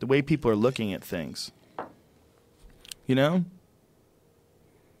the way people are looking at things. You know?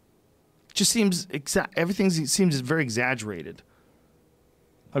 Just seems everything seems very exaggerated.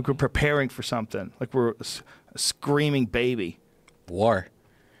 Like we're preparing for something. Like we're a screaming baby. War.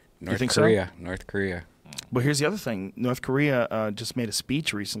 You think so? North Korea. But here's the other thing. North Korea just made a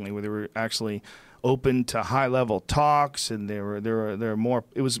speech recently where they were actually open to high-level talks, and they were more.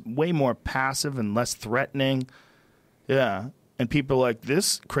 It was way more passive and less threatening. Yeah. And people like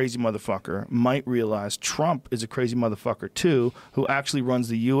this crazy motherfucker might realize Trump is a crazy motherfucker too, who actually runs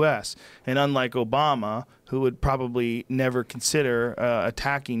the U.S. And unlike Obama, who would probably never consider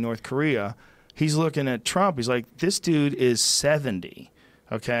attacking North Korea, he's looking at Trump. He's like, this dude is 70,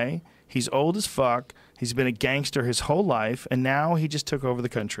 okay? He's old as fuck. He's been a gangster his whole life, and now he just took over the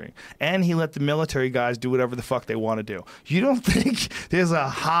country. And he let the military guys do whatever the fuck they want to do. You don't think there's a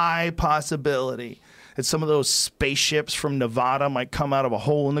high possibility that some of those spaceships from Nevada might come out of a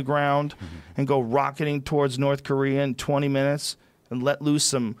hole in the ground and go rocketing towards North Korea in 20 minutes and let loose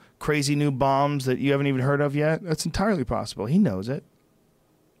some crazy new bombs that you haven't even heard of yet? That's entirely possible. He knows it.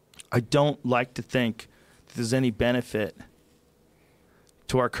 I don't like to think that there's any benefit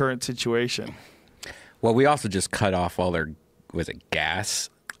to our current situation. Well, we also just cut off all their, was it gas?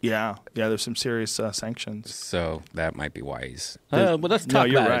 Yeah, there's some serious sanctions. So that might be why he's... well, let's talk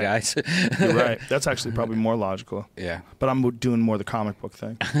you're about right. it, guys. You're right. That's actually probably more logical. Yeah. But I'm doing more the comic book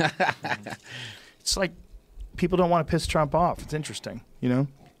thing. It's like people don't want to piss Trump off. It's interesting, you know?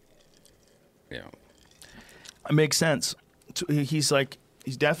 Yeah. It makes sense. He's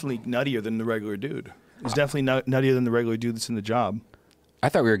definitely nuttier than the regular dude. He's definitely nuttier than the regular dude that's in the job. I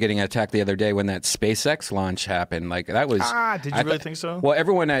thought we were getting attacked the other day when that SpaceX launch happened. Like that was. Did you really think so? Well,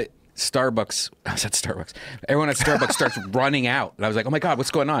 everyone at Starbucks. I was at Starbucks. Everyone at Starbucks starts running out, and I was like, "Oh my god, what's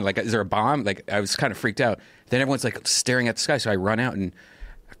going on? Like, is there a bomb?" Like, I was kind of freaked out. Then everyone's like staring at the sky, so I run out, and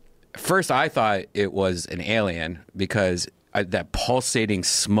first I thought it was an alien because that pulsating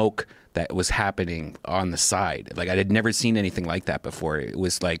smoke that was happening on the side. Like I had never seen anything like that before. It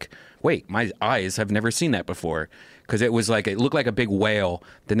was like, wait, my eyes have never seen that before. Because it was like, it looked like a big whale.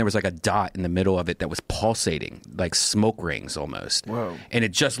 Then there was like a dot in the middle of it that was pulsating, like smoke rings almost. Whoa. And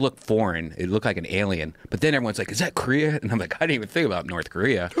it just looked foreign. It looked like an alien. But then everyone's like, is that Korea? And I'm like, I didn't even think about North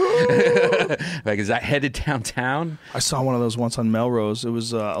Korea. Like, is that headed downtown? I saw one of those once on Melrose. It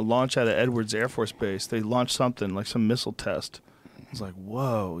was a launch out of Edwards Air Force Base. They launched something, like some missile test. I was like,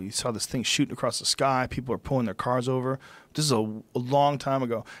 whoa, you saw this thing shooting across the sky. People are pulling their cars over. This is a long time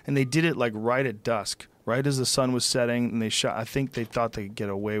ago. And they did it like right at dusk, right as the sun was setting. And they shot, I think they thought they could get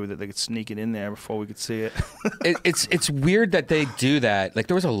away with it. They could sneak it in there before we could see it. It's weird that they do that. Like,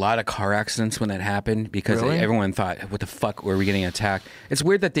 there was a lot of car accidents when that happened because Really? everyone thought, what the fuck, were we getting attacked? It's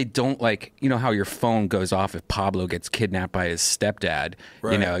weird that they don't, like, you know how your phone goes off if Pablo gets kidnapped by his stepdad.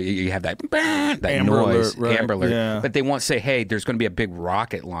 Right. You know, you have that, that Amber noise, alert, right. Amber Alert. Yeah. But they won't say, hey, there's going to be a big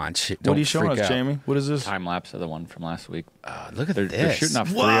rocket launch. What are you showing us, Jamie? What is this? Time lapse of the one from last week. Look at They're this. shooting off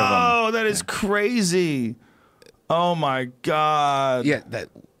 3 of them. Whoa, that is crazy. Oh, my God. Yeah, that.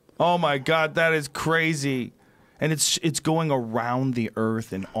 Oh, my God, that is crazy. And it's going around the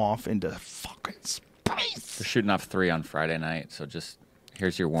Earth and off into fucking space. They're shooting off 3 on Friday night, so just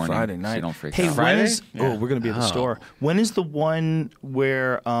here's your warning. Friday night. So you don't freak hey, out. when is? Yeah. Oh, we're gonna be at the store. When is the one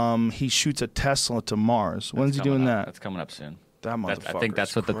where he shoots a Tesla to Mars? When's he doing that? That's coming up soon. That I motherfucker. think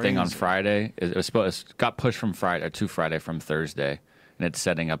that's what the thing on crazy. Friday is. It got pushed from Friday to Friday from Thursday, and it's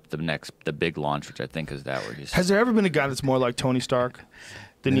setting up the big launch, which I think is that where he's. Has there ever been a guy that's more like Tony Stark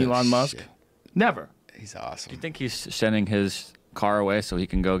than No Elon Musk? shit. Never. He's awesome. Do you think he's sending his car away so he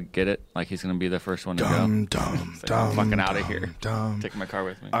can go get it? Like he's going to be the first one to go? Dumb, It's like, I'm fucking out of here. Dumb. Taking my car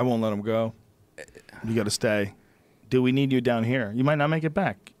with me. I won't let him go. You got to stay. Do we need you down here? You might not make it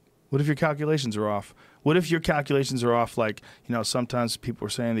back. What if your calculations are off? What if your calculations are off? Like, you know, sometimes people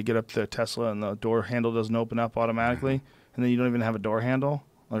are saying they get up to the Tesla and the door handle doesn't open up automatically, and then you don't even have a door handle.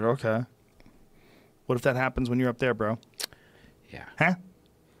 Like, okay. What if that happens when you're up there, bro? Yeah. Huh?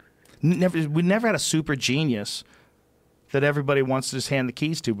 We never had a super genius that everybody wants to just hand the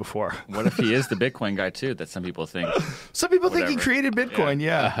keys to before. What if he is the Bitcoin guy too? That some people think. Some people think he Whatever. created Bitcoin.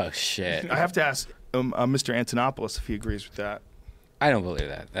 Yeah. Oh, shit. I have to ask Mr. Antonopoulos if he agrees with that. I don't believe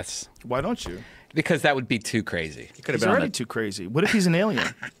that. That's Why don't you? because that would be too crazy. He could have He's been on already the too crazy. What if he's an alien?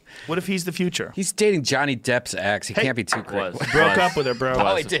 What if he's the future? He's dating Johnny Depp's ex. He can't be too crazy. Was. Broke up with her, bro.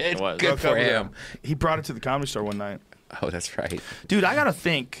 Oh, he did. It was. Good Broke for up with her. him. He brought it to the Comedy Store one night. Oh, that's right. Dude, I gotta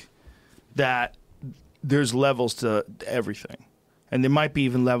think that there's levels to everything, and there might be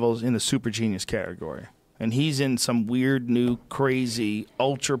even levels in the super genius category. And he's in some weird, new, crazy,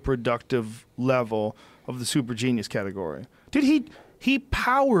 ultra productive level of the super genius category. Dude, he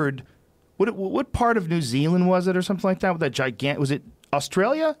powered. What part of New Zealand was it, or something like that? With that gigantic, was it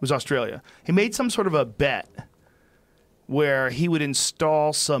Australia? It was Australia. He made some sort of a bet where he would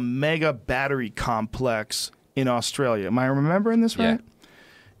install some mega battery complex in Australia. Am I remembering this right?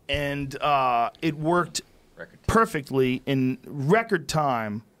 Yeah. And it worked perfectly in record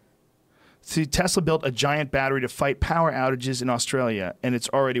time. See, Tesla built a giant battery to fight power outages in Australia, and it's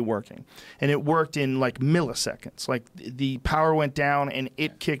already working. And it worked in like milliseconds. Like the power went down and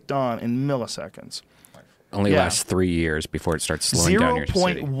it kicked on in milliseconds. Only Yeah. lasts 3 years before it starts slowing down your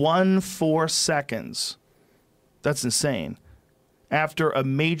city. 0.14 seconds. That's insane. After a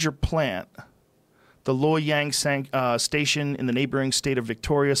major plant, the Loyang station in the neighboring state of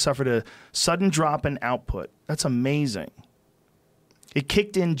Victoria suffered a sudden drop in output. That's amazing. It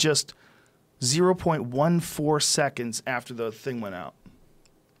kicked in just 0.14 seconds after the thing went out.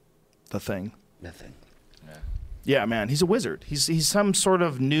 The thing. Nothing. Yeah, man, he's a wizard. He's some sort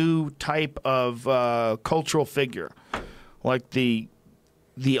of new type of cultural figure, like the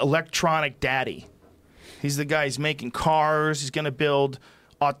electronic daddy. He's the guy who's making cars. He's going to build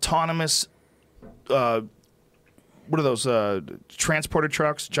autonomous. What are those transporter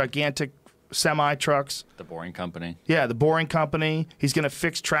trucks? Gigantic semi trucks. The Boring Company. Yeah, the Boring Company. He's going to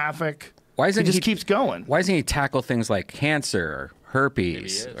fix traffic. Why isn't he just keeps going? Why doesn't he tackle things like cancer or herpes? Maybe he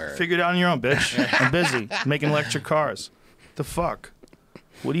is. Or, Figure it out on your own, bitch. I'm busy making electric cars. The fuck?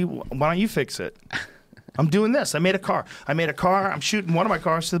 Why don't you fix it? I'm doing this. I made a car. I'm shooting one of my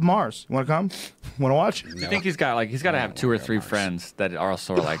cars to Mars. You want to come? Want to watch? I think he's got to have 2 or 3 friends that are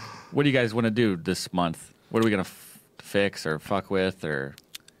also like, what do you guys want to do this month? What are we gonna fix or fuck with or?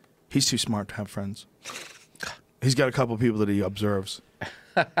 He's too smart to have friends. He's got a couple people that he observes.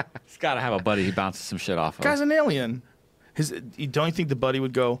 He's got to have a buddy he bounces some shit off of. Guy's an alien. Don't you think the buddy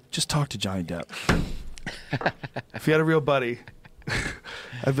would go, just talk to Johnny Depp? If he had a real buddy,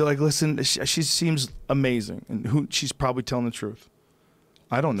 I'd be like, listen, she seems amazing, and she's probably telling the truth.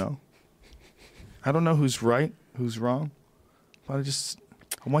 I don't know. I don't know who's right, who's wrong. But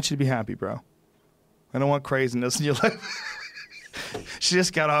I want you to be happy, bro. I don't want craziness in your life. She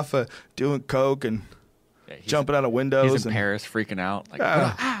just got off of doing coke and jumping out of windows. He's in Paris freaking out. Like,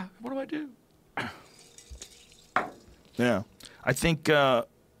 what do I do? Yeah. I think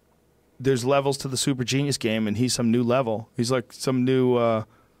there's levels to the super genius game, and he's some new level. He's like some new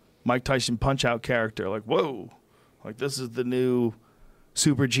Mike Tyson Punch-Out character. Like, whoa. Like, this is the new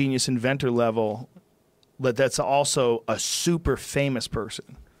super genius inventor level. But that's also a super famous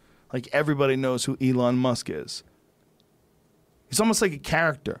person. Like, everybody knows who Elon Musk is. He's almost like a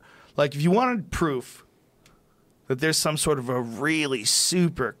character. Like, if you wanted proof that there's some sort of a really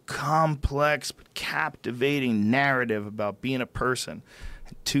super complex but captivating narrative about being a person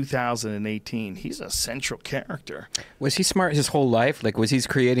in 2018, he's a central character. Was he smart his whole life? Like, was he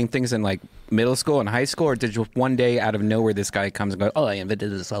creating things in like middle school and high school, or did just one day out of nowhere this guy comes and goes, "Oh, I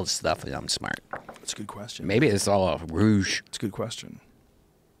invented this all stuff, and I'm smart"? That's a good question. Maybe it's all a rouge. It's a good question.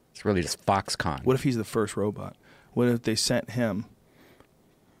 It's really just Foxconn. What if he's the first robot? What if they sent him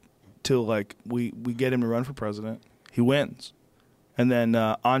to, like, we get him to run for president, he wins, and then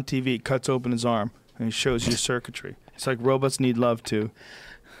on TV cuts open his arm and he shows you circuitry. It's like, robots need love too.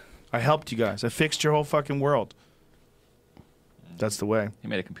 I helped you guys. I fixed your whole fucking world. That's the way. He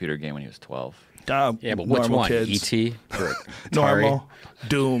made a computer game when he was 12. Yeah, but which one? Kids. E.T. or Atari? Normal.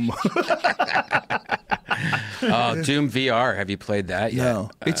 Doom. Oh, Doom VR. Have you played that yet? No.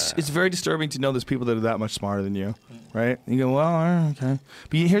 It's very disturbing to know there's people that are that much smarter than you, right? You go, well, all right, okay.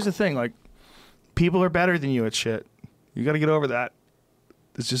 But here's the thing, like, people are better than you at shit. You got to get over that.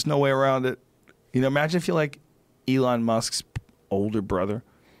 There's just no way around it. You know, imagine if you're like Elon Musk's older brother,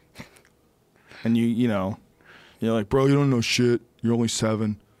 and you're like, bro, you don't know shit. You're only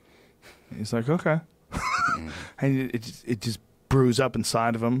 7. And he's like, okay. And it just brews up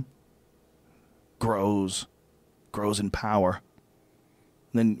inside of him, grows in power.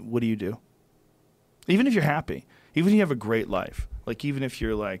 And then what do you do? Even if you're happy, even if you have a great life, like even if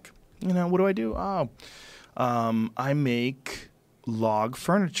you're like, what do I do? I make log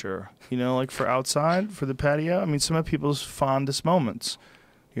furniture, like for outside, for the patio. I mean, some of people's fondest moments.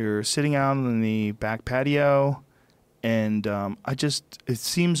 You're sitting out in the back patio, And it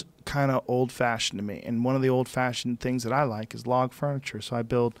seems kind of old-fashioned to me. And one of the old-fashioned things that I like is log furniture. So I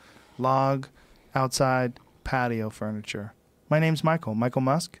build log outside patio furniture. My name's Michael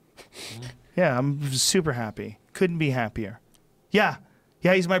Musk. Yeah, I'm super happy. Couldn't be happier. Yeah,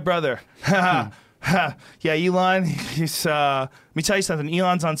 he's my brother. Yeah, Elon, let me tell you something.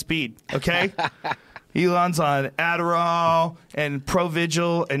 Elon's on speed, okay? Elon's on Adderall and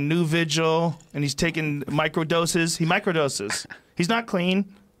Provigil and New Vigil, and he's taking microdoses. He microdoses. He's not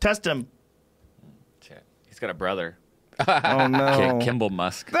clean. Test him. Shit. He's got a brother. Oh, no. Kimball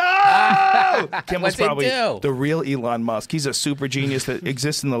Musk. No! Kimball's What's he probably do? the real Elon Musk. He's a super genius that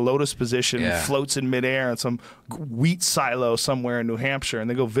exists in the lotus position, Yeah. floats in midair in some wheat silo somewhere in New Hampshire, and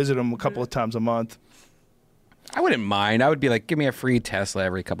they go visit him a couple of times a month. I wouldn't mind. I would be like, give me a free Tesla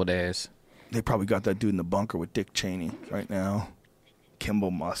every couple days. They probably got that dude in the bunker with Dick Cheney right now.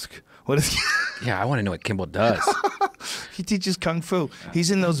 Kimball Musk. What is Yeah, I want to know what Kimball does. he teaches kung fu.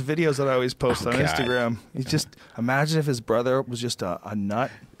 He's in those videos that I always post on God. Instagram. He's just imagine if his brother was just a nut.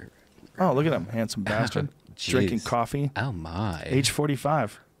 Oh, look at him, handsome bastard, drinking Jeez. coffee, Oh my. age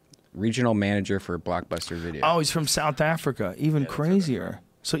 45. Regional manager for Blockbuster Video. Oh, he's from South Africa. Even crazier.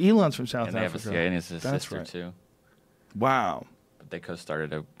 So Elon's from South And they have Africa. and his That's sister right. too. Wow. But they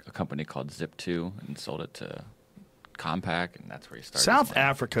co-started a company called Zip2 and sold it to Compaq, and that's where he started. South his money.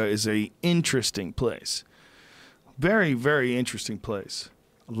 Africa is a interesting place. Very, very interesting place.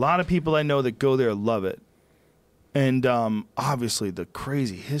 A lot of people I know that go there love it. And obviously the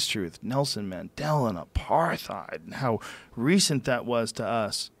crazy history with Nelson Mandela and apartheid and how recent that was to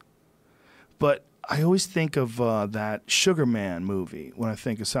us. But I always think of that Sugar Man movie when I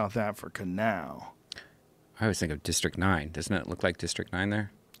think of South Africa now. I always think of District 9. Doesn't it look like District 9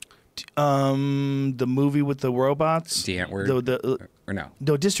 there? The movie with the robots? The Antwoord? Or no?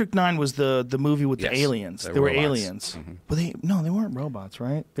 No, District 9 was the movie with Yes, the aliens. the They were robots. aliens. But they weren't robots,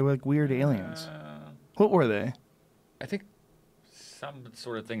 right? They were like weird aliens. What were they? I think. Some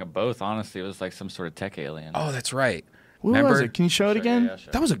sort of thing of both. Honestly, it was like some sort of tech alien. Oh, that's right. What Remember? was it? Can you show it Sure, again? yeah,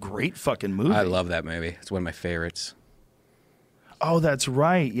 sure. That was a great fucking movie. I love that movie. It's one of my favorites. Oh, that's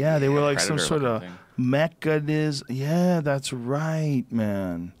right. Yeah, they were like some Predator sort of looking mecha. Yeah, that's right,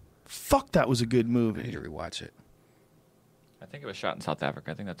 man. Fuck, that was a good I need movie. to rewatch it. I think it was shot in South Africa.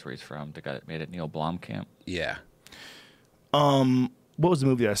 I think that's where he's from. The guy that made it, Neil Blomkamp. Yeah. What was the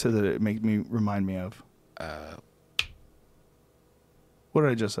movie I said that it made me remind me of? What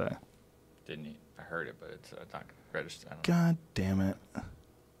did I just say? Didn't he? I heard it, but it's not registered. I don't know. God damn it.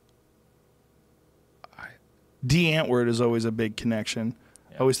 D. Antwoord is always a big connection.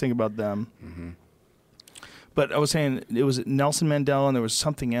 I always think about them. But I was saying it was Nelson Mandela, and there was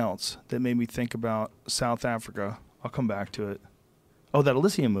something else that made me think about South Africa. I'll come back to it. Oh, that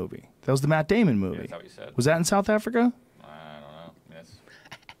Elysium movie. That was the Matt Damon Yeah, movie. is that what you said? Was that in South Africa? I don't know. I mean,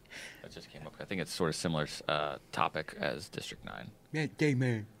 that just came up. I think it's sort of similar topic as District 9. Matt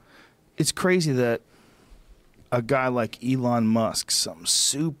Damon. It's crazy that a guy like Elon Musk, some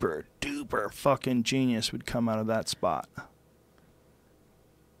super duper fucking genius, would come out of that spot.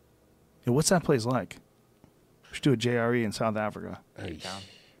 Yeah, what's that place like? We should do a JRE in South Africa. Cape Town.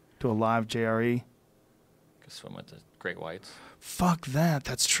 Do a live JRE. Go swim with the great whites. Fuck that.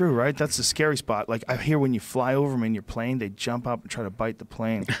 That's true, right? That's the scary spot. Like, I hear when you fly over them in your plane, they jump up and try to bite the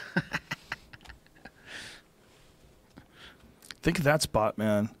plane. Think of that spot,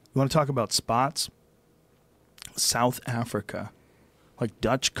 man. You want to talk about spots? South Africa. Like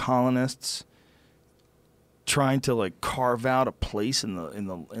Dutch colonists trying to like carve out a place in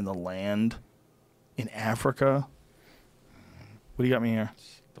the land in Africa. What do you got me here?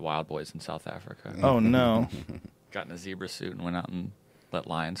 The Wild Boys in South Africa. Oh no. Got in a zebra suit and went out and let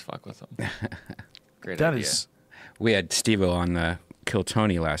lions fuck with them. Great That idea. We had Steve-O on the Kill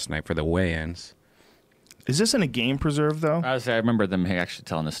Tony last night for the weigh-ins. Is this in a game preserve though? I remember them actually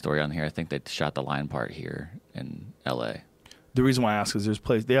telling the story on here. I think they shot the lion part here in L.A. The reason why I ask is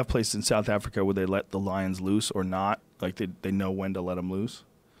they have places in South Africa where they let the lions loose or not. Like they know when to let them loose.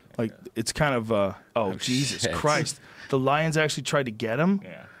 Like it's kind of Jesus shit. Christ. The lions actually tried to get him?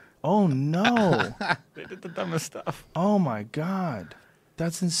 Yeah. Oh no. They did the dumbest stuff. Oh my God.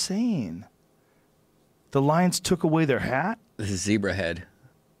 That's insane. The lions took away their hat? This is Zebra Head.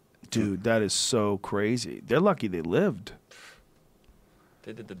 Dude, that is so crazy. They're lucky they lived.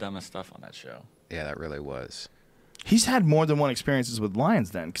 They did the dumbest stuff on that show. Yeah, that really was. He's had more than one experiences with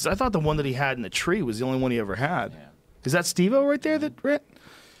lions then, because I thought the one that he had in the tree was the only one he ever had. Yeah. Is that Steve-O right there?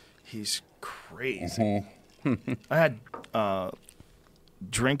 He's crazy. I had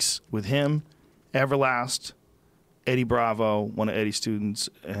drinks with him, Everlast, Eddie Bravo, one of Eddie's students,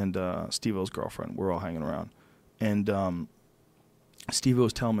 and Steve-O's girlfriend. We're all hanging around. and Steve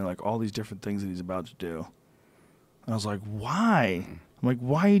was telling me like all these different things that he's about to do. And I was like, why? I'm like,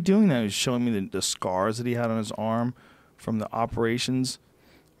 why are you doing that? He was showing me the scars that he had on his arm from the operations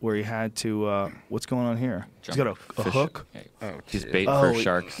where he had to, what's going on here? He's got a hook. He's bait for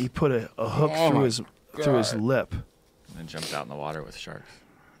sharks. He put a hook through his lip. And then jumped out in the water with sharks.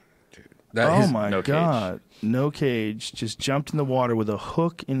 Oh my no God. cage. No cage. Just jumped in the water with a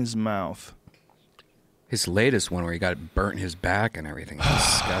hook in his mouth. His latest one where he got burnt in his back and everything.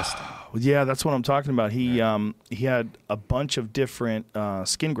 Disgusting. Yeah, that's what I'm talking about. He had a bunch of different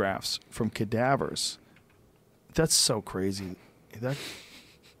skin grafts from cadavers. That's so crazy.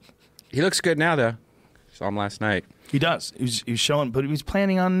 He looks good now, though. Saw him last night. He does. He's showing, but he's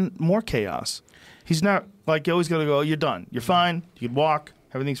planning on more chaos. He's not like you always got to go. You're done. You're fine. You can walk.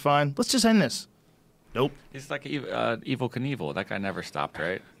 Everything's fine. Let's just end this. Nope. He's like Evil Knievel. That guy never stopped,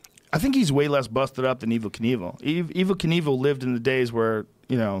 right? I think he's way less busted up than Evil Knievel. Evil Knievel lived in the days where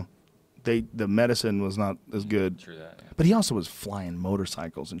the medicine was not as good. True that. Yeah. But he also was flying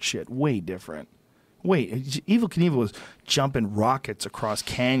motorcycles and shit. Way different. Evil Knievel was jumping rockets across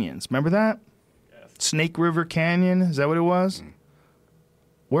canyons. Remember that? Yes. Snake River Canyon? Is that what it was?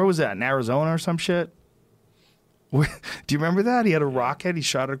 Where was that? In Arizona or some shit? Do you remember that? He had a rocket. He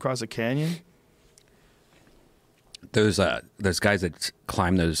shot it across a canyon. Those guys that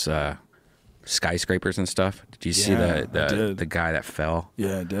climb those skyscrapers and stuff. Did you see the guy that fell?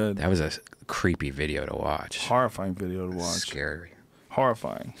 Yeah, I did. That was a creepy video to watch. Horrifying video to watch. Scary.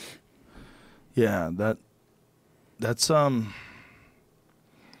 Horrifying. Yeah, that's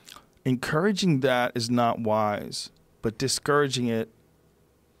encouraging that is not wise, but discouraging it.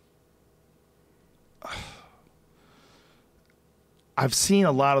 I've seen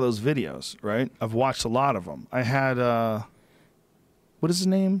a lot of those videos, right? I've watched a lot of them. I had, what is his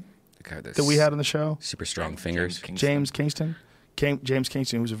name? The guy that we had on the show? Super strong fingers. James Kingston. James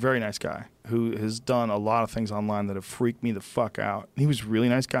Kingston, who's a very nice guy, who has done a lot of things online that have freaked me the fuck out. He was a really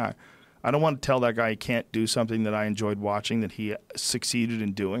nice guy. I don't want to tell that guy he can't do something that I enjoyed watching that he succeeded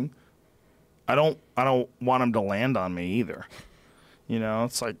in doing. I don't want him to land on me either.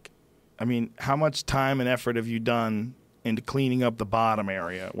 It's like, I mean, how much time and effort have you done into cleaning up the bottom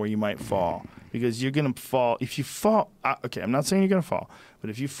area where you might fall? Because you're going to fall. If you fall, okay, I'm not saying you're going to fall, but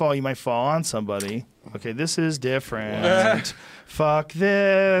if you fall, you might fall on somebody. Okay, this is different. Fuck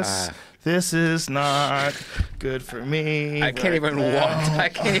this. This is not good for me. I can't even watch. I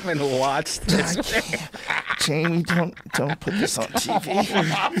can't even watch this. Jamie, don't put this on TV. Don't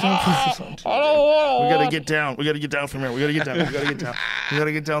put this on TV. We gotta get down. We gotta get down from here. We gotta get down. We gotta get down. We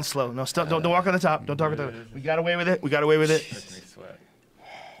gotta get down slow. No, stop. Don't walk on the top. Don't talk about it. We got away with it. We got away with it.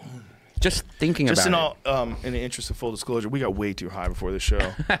 Just thinking Just about in the interest of full disclosure, we got way too high before this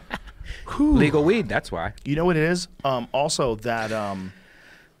show. legal weed. That's why. You know what it is? Also that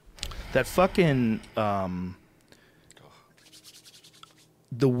that fucking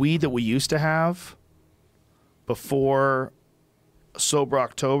the weed that we used to have before Sober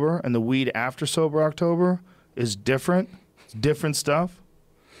October and the weed after Sober October is different. It's different stuff.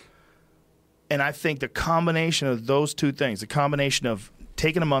 And I think the combination of those two things, the combination of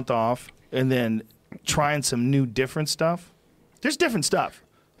taking a month off and then trying some new different stuff. There's different stuff.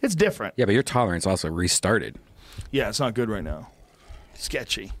 It's different. Yeah, but your tolerance also restarted. Yeah, it's not good right now.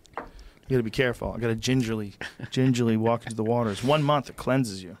 Sketchy. You got to be careful. I got to gingerly walk into the waters. 1 month, it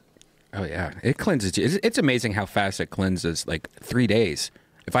cleanses you. Oh, yeah. It cleanses you. It's amazing how fast it cleanses, like 3 days.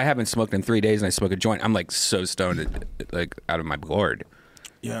 If I haven't smoked in 3 days and I smoke a joint, I'm like so stoned, like out of my gourd.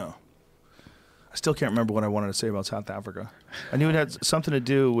 Yeah. I still can't remember what I wanted to say about South Africa. I knew it had something to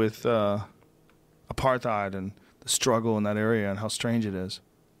do with apartheid and the struggle in that area and how strange it is.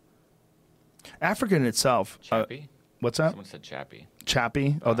 Africa in itself. Chappie? What's that? Someone said Chappie.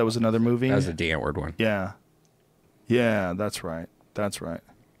 Chappie? Oh, that was another movie? That was the D word one. Yeah. Yeah, that's right. That's right.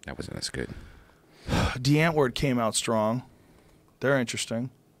 That wasn't as good. D Antwoord came out strong. They're interesting.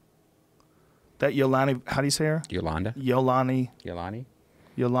 That Yolani, how do you say her? Yolanda? Yolani Yolandi?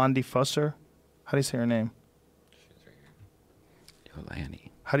 Fusser? How do you say her name? Yolani.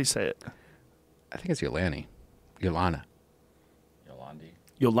 How do you say it? I think it's Yolani. Yolana.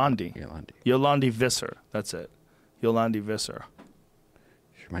 Yolandi. Yolandi. Yolandi Visser. That's it. Yolandi Visser.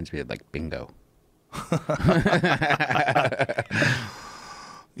 She reminds me of like bingo.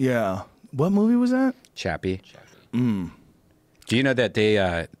 Yeah. What movie was that? Chappie. Do you know that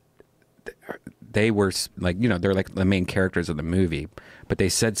they were like, you know, they're like the main characters of the movie, but they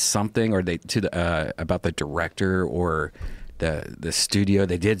said something or about the director or the studio.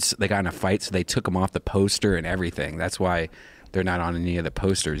 They got in a fight, so they took them off the poster and everything. That's why they're not on any of the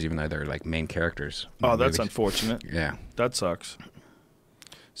posters, even though they're like main characters. in Oh, the that's movies. unfortunate. Yeah. That sucks.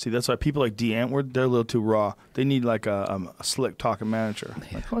 See, that's why people like D. Antwoord, they're a little too raw. They need like a slick talking manager.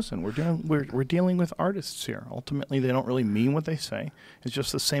 Like, listen, we're dealing with artists here. Ultimately, they don't really mean what they say. It's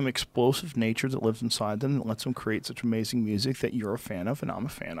just the same explosive nature that lives inside them that lets them create such amazing music that you're a fan of and I'm a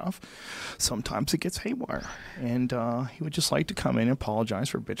fan of. Sometimes it gets haywire, and he would just like to come in and apologize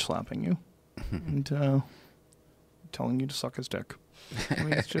for bitch slapping you and telling you to suck his dick. I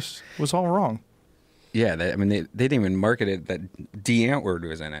mean, it was all wrong. Yeah, I mean, they didn't even market it that D. Antwoord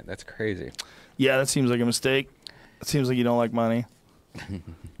was in it. That's crazy. Yeah, that seems like a mistake. It seems like you don't like money.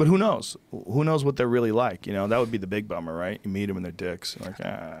 But who knows? Who knows what they're really like? You know, that would be the big bummer, right? You meet them and their dicks. You're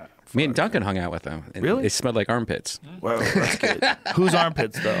like, Me and Duncan hung out with them. And Really? They smelled like armpits. Whoa, that's good. Whose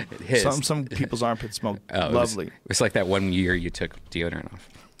armpits, though? His. Some people's armpits smell Oh, lovely. It was like that one year you took deodorant off.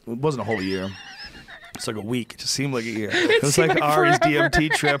 It wasn't a whole year. It's like a week. It just seemed like a year. It was like Ari's DMT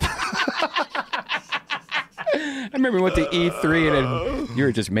trip. I remember we went to E3 and you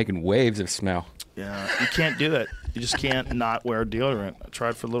were just making waves of smell. Yeah, you can't do it. You just can't not wear deodorant. I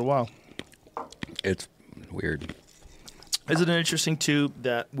tried for a little while. It's weird. Isn't it interesting, too,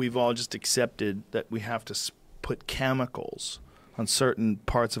 that we've all just accepted that we have to put chemicals on certain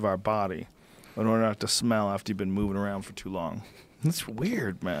parts of our body in order not to smell after you've been moving around for too long? That's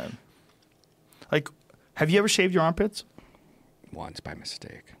weird, man. Like, have you ever shaved your armpits? Once by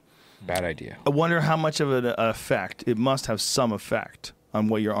mistake. Bad idea. I wonder how much of an effect. It must have some effect on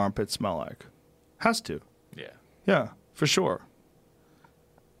what your armpits smell like. Has to. Yeah. Yeah, for sure.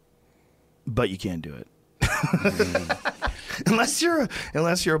 But you can't do it. Unless you're a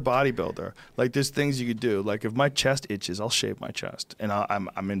bodybuilder. Like, there's things you could do. Like, if my chest itches, I'll shave my chest. And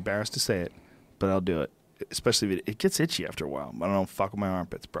I'm embarrassed to say it, but I'll do it. Especially if it gets itchy after a while. I don't fuck with my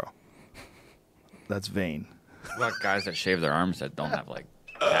armpits, bro. That's vain. What about guys that shave their arms that don't have like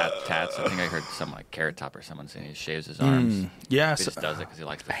tats? I think I heard some like Carrot Top or someone saying he shaves his arms. Yeah. He just does it because he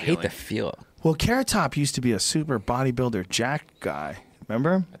likes the I feeling. hate the feel. Well, Carrot Top used to be a super bodybuilder jacked guy.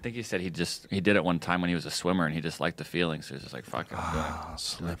 Remember? I think he said he did it one time when he was a swimmer and he just liked the feeling, so he was just like, fuck it. I'm doing it. Oh,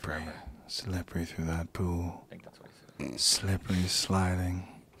 slippery through that pool. I think that's what he said. Slippery sliding.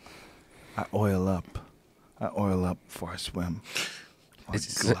 I oil up before I swim. I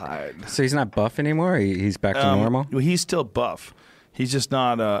glide. So he's not buff anymore? He's back to normal? Well, he's still buff. He's just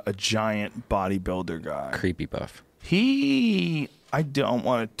not a giant bodybuilder guy. Creepy buff. I don't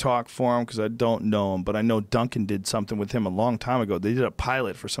want to talk for him because I don't know him, but I know Duncan did something with him a long time ago. They did a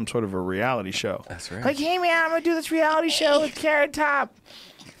pilot for some sort of a reality show. That's right. Like, hey man, I'm gonna do this reality show with Carrot Top.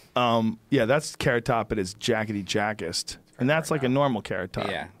 Yeah, that's Carrot Top at his jackety jackest, and that's like a normal Carrot Top.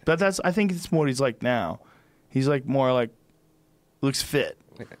 Yeah. But I think it's what he's like now. He's like more like looks fit.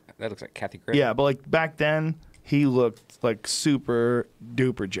 Wait, that looks like Kathy Griffin. Yeah, but like back then, he looked like super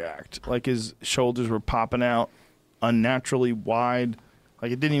duper jacked. Like his shoulders were popping out, unnaturally wide.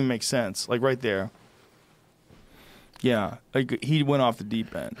 Like it didn't even make sense. Like right there. Yeah, like he went off the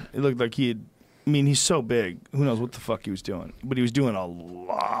deep end. It looked like he's so big. Who knows what the fuck he was doing? But he was doing a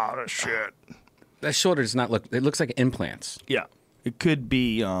lot of shit. That shoulder does not look, it looks like implants. Yeah. It could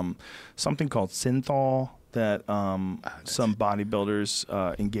be something called synthol that some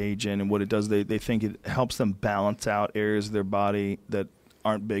bodybuilders engage in. And what it does, they think it helps them balance out areas of their body that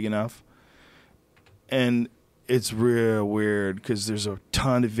aren't big enough. And it's real weird because there's a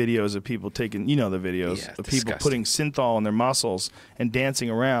ton of videos of people taking, the videos, Yeah, of people disgusting. putting synthol in their muscles and dancing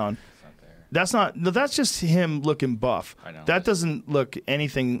around. That's just him looking buff. I know. That doesn't look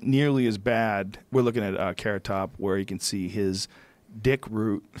anything nearly as bad. We're looking at Carrot Top where you can see his dick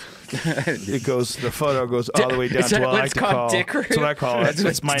root. The photo goes all the way down to what I like to call dick root? That's what I call it.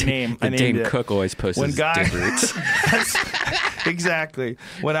 That's my name. I named Dane it. Cook always posts When his guy- dick roots. Exactly.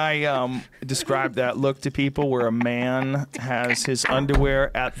 When I describe that look to people where a man has his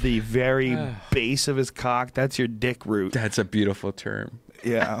underwear at the very base of his cock, that's your dick root. That's a beautiful term.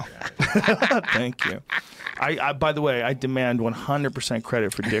 Yeah. Thank you. I by the way, I demand 100%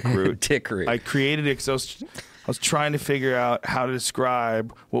 credit for dick root. Dick root. I created it because I was trying to figure out how to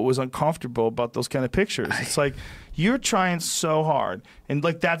describe what was uncomfortable about those kind of pictures. It's like you're trying so hard, and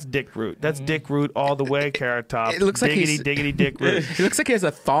like that's dick root. That's dick root all the way. Carrot Top. It looks like diggity he's- diggity dick root. He looks like he has a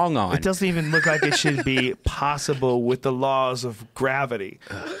thong on. It doesn't even look like it should be possible with the laws of gravity.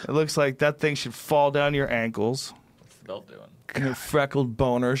 It looks like that thing should fall down your ankles. What's the belt doing? And your freckled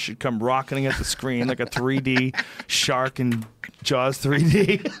boner should come rocketing at the screen like a 3D shark in Jaws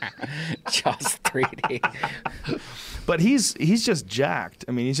 3D. Just 3D. But he's just jacked.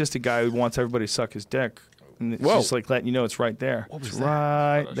 I mean, he's just a guy who wants everybody to suck his dick. And it's Whoa. just like letting you know it's right there. What was It's that?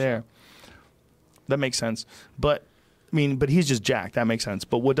 right Photoshop. there. That makes sense. But I mean, but he's just jacked. That makes sense.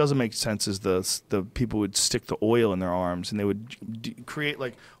 But what doesn't make sense is the people would stick the oil in their arms and they would create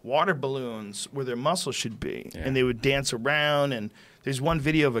like water balloons where their muscles should be, and they would dance around. And there's one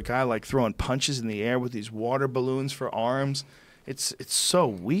video of a guy like throwing punches in the air with these water balloons for arms. It's so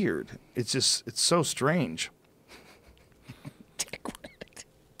weird. It's so strange.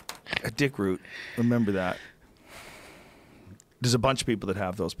 A dick root. Remember that. There's a bunch of people that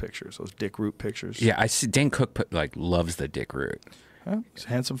have those pictures, those dick root pictures. Yeah, I see. Dan Cook loves the dick root. Huh? He's a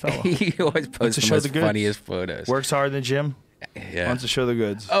handsome fellow. He always posts the most funniest photos. Works hard in the gym. Yeah. Wants to show the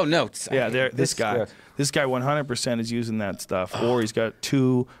goods. Oh no. Yeah, this guy 100% is using that stuff, or he's got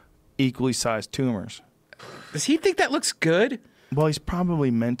 2 equally sized tumors. Does he think that looks good? Well, he's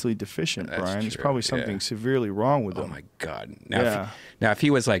probably mentally deficient, That's Brian. There's true, probably something severely wrong with him. Oh my God! Now, if he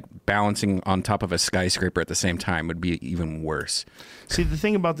was like balancing on top of a skyscraper at the same time, it would be even worse. See, the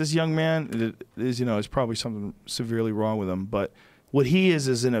thing about this young man is, there's probably something severely wrong with him. But what he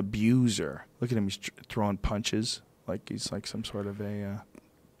is an abuser. Look at him; he's throwing punches like he's like some sort of a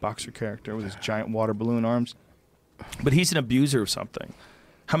boxer character with his giant water balloon arms. But he's an abuser of something.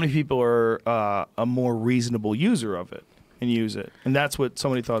 How many people are a more reasonable user of it and use it? And that's what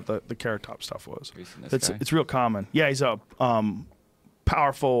somebody thought the Carrot Top stuff was. It's real common. Yeah, he's a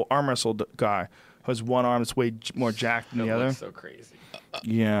powerful arm wrestle guy who has one arm that's way more jacked than the other. So crazy.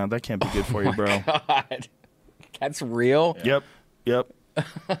 Yeah, that can't be good for you, bro. God, that's real. Yeah. Yep.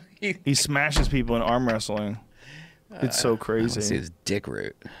 He smashes people in arm wrestling. It's so I want crazy. to see his dick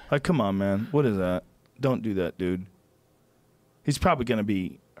root. Like, come on, man. What is that? Don't do that, dude. He's probably going to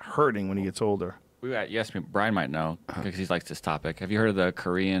be hurting when he gets older. Yes, Brian might know because he likes this topic. Have you heard of the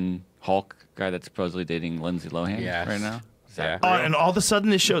Korean Hulk guy that's supposedly dating Lindsay Lohan right now? And all of a sudden,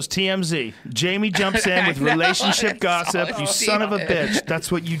 this show's TMZ. Jamie jumps in with relationship gossip. You son of a bitch. That's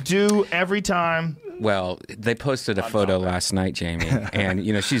what you do every time. Well, they posted a photo last night, Jamie,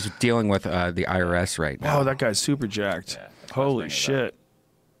 and she's dealing with the IRS right now. Oh, that guy's super jacked. Yeah, Holy shit!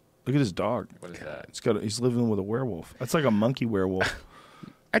 Look at his dog. What is that? He's living with a werewolf. That's like a monkey werewolf.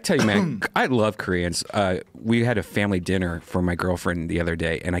 I tell you, man, I love Koreans. We had a family dinner for my girlfriend the other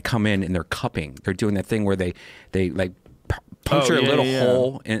day, and I come in and they're cupping. They're doing that thing where they like puncture a little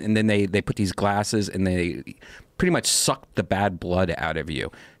hole, and then they put these glasses and they pretty much suck the bad blood out of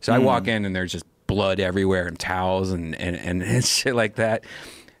you. So I walk in and there's just blood everywhere and towels and shit like that.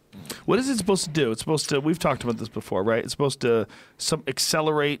 What is it supposed to do? It's supposed to, we've talked about this before, right? It's supposed to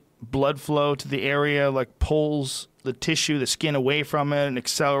accelerate blood flow to the area, like pulls the tissue, the skin away from it and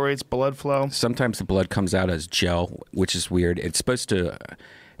accelerates blood flow. Sometimes the blood comes out as gel, which is weird. It's supposed to,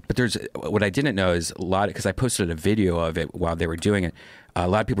 but there's, what I didn't know is a lot, because I posted a video of it while they were doing it. A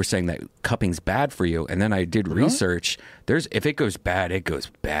lot of people were saying that cupping's bad for you, and then I did research. If it goes bad, it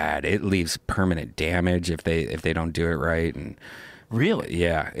goes bad. It leaves permanent damage if they don't do it right. And really,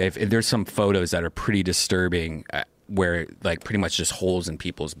 yeah, if there's some photos that are pretty disturbing, where like pretty much just holes in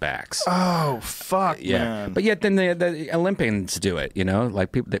people's backs. Oh fuck, yeah. man. But yet then the Olympians do it.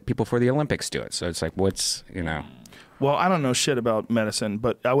 Like people for the Olympics do it. So it's like, what's Well, I don't know shit about medicine,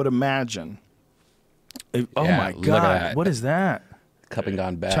 but I would imagine. Oh my look at God, that. what is that? Cupping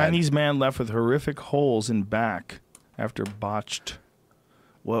gone bad. Chinese man left with horrific holes in back after botched.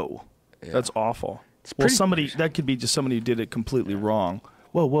 Whoa, that's awful. Well, that could be just somebody who did it completely wrong.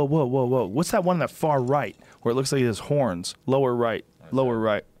 Whoa. What's that one on the far right where it looks like he has horns? Lower right,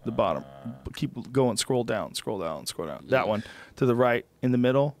 the bottom. Keep going, scroll down. That one to the right, in the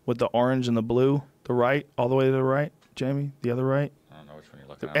middle with the orange and the blue. The right, all the way to the right, Jamie. The other right. I don't know which one you're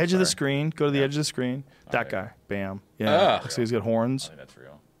looking at. The edge of the screen. Go to the edge of the screen. That guy. Bam. Yeah. Looks like he's got horns. I think that's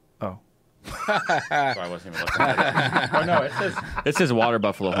real. Oh. So I wasn't even looking at it. Oh, no, it says water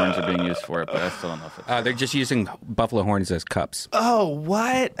buffalo horns are being used for it, but I still don't know if it's... They're just using buffalo horns as cups. Oh,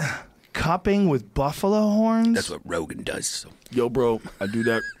 what? Cupping with buffalo horns? That's what Rogan does. So. Yo, bro, I do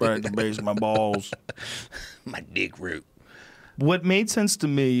that right at the base of my balls. My dick root. What made sense to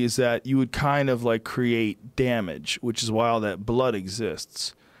me is that you would kind of like create damage, which is why all that blood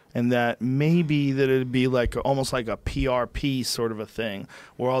exists. And that maybe that it'd be like almost like a PRP sort of a thing,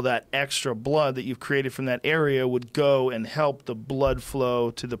 where all that extra blood that you've created from that area would go and help the blood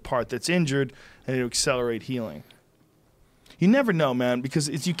flow to the part that's injured, and it would accelerate healing. You never know, man,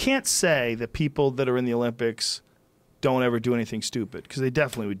 because you can't say that people that are in the Olympics don't ever do anything stupid, because they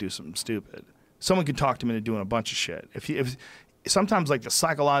definitely would do something stupid. Someone could talk them into doing a bunch of shit. If sometimes like the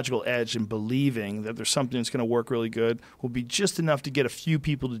psychological edge in believing that there's something that's going to work really good will be just enough to get a few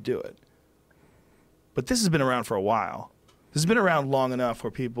people to do it. But this has been around for a while. This has been around long enough where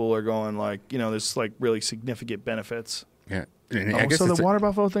people are going like, there's like really significant benefits. Yeah. So the water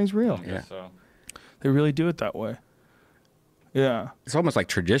buffalo thing's real. Yeah. So. They really do it that way. Yeah. It's almost like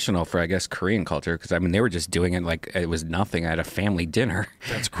traditional for, I guess, Korean culture, because I mean they were just doing it like it was nothing at a family dinner.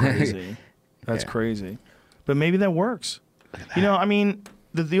 That's crazy. That's Yeah. crazy. But maybe that works. You know, I mean,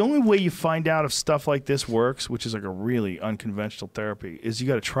 the only way you find out if stuff like this works, which is like a really unconventional therapy, is you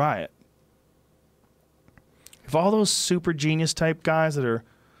got to try it. If all those super genius type guys that are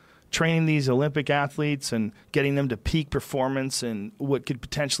training these Olympic athletes and getting them to peak performance and what could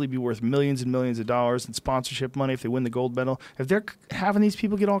potentially be worth millions and millions of dollars in sponsorship money if they win the gold medal, if they're having these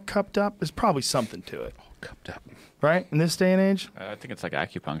people get all cupped up, there's probably something to it. All cupped up. Right? In this day and age? I think it's like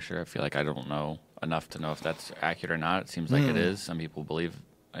acupuncture. I feel like I don't know enough to know if that's accurate or not. It seems like it is. Some people believe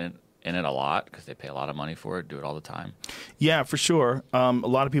in it a lot because they pay a lot of money for it, do it all the time. Yeah, for sure. A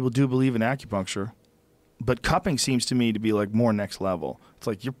lot of people do believe in acupuncture. But cupping seems to me to be like more next level. It's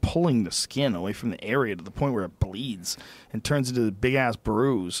like you're pulling the skin away from the area to the point where it bleeds and turns into a big-ass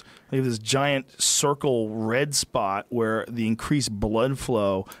bruise. They have this giant circle red spot where the increased blood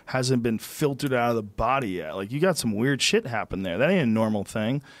flow hasn't been filtered out of the body yet. Like, you got some weird shit happen there. That ain't a normal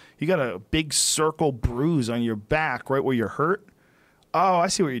thing. You got a big circle bruise on your back right where you're hurt. Oh, I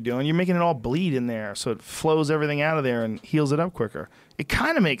see what you're doing. You're making it all bleed in there so it flows everything out of there and heals it up quicker. It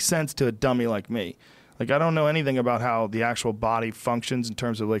kind of makes sense to a dummy like me. Like, I don't know anything about how the actual body functions in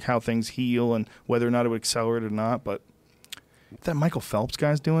terms of like how things heal and whether or not it would accelerate or not. But that Michael Phelps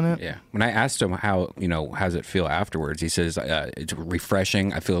guy's doing it. Yeah. When I asked him how does it feel afterwards, he says it's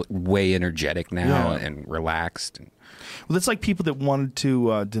refreshing. I feel way energetic now and relaxed. Well, that's like people that wanted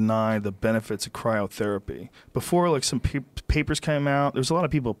to deny the benefits of cryotherapy. Before, like, some papers came out, there was a lot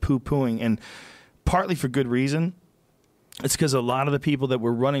of people poo-pooing, and partly for good reason. It's because a lot of the people that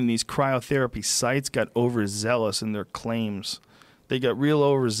were running these cryotherapy sites got overzealous in their claims. They got real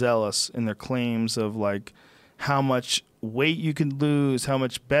overzealous in their claims of, like, how much weight you can lose, how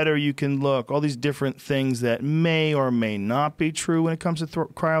much better you can look, all these different things that may or may not be true when it comes to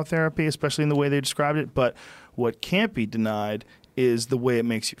cryotherapy, especially in the way they described it. But what can't be denied is the way it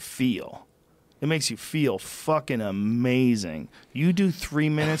makes you feel. It makes you feel fucking amazing. You do 3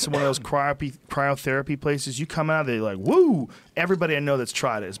 minutes in one of those cryotherapy places, you come out of there like, woo! Everybody I know that's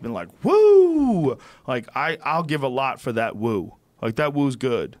tried it has been like, woo! Like, I'll give a lot for that woo. Like, that woo's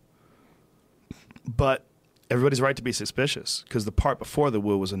good. But everybody's right to be suspicious because the part before the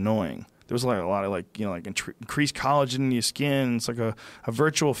woo was annoying. There was like a lot of increased collagen in your skin. It's like a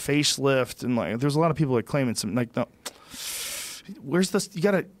virtual facelift, and like there's a lot of people that claiming some like no. Where's this? You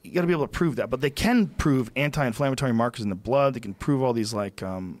gotta be able to prove that, but they can prove anti-inflammatory markers in the blood. They can prove all these like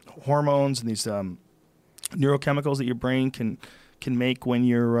hormones and these neurochemicals that your brain can make when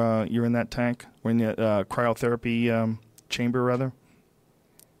you're in that tank, or in the cryotherapy chamber rather.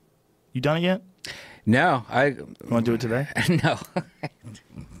 You done it yet? No, You want to do it today? no.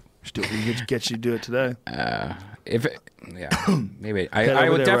 Get you to do it today. Maybe Head I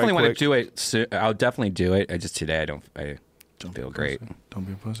over would there definitely right want to quick. do it. I'll definitely do it. I just today I don't feel great. Don't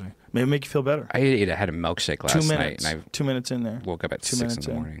be a pussy. Maybe make you feel better. I had a milkshake last 2 night, minutes. and I 2 minutes in there. woke up at 2 6 in minutes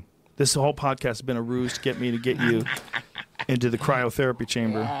the in. morning. This whole podcast has been a ruse to get me to get you into the cryotherapy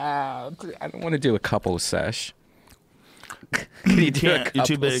chamber. I don't want to do a couple sesh. Can you do a Can't. You're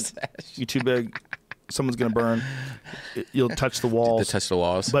too couple big. sesh? You're too big. Someone's gonna burn. You'll touch the walls. To touch the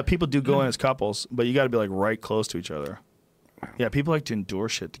walls. But people do go in as couples. But you got to be like right close to each other. Yeah, people like to endure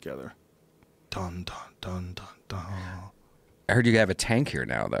shit together. Dun dun dun dun dun. I heard you have a tank here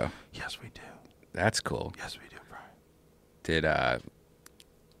now, though. Yes, we do. That's cool. Yes, we do, Brian. Did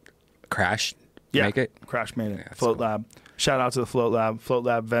Crash make it? Crash made it. Yeah, that's Float cool. Lab. Shout out to the Float Lab. Float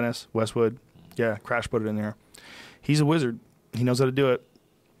Lab, Venice, Westwood. Yeah, Crash put it in there. He's a wizard. He knows how to do it.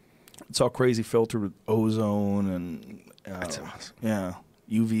 It's all crazy filtered with ozone and That's awesome. yeah,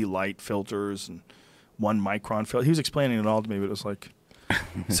 UV light filters and 1 micron filter. He was explaining it all to me, but it was like,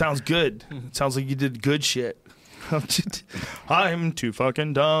 sounds good. It sounds like you did good shit. I'm too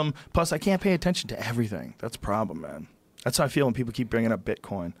fucking dumb. Plus, I can't pay attention to everything. That's a problem, man. That's how I feel when people keep bringing up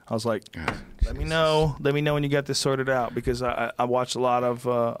Bitcoin. I was like, let me know when you get this sorted out, because I watch a lot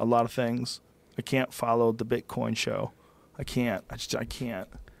of things. I can't follow the Bitcoin show. I can't. I can't.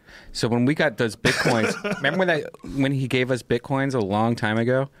 So when we got those Bitcoins, remember when he gave us Bitcoins a long time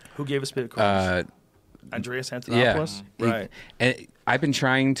ago? Who gave us Bitcoin? Andreas Antonopoulos? Yeah. Right. And I've been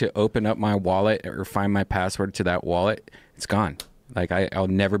trying to open up my wallet or find my password to that wallet. It's gone. Like, I'll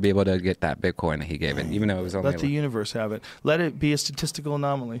never be able to get that Bitcoin that he gave it, even though it was only... Let the universe have it. Let it be a statistical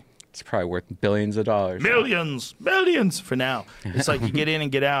anomaly. It's probably worth billions of dollars. Millions for now. It's like you get in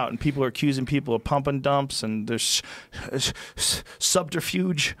and get out, and people are accusing people of pump and dumps, and there's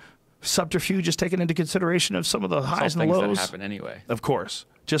subterfuge. Subterfuge is taken into consideration of some of the highs and things lows. that happen anyway. Of course.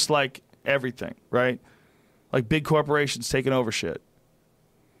 Just like everything, right? Like big corporations taking over shit.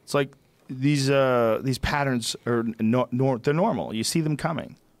 It's like these patterns are they're normal. You see them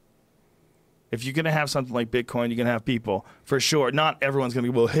coming. If you're gonna have something like Bitcoin, you're gonna have people for sure. Not everyone's gonna be,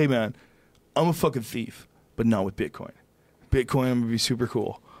 well, hey man, I'm a fucking thief, but not with Bitcoin. Bitcoin, I'm gonna be super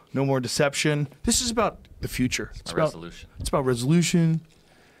cool. No more deception. This is about the future. It's about resolution. It's about resolution.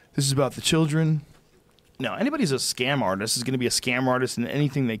 This is about the children. No, anybody's a scam artist is going to be a scam artist in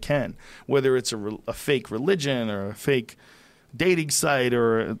anything they can, whether it's a fake religion or a fake dating site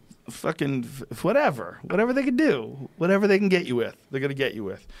or a fucking whatever they can do, whatever they can get you with, they're going to get you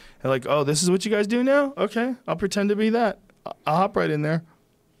with. They're like, oh, this is what you guys do now? Okay, I'll pretend to be that. I'll hop right in there,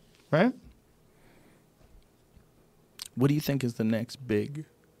 right? What do you think is the next big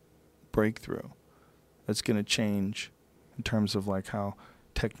breakthrough that's going to change in terms of like how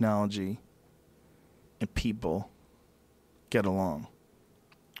technology and people get along?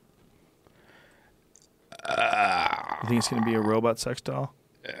 You think it's going to be a robot sex doll?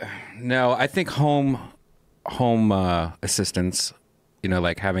 No, I think home assistance,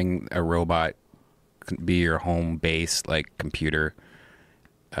 like having a robot be your home base, like computer.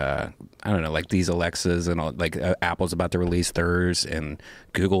 I don't know, like these Alexas and all, like Apple's about to release theirs and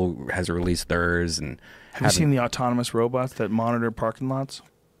Google has released theirs. And have you seen the autonomous robots that monitor parking lots?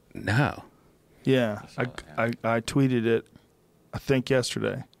 No. Yeah, I tweeted it, I think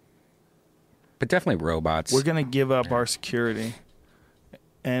yesterday. But definitely robots. We're going to give up our security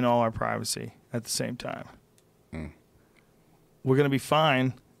and all our privacy at the same time. We're going to be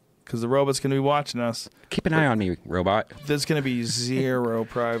fine because the robot's going to be watching us. Keep an eye on me, robot. There's going to be zero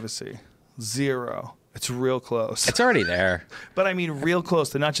privacy. Zero. It's real close. It's already there. But I mean real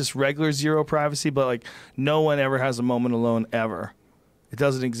close. They're not just regular zero privacy, but like no one ever has a moment alone ever. It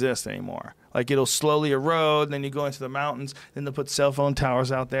doesn't exist anymore. Like it'll slowly erode, and then you go into the mountains, then they'll put cell phone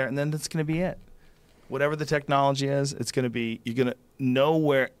towers out there, and then that's going to be it. Whatever the technology is, it's going to be, you're going to know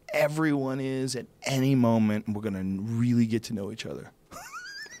where everyone is at any moment, and we're going to really get to know each other.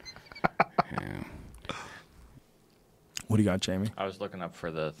 Yeah. What do you got, Jamie? I was looking up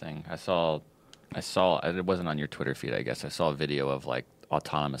for the thing. I saw. It wasn't on your Twitter feed, I guess. I saw a video of like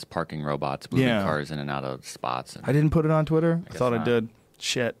autonomous parking robots moving cars in and out of spots. And I didn't put it on Twitter. I thought not. I did.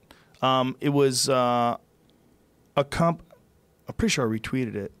 Shit. It was a comp. I'm pretty sure I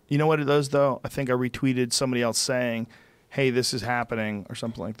retweeted it. You know what it does, though? I think I retweeted somebody else saying, hey, this is happening, or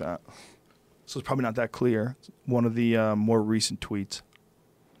something like that. So it's probably not that clear. It's one of the more recent tweets.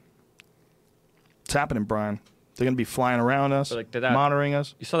 It's happening, Brian. They're going to be flying around us, like, monitoring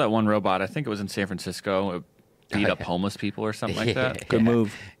us. You saw that one robot, I think it was in San Francisco, it beat up homeless people or something like that. Good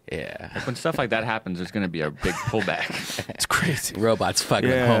move. Yeah. Like when stuff like that happens, there's going to be a big pullback. It's crazy. Robots fucking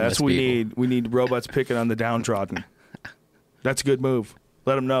Yeah, homeless that's what we people. need. We need robots picking on the downtrodden. That's a good move.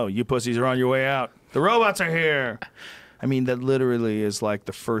 Let them know. You pussies are on your way out. The robots are here. I mean, that literally is like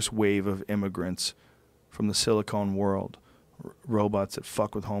the first wave of immigrants from the Silicon world. Robots that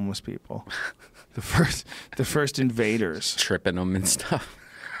fuck with homeless people. The first invaders. Tripping them and stuff.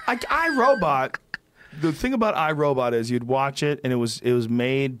 iRobot. The thing about iRobot is you'd watch it and it was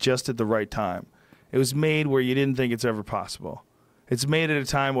made just at the right time. It was made where you didn't think it's ever possible. It's made at a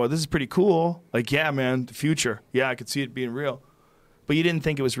time where this is pretty cool. Like, yeah, man, the future. Yeah, I could see it being real. But you didn't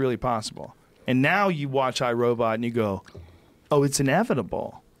think it was really possible. And now you watch iRobot and you go, oh, it's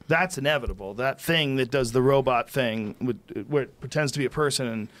inevitable. That's inevitable. That thing that does the robot thing where it pretends to be a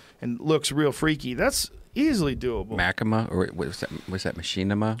person and looks real freaky, that's easily doable. Machinima, or was that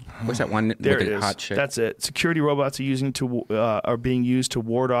Machinima? What's that one There with it the is. hot chick? That's it. Security robots are being used to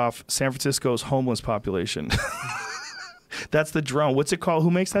ward off San Francisco's homeless population. That's the drone. What's it called?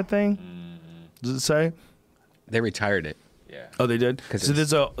 Who makes that thing? Does it say? They retired it. Yeah. Oh, they did. So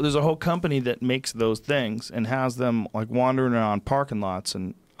there's a whole company that makes those things and has them like wandering around parking lots.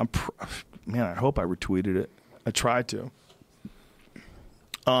 And man, I hope I retweeted it. I tried to.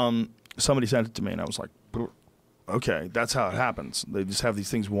 Somebody sent it to me, and I was like, okay, that's how it happens. They just have these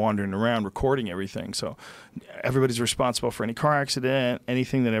things wandering around, recording everything. So everybody's responsible for any car accident,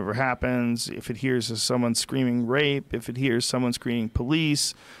 anything that ever happens. If it hears someone screaming rape, if it hears someone screaming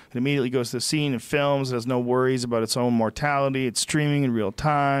police, it immediately goes to the scene and films. It has no worries about its own mortality. It's streaming in real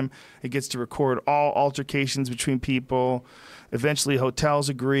time. It gets to record all altercations between people. Eventually, hotels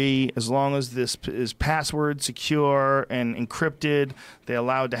agree. As long as this is password secure and encrypted, they're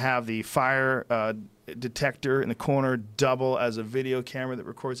allowed to have the fire detector in the corner double as a video camera that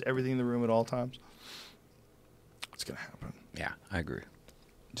records everything in the room at all times. It's going to happen. Yeah, I agree.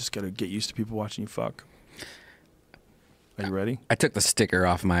 Just got to get used to people watching you fuck. Are you ready? I took the sticker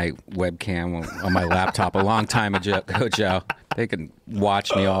off my webcam on my laptop a long time ago, Joe. They can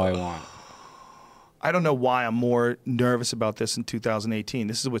watch me all they want. I don't know why I'm more nervous about this in 2018.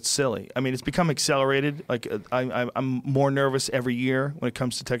 This is what's silly. I mean, it's become accelerated. Like I'm more nervous every year when it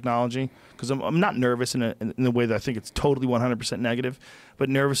comes to technology because I'm not nervous in the way that I think it's totally 100% negative, but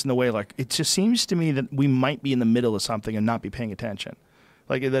nervous in the way like it just seems to me that we might be in the middle of something and not be paying attention.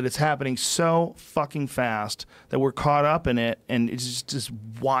 Like that it's happening so fucking fast that we're caught up in it, and it's just this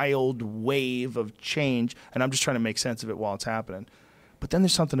wild wave of change, and I'm just trying to make sense of it while it's happening. But then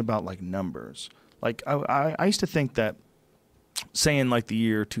there's something about like numbers. Like I used to think that saying like the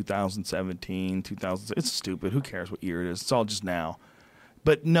year 2017, 2000, it's stupid. Who cares what year it is? It's all just now.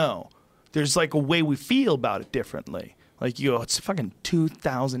 But no, there's like a way we feel about it differently. Like you go, it's fucking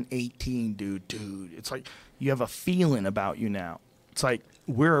 2018, dude. It's like you have a feeling about you now. It's like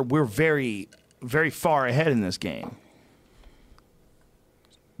we're very, very far ahead in this game.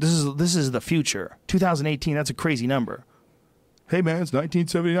 This is the future. 2018, that's a crazy number. Hey, man, it's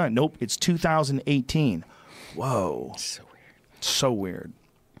 1979. Nope, it's 2018. Whoa. So weird.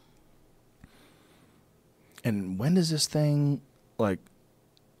 And when does this thing, like,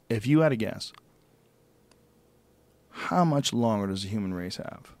 if you had to guess, how much longer does the human race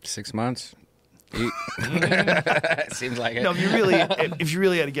have? 6 months. Seems like it. No, if you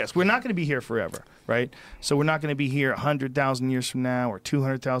really had to guess, we're not going to be here forever, right? So we're not going to be here 100,000 years from now or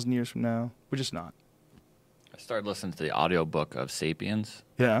 200,000 years from now. We're just not. I started listening to the audiobook of Sapiens.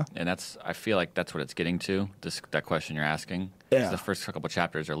 Yeah. And I feel like that's what it's getting to, that question you're asking. Yeah. The first couple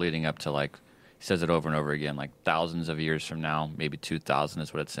chapters are leading up to, like, he says it over and over again, like thousands of years from now, maybe 2,000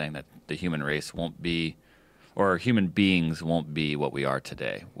 is what it's saying, that the human race won't be, or human beings won't be what we are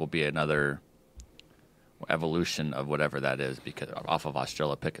today. We'll be another evolution of whatever that is, because off of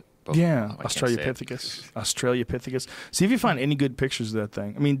Australopithecus. Yeah, Australopithecus. See if you find any good pictures of that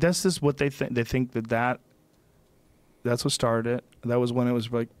thing. I mean, that's just what they think. They think that's what started it. That was when it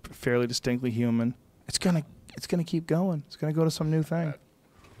was like fairly distinctly human. It's gonna keep going. It's gonna go to some new thing.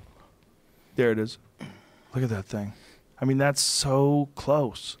 There it is. Look at that thing. I mean, that's so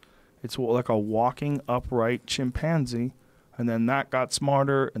close. It's like a walking upright chimpanzee. And then that got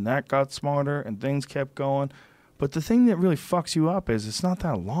smarter, and that got smarter, and things kept going. But the thing that really fucks you up is it's not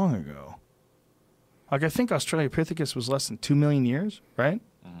that long ago. Like, I think Australopithecus was less than 2 million years, right?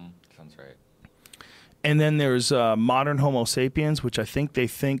 Mm-hmm. Sounds right. And then there's modern Homo sapiens, which I think they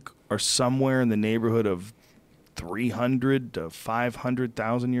think are somewhere in the neighborhood of 300 to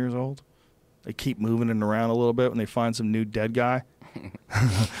 500,000 years old. They keep moving it around a little bit when they find some new dead guy.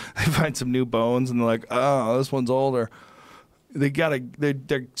 They find some new bones, and they're like, oh, this one's older. They're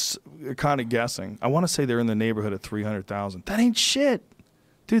kind of guessing. I want to say they're in the neighborhood of 300,000. That ain't shit.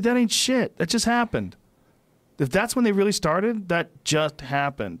 Dude, that ain't shit. That just happened. If that's when they really started, that just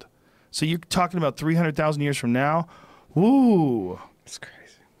happened. So you're talking about 300,000 years from now? Woo. It's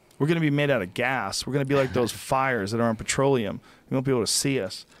crazy. We're going to be made out of gas. We're going to be like those fires that are on petroleum. You won't be able to see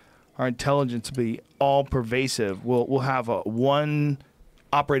us. Our intelligence will be all pervasive. We'll have one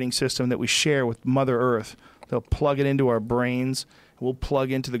operating system that we share with Mother Earth. They'll plug it into our brains. We'll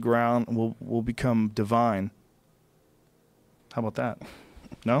plug into the ground. And we'll become divine. How about that?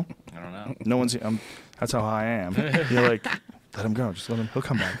 No? I don't know. No one's. That's how high I am. You're like, let him go. Just let him. He'll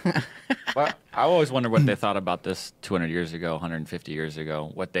come back. Well, I always wonder what they thought about this 200 years ago, 150 years ago.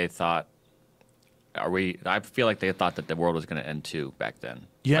 What they thought. I feel like they thought that the world was going to end too back then.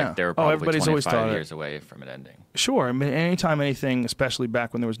 Yeah. Like they were probably everybody's always 25 thought years away from it ending. Sure. I mean, anytime anything, especially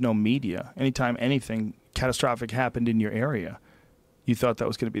back when there was no media, anytime anything catastrophic happened in your area, you thought that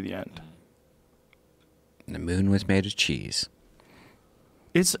was going to be the end. The moon was made of cheese.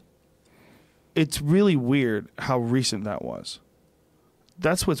 It's really weird how recent that was.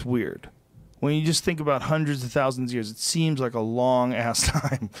 That's what's weird. When you just think about hundreds of thousands of years, it seems like a long-ass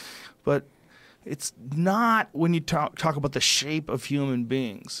time. But it's not when you talk about the shape of human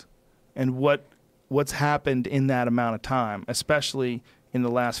beings and what's happened in that amount of time, especially in the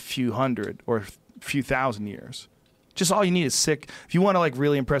last few hundred or few thousand years. Just all you need is sick. If you want to like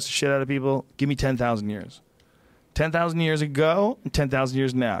really impress the shit out of people, give me 10,000 years. 10,000 years ago and 10,000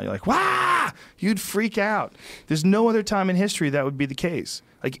 years now. You're like, wah! You'd freak out. There's no other time in history that would be the case.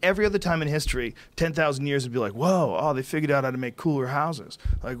 Like every other time in history, 10,000 years would be like, whoa, oh, they figured out how to make cooler houses.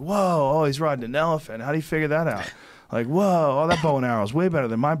 Like, whoa, oh, he's riding an elephant. How do you figure that out? Like, whoa, oh, that bow and arrow is way better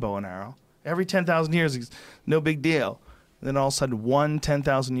than my bow and arrow. Every 10,000 years is no big deal. And then all of a sudden, one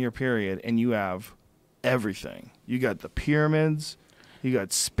 10,000 year period, and you have everything. You got the pyramids, you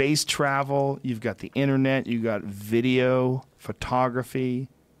got space travel, you've got the internet, you got video, photography,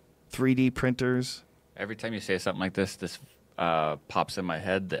 3D printers. Every time you say something like this pops in my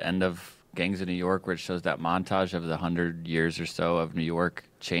head, the end of Gangs of New York, where it shows that montage of the 100 years or so of New York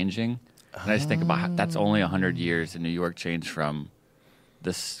changing. And I just think about that's only 100 years, and New York changed from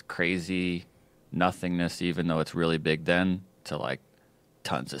this crazy nothingness, even though it's really big then, to like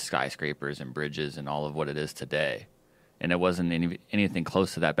tons of skyscrapers and bridges and all of what it is today. And it wasn't anything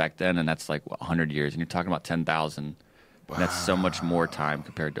close to that back then, and that's like 100 years. And you're talking about 10,000. Wow. That's so much more time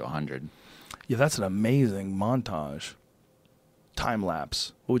compared to 100. Yeah, that's an amazing montage. Time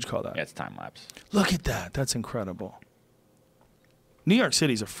lapse. What would you call that? Yeah, it's time lapse. Look at that. That's incredible. New York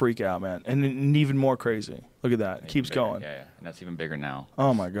City's a freak out, man, and even more crazy. Look at that. It keeps bigger. going. Yeah, and that's even bigger now.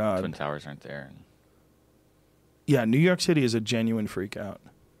 Oh, my God. Twin Towers aren't there. Yeah, New York City is a genuine freak out.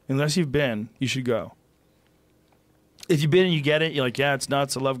 Unless you've been, you should go. If you've been and you get it, you're like, yeah, it's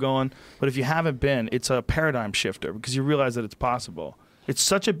nuts. I love going. But if you haven't been, it's a paradigm shifter because you realize that it's possible. It's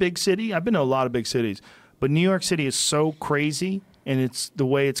such a big city. I've been to a lot of big cities. But New York City is so crazy, and it's the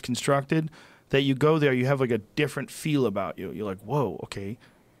way it's constructed, that you go there, you have like a different feel about you. You're like, whoa, okay,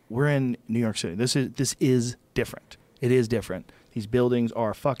 we're in New York City. This is different. It is different. These buildings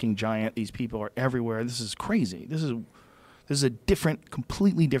are fucking giant. These people are everywhere. This is crazy. This is a different,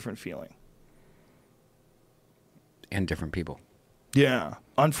 completely different feeling. And different people. Yeah.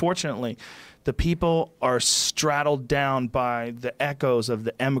 Unfortunately, the people are straddled down by the echoes of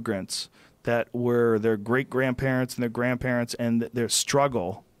the immigrants that were their great-grandparents and their grandparents and their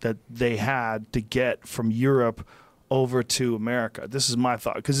struggle that they had to get from Europe over to America. This is my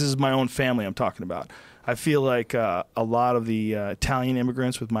thought, because this is my own family I'm talking about. I feel like a lot of the Italian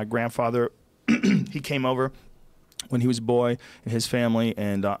immigrants with my grandfather, he came over when he was a boy, and his family,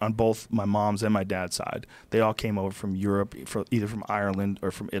 and on both my mom's and my dad's side, they all came over from Europe, either from Ireland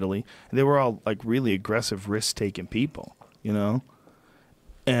or from Italy. And they were all like really aggressive, risk-taking people, you know?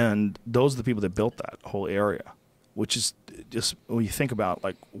 And those are the people that built that whole area, which is just, when you think about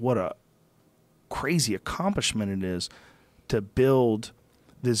like what a crazy accomplishment it is to build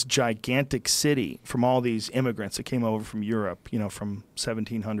this gigantic city from all these immigrants that came over from Europe, you know, from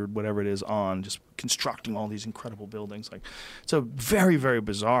 1700, whatever it is on, just constructing all these incredible buildings. Like, it's a very, very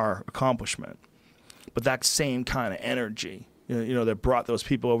bizarre accomplishment. But that same kind of energy, you know, that brought those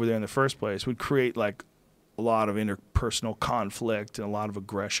people over there in the first place would create like a lot of interpersonal conflict and a lot of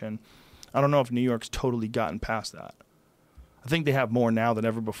aggression. I don't know if New York's totally gotten past that. I think they have more now than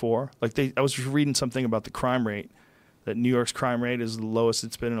ever before. Like I was reading something about the crime rate, that New York's crime rate is the lowest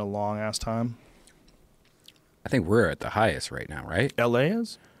it's been in a long-ass time. I think we're at the highest right now, right? L.A.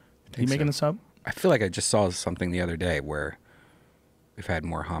 is? Are you making this up? I feel like I just saw something the other day where we've had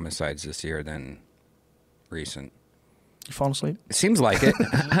more homicides this year than recent. You falling asleep? It seems like it.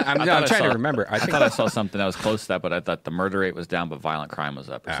 I'm trying to remember. I thought I saw something that was close to that, but I thought the murder rate was down, but violent crime was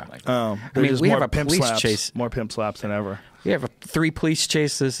up or something like that. Oh, I mean, we have a pimp police slaps, chase. more pimp slaps than ever. We have 3 police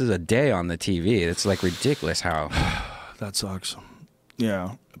chases a day on the TV. It's like ridiculous how... That sucks.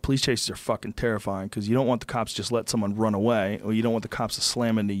 Yeah. Police chases are fucking terrifying because you don't want the cops to just let someone run away, or you don't want the cops to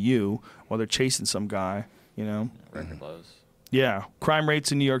slam into you while they're chasing some guy, you know? Record lows. Yeah. Crime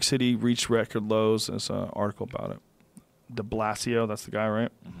rates in New York City reached record lows. There's an article about it. De Blasio, that's the guy,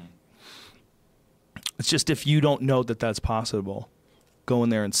 right? Mm-hmm. It's just if you don't know that that's possible,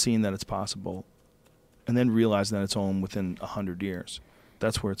 going there and seeing that it's possible, and then realizing that it's only within 100 years,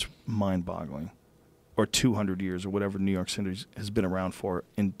 that's where it's mind-boggling. Or 200 years, or whatever New York City has been around for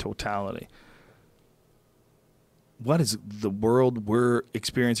in totality. What is the world we're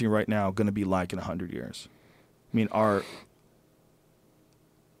experiencing right now going to be like in 100 years? I mean,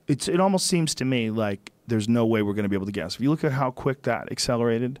 it almost seems to me like there's no way we're going to be able to guess. If you look at how quick that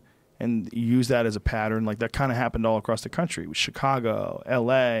accelerated and you use that as a pattern, like that kind of happened all across the country with Chicago,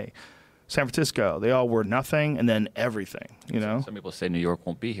 L.A., San Francisco. They all were nothing and then everything, you know? Some people say New York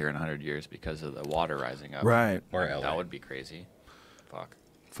won't be here in 100 years because of the water rising up. Right. Or LA. That would be crazy.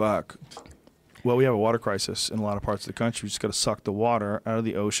 Fuck. Well, we have a water crisis in a lot of parts of the country. We just got to suck the water out of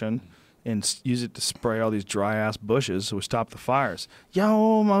the ocean and use it to spray all these dry-ass bushes so we stop the fires.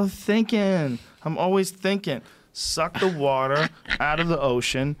 Yo, I'm always thinking. Suck the water out of the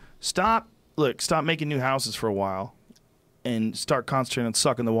ocean. Stop making new houses for a while and start concentrating on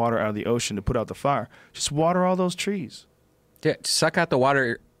sucking the water out of the ocean to put out the fire. Just water all those trees. Yeah, suck out the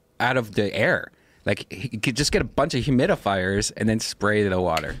water out of the air. Like, you could just get a bunch of humidifiers and then spray the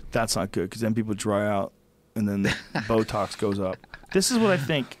water. That's not good because then people dry out and then the Botox goes up. This is what I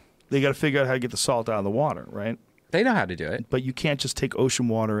think. They got to figure out how to get the salt out of the water, right? They know how to do it. But you can't just take ocean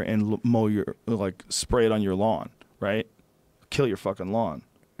water and spray it on your lawn, right? Kill your fucking lawn.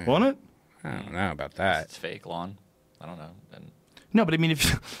 Won't it? I don't know about that. It's fake lawn. I don't know. And No, but I mean,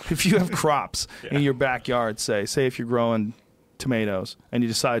 if you have crops in your backyard, say if you're growing tomatoes and you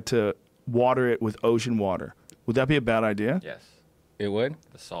decide to water it with ocean water, would that be a bad idea? yes. It would?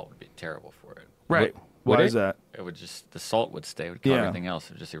 The salt would be terrible for it. Right. Would Why it? is that? It would just, the salt would stay. It would kill Yeah. everything else.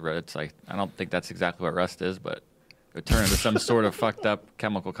 It would just erode. It's like, I don't think that's exactly what rust is, but it would turn into some sort of fucked up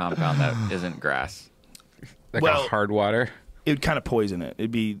chemical compound that isn't grass. Like Well- a hard water? It would kind of poison it.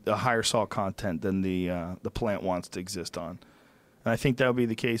 It'd be a higher salt content than the plant wants to exist on. And I think that would be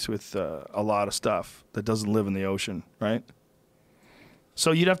the case with a lot of stuff that doesn't live in the ocean, right?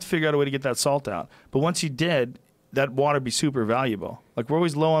 So you'd have to figure out a way to get that salt out. But once you did, that water would be super valuable. Like, we're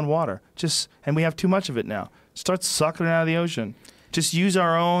always low on water. And we have too much of it now. Start sucking it out of the ocean. Just use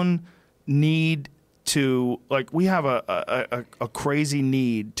our own need to, like, we have a crazy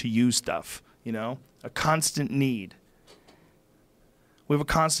need to use stuff, you know? A constant need. We have a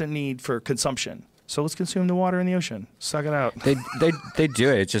constant need for consumption. So let's consume the water in the ocean. Suck it out. They do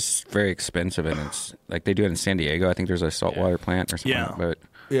it. It's just very expensive, and it's like they do it in San Diego. I think there's a saltwater plant or something. Yeah. But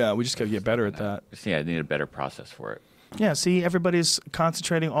Yeah, we just got to get better at that. Yeah, I need a better process for it. Yeah, see, everybody's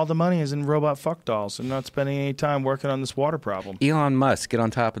concentrating, all the money is in robot fuck dolls and not spending any time working on this water problem. Elon Musk, get on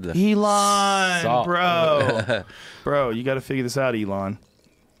top of the Elon, salt. bro. Bro, you got to figure this out, Elon.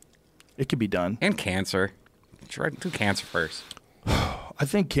 It could be done. And cancer. Try do cancer first. I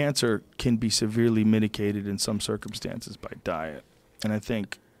think cancer can be severely mitigated in some circumstances by diet. And I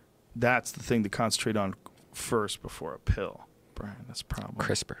think that's the thing to concentrate on first before a pill. Brian, that's a problem.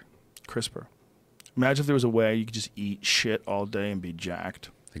 CRISPR. Imagine if there was a way you could just eat shit all day and be jacked.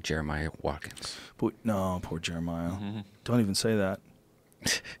 Like Jeremiah Watkins. But no, poor Jeremiah. Don't even say that.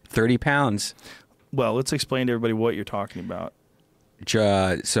 30 pounds. Well, let's explain to everybody what you're talking about.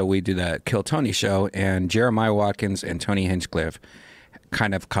 So we do the Kill Tony show, and Jeremiah Watkins and Tony Hinchcliffe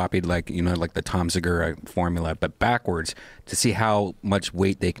kind of copied, like, you know, like the Tom Segura formula, but backwards to see how much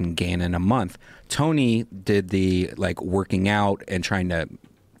weight they can gain in a month. Tony did the like working out and trying to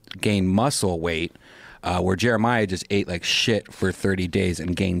gain muscle weight, where Jeremiah just ate like shit for 30 days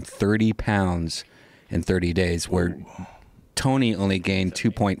and gained 30 pounds in 30 days, where Tony only gained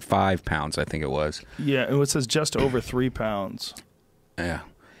 2.5 pounds, I think it was. Yeah, and it says just over 3 pounds. Yeah.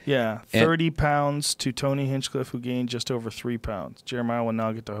 Yeah, 30 pounds to Tony Hinchcliffe, who gained just over 3 pounds. Jeremiah will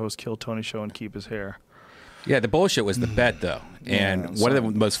now get to host Kill Tony show and keep his hair. Yeah, the bullshit was the bet, though. And Yeah, one of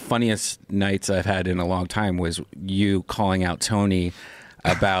the most funniest nights I've had in a long time was you calling out Tony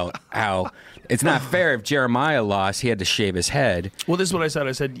about how it's not fair if Jeremiah lost, he had to shave his head. Well, this is what I said.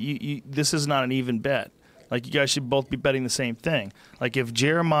 I said, this is not an even bet. Like, you guys should both be betting the same thing. Like, if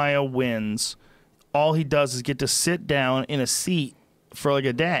Jeremiah wins, all he does is get to sit down in a seat for like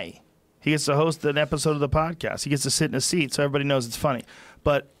a day. He gets to host an episode of the podcast. He gets to sit in a seat so everybody knows it's funny.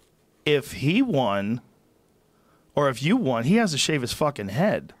 But if he won, or if you won, he has to shave his fucking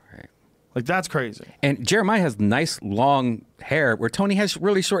head. Right. Like, that's crazy. And Jeremiah has nice long hair, where Tony has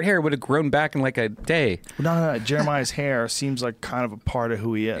really short hair, would have grown back in like a day. No. Jeremiah's hair seems like kind of a part of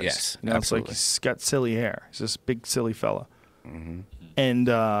who he is. Yes, you know, it's like absolutely. he's got silly hair. He's this big silly fella, and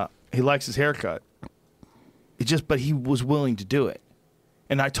he likes his haircut. But he was willing to do it.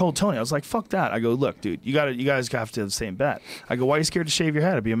 And I told Tony, I was like, "Fuck that!" I go, "Look, dude, you guys have to have the same bet." I go, "Why are you scared to shave your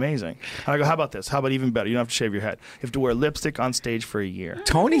head? It'd be amazing." And I go, "How about this? How about even better? You don't have to shave your head. You have to wear lipstick on stage for a year."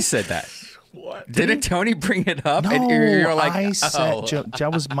 Tony said that. What? Didn't Tony bring it up? No, and you're like, I said oh.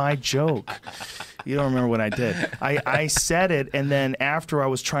 that was my joke. You don't remember what I did. I said it, and then after I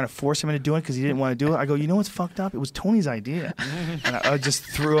was trying to force him into doing it because he didn't want to do it, I go, you know what's fucked up? It was Tony's idea. And I just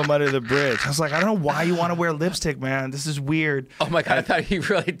threw him under the bridge. I was like, I don't know why you want to wear lipstick, man. This is weird. Oh my God, I thought he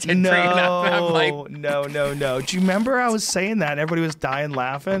really did bring it up. And I'm like, No. Do you remember I was saying that and everybody was dying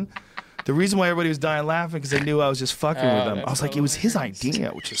laughing? The reason why everybody was dying laughing because they knew I was just fucking with them. I was like, it was his idea,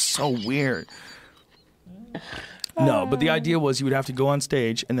 which is so weird. No, but the idea was you would have to go on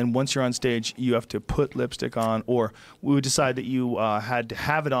stage, and then once you're on stage, you have to put lipstick on, or we would decide that you had to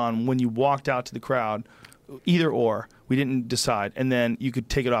have it on when you walked out to the crowd, either or. We didn't decide, and then you could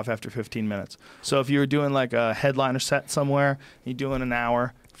take it off after 15 minutes. So if you were doing like a headliner set somewhere, you're doing an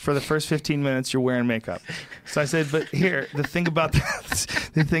hour, for the first 15 minutes, you're wearing makeup. So I said, but here, the thing about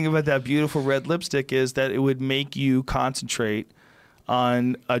that beautiful red lipstick is that it would make you concentrate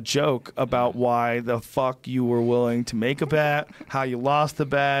on a joke about why the fuck you were willing to make a bet, how you lost the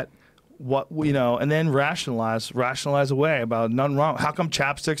bet, what, you know, and then rationalize away about nothing wrong. How come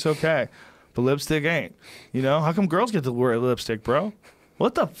chapstick's okay, but lipstick ain't? You know, how come girls get to wear lipstick, bro?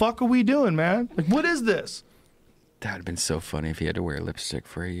 What the fuck are we doing, man? Like, what is this? that would have been so funny if he had to wear lipstick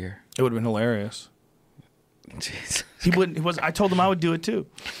for a year. It would have been hilarious. Jeez. He wouldn't. He was. I told him I would do it too.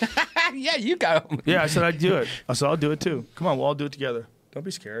 Yeah, you go. Yeah, I said I'd do it. I said I'll do it too. Come on, we'll all do it together. Don't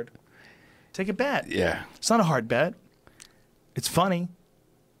be scared. Take a bet. Yeah. It's not a hard bet. It's funny.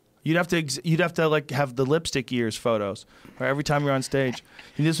 You'd have to like have the lipstick ears photos, right? Every time you're on stage.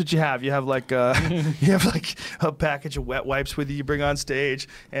 And this is what you have. You have like you have like a package of wet wipes with you bring on stage,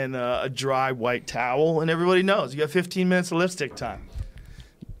 and a dry white towel, and everybody knows you got 15 minutes of lipstick time.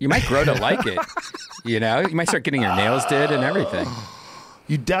 You might grow to like it. You know, you might start getting your nails did and everything.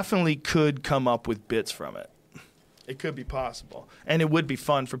 You definitely could come up with bits from it. It could be possible, and it would be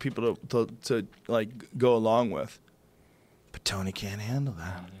fun for people to like go along with. But Tony can't handle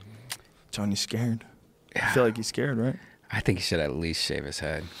that. Tony's scared. Yeah. I feel like he's scared, right? I think he should at least shave his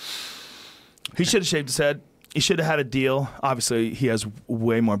head. He should have shaved his head. He should have had a deal. Obviously, he has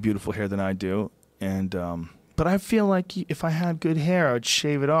way more beautiful hair than I do, and but I feel like if I had good hair, I'd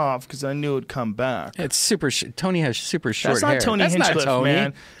shave it off because I knew it'd come back. It's super. Tony has super short That's not hair. Tony That's Hinchcliffe, not Tony.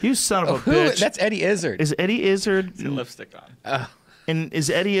 man. You son of a Who? bitch. That's Eddie Izzard. Is Eddie Izzard? Get lipstick on. And is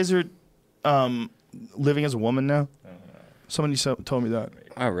Eddie Izzard living as a woman now? Somebody told me that.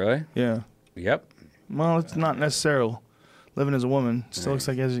 Oh, really? Yeah. Yep. Well, it's not necessarily living as a woman. It still looks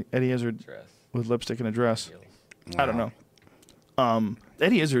like Eddie Izzard Dress. with lipstick and a dress. Wow. I don't know.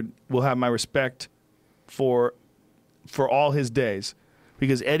 Eddie Izzard will have my respect for all his days,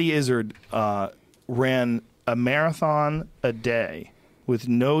 because Eddie Izzard ran a marathon a day with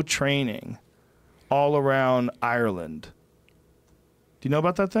no training all around Ireland. Do you know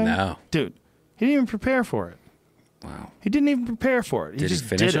about that thing? No. Dude, he didn't even prepare for it. Wow. He didn't even prepare for it. Did he just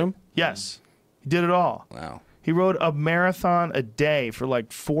finish did it. them? Yes. He did it all. Wow. He rode a marathon a day for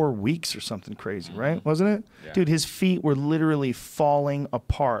like 4 weeks or something crazy, right? Wasn't it? Yeah. Dude, his feet were literally falling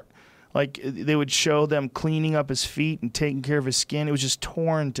apart. Like, they would show them cleaning up his feet and taking care of his skin. It was just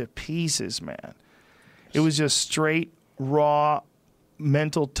torn to pieces, man. It was just straight, raw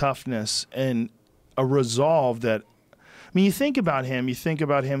mental toughness and a resolve that, I mean, you think about him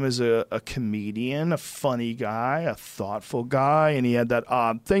as a comedian, a funny guy, a thoughtful guy, and he had that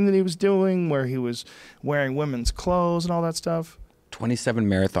odd thing that he was doing where he was wearing women's clothes and all that stuff. 27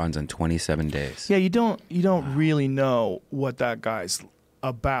 marathons in 27 days. Yeah, you don't really know what that guy's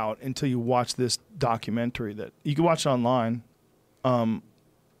about until you watch this documentary that you can watch it online.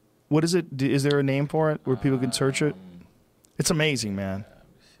 What is it? Is there a name for it where people can search it? It's amazing, man.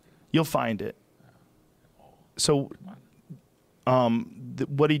 You'll find it. So,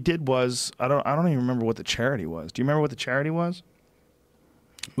 what he did was, I don't even remember what the charity was. Do you remember what the charity was?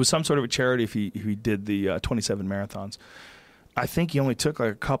 It was some sort of a charity if he did the 27 marathons. I think he only took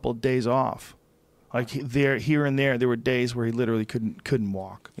like a couple of days off. Like here and there were days where he literally couldn't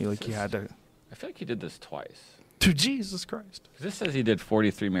walk. He had to. I feel like he did this twice. To Jesus Christ! This says he did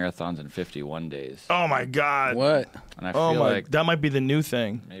 43 marathons in 51 days. Oh my God! What? And I Oh feel my! like That might be the new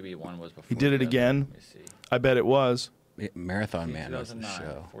thing. maybe one was before. He did it the other. again. Let me see. I bet it was. Marathon Man was the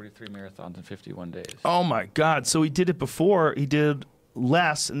 2009, show. 43 marathons in 51 days. Oh my God! So he did it before. He did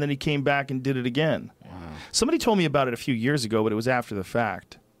less, and then he came back and did it again. Wow. Somebody told me about it a few years ago, but it was after the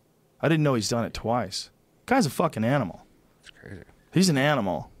fact. I didn't know he's done it twice. Guy's a fucking animal. It's crazy. He's an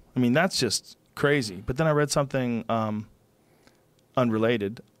animal. I mean, that's just crazy. But then I read something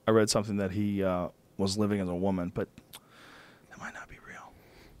unrelated. I read something that he was living as a woman, but that might not be real.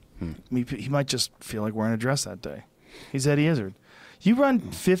 I mean, he might just feel like wearing a dress that day. He's Eddie Izzard. You run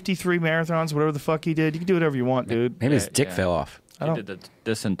 53 marathons, whatever the fuck he did. You can do whatever you want, dude. Maybe his dick yeah. fell off. He did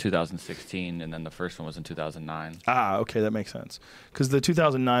this in 2016, and then the first one was in 2009. Ah, okay, that makes sense. Because the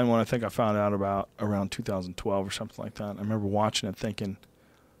 2009 one, I think I found out about around 2012 or something like that. I remember watching it thinking,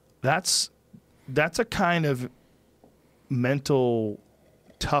 that's a kind of mental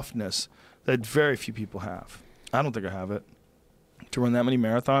toughness that very few people have. I don't think I have it. To run that many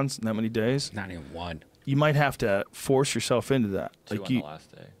marathons in that many days, Not even one. you might have to force yourself into that. Two on the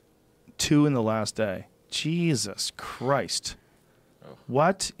last day. 2 in the last day. Jesus Christ. Oh.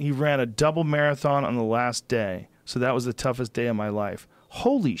 What? He ran a double marathon on the last day. So that was the toughest day of my life.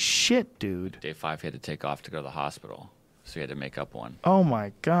 Holy shit, dude. Day 5, he had to take off to go to the hospital, so he had to make up one. Oh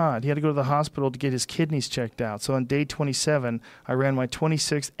my God. He had to go to the hospital to get his kidneys checked out. So on day 27, I ran my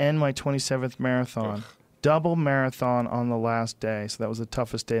 26th and my 27th marathon. Ugh. Double marathon on the last day. So that was the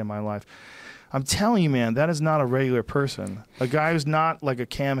toughest day of my life. I'm telling you, man, that is not a regular person. A guy who's not like a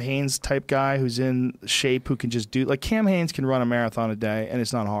Cam Hanes type guy who's in shape who can just do, like Cam Hanes can run a marathon a day and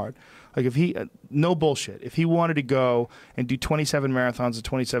it's not hard. Like if he, no bullshit. If he wanted to go and do 27 marathons in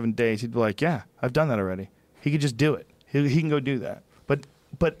 27 days, he'd be like, yeah, I've done that already. He could just do it. He can go do that.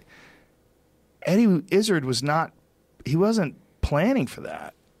 But Eddie Izzard he wasn't planning for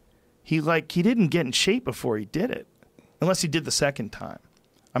that. He didn't get in shape before he did it, unless he did the second time.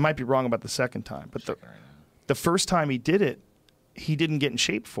 I might be wrong about the second time, but the first time he did it, he didn't get in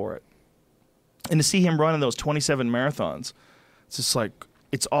shape for it. And to see him running those 27 marathons, it's just like,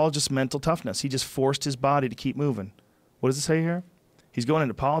 it's all just mental toughness. He just forced his body to keep moving. What does it say here? He's going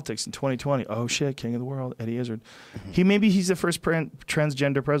into politics in 2020. Oh shit, king of the world, Eddie Izzard. He's the first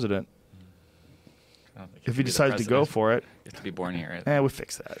transgender president. If he decides to go for it. You have to be born here. We'll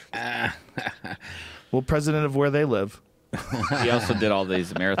fix that. Well, president of where they live. He also did all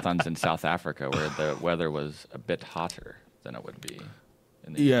these marathons in South Africa where the weather was a bit hotter than it would be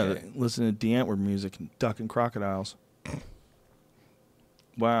in the UK. Listen to the Antwerp music and ducking crocodiles.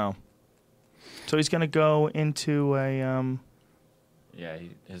 Wow. So he's going to go into a... Yeah,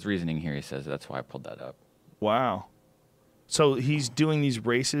 his reasoning here, he says, that's why I pulled that up. Wow. So he's doing these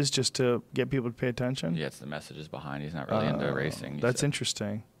races just to get people to pay attention? Yeah, it's the messages behind. He's not really into racing. That's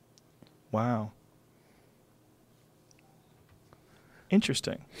interesting. Wow.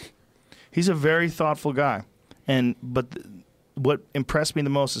 Interesting. He's a very thoughtful guy. But what impressed me the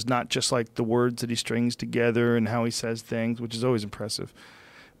most is not just like the words that he strings together and how he says things, which is always impressive,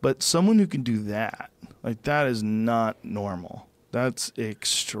 but someone who can do that. Like, that is not normal. That's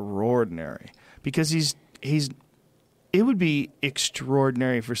extraordinary. Because it would be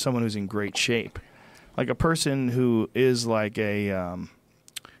extraordinary for someone who's in great shape. Like a person who is like a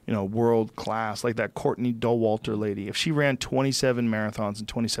world class, like that Courtney Dauwalter lady. If she ran 27 marathons in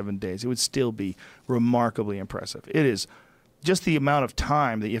 27 days, it would still be remarkably impressive. It is just the amount of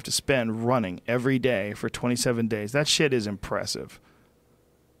time that you have to spend running every day for 27 days. That shit is impressive.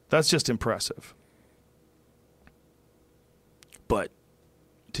 That's just impressive. But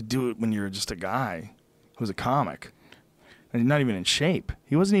to do it when you're just a guy who's a comic and not even in shape.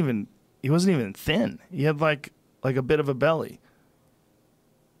 He wasn't even thin. He had like a bit of a belly.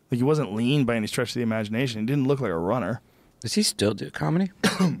 Like, he wasn't lean by any stretch of the imagination. He didn't look like a runner. Does he still do comedy?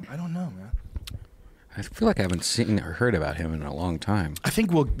 I don't know, man. I feel like I haven't seen or heard about him in a long time. I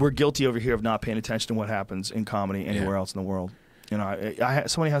think we're guilty over here of not paying attention to what happens in comedy anywhere else in the world. You know,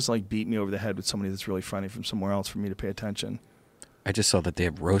 somebody has to like beat me over the head with somebody that's really funny from somewhere else for me to pay attention. I just saw that they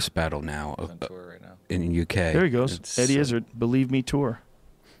have Roast Battle now He's on tour right now. in the UK. There he goes. Eddie Izzard, Believe Me Tour.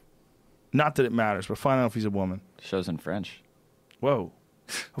 Not that it matters, but find out if he's a woman. Shows in French. Whoa.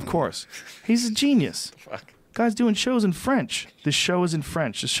 Of course. He's a genius. Fuck. Guy's doing shows in French. This show is in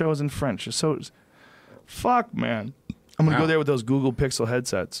French. This show is in French. Fuck, man. I'm going to go there with those Google Pixel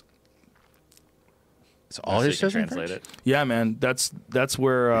headsets. So all his shows in translate French? it. Yeah, man. That's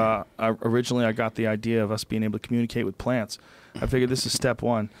where originally I got the idea of us being able to communicate with plants. I figured this is step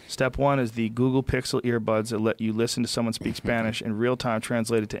one. Step one is the Google Pixel earbuds that let you listen to someone speak Spanish in real time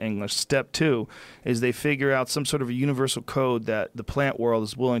translated to English. Step two is they figure out some sort of a universal code that the plant world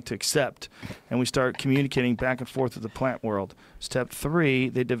is willing to accept, and we start communicating back and forth with the plant world. Step three,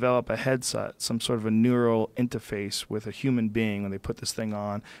 they develop a headset, some sort of a neural interface with a human being when they put this thing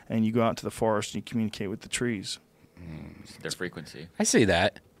on, and you go out to the forest and you communicate with the trees. It's their frequency. I see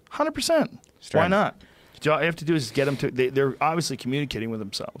that. 100%. Why not? All you have to do is get them to... They're obviously communicating with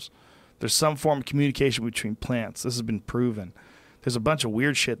themselves. There's some form of communication between plants. This has been proven. There's a bunch of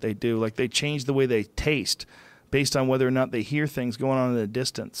weird shit they do. Like, they change the way they taste based on whether or not they hear things going on in the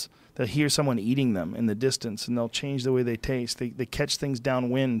distance. They'll hear someone eating them in the distance, and they'll change the way they taste. They catch things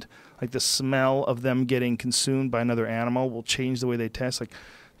downwind. Like, the smell of them getting consumed by another animal will change the way they taste. Like,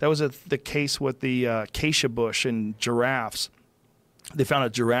 that was the case with the acacia bush and giraffes. They found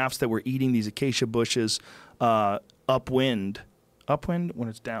out giraffes that were eating these acacia bushes upwind. Upwind when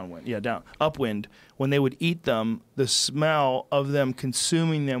it's downwind. Yeah, down. Upwind. When they would eat them, the smell of them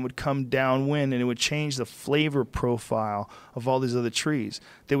consuming them would come downwind, and it would change the flavor profile of all these other trees.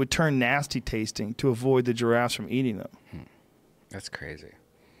 They would turn nasty tasting to avoid the giraffes from eating them. That's crazy.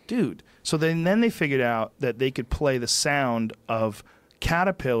 Dude. So then they figured out that they could play the sound of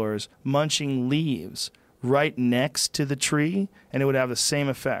caterpillars munching leaves right next to the tree, and it would have the same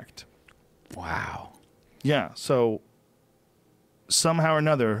effect. Wow. Yeah, so somehow or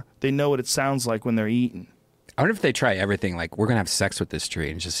another, they know what it sounds like when they're eaten. I wonder if they try everything, like, we're going to have sex with this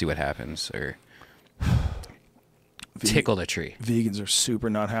tree and just see what happens, or tickle the tree. Vegans are super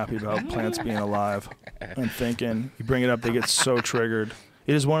not happy about plants being alive and thinking. You bring it up, they get so triggered.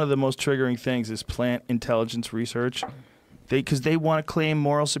 It is one of the most triggering things is plant intelligence research. Because they want to claim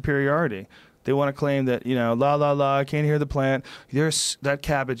moral superiority. They want to claim that, la, la, la, I can't hear the plant. That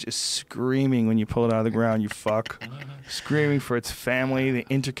cabbage is screaming when you pull it out of the ground, you fuck. Screaming for its family, the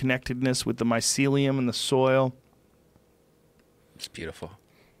interconnectedness with the mycelium and the soil. It's beautiful.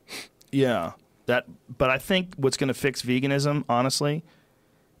 Yeah. But I think what's going to fix veganism, honestly,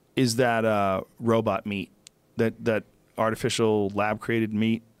 is that robot meat, that artificial lab-created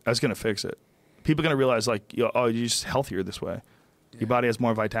meat. That's going to fix it. People are going to realize, like, you're just healthier this way. Your body has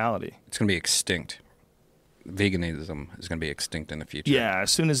more vitality. It's going to be extinct. veganism is going to be extinct in the future. Yeah,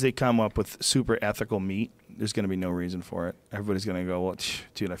 as soon as they come up with super ethical meat, there's going to be no reason for it. Everybody's going to go, well,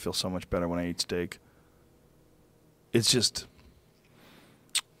 dude, I feel so much better when I eat steak. It's just,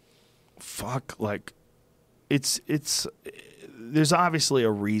 fuck, like, there's obviously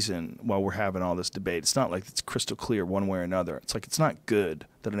a reason why we're having all this debate. It's not like it's crystal clear one way or another. It's like it's not good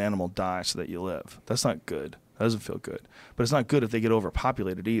that an animal dies so that you live. That's not good. That doesn't feel good. But it's not good if they get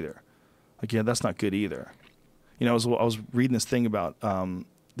overpopulated either. Like, yeah, that's not good either. You know, I was reading this thing about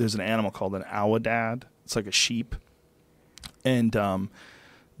there's an animal called an aoudad. It's like a sheep. And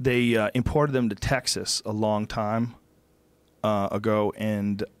they imported them to Texas a long time ago,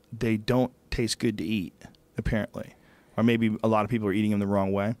 and they don't taste good to eat, apparently. Or maybe a lot of people are eating them the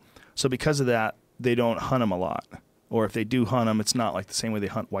wrong way. So because of that, they don't hunt them a lot. Or if they do hunt them, it's not like the same way they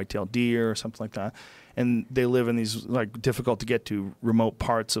hunt white-tailed deer or something like that. And they live in these like difficult to get to remote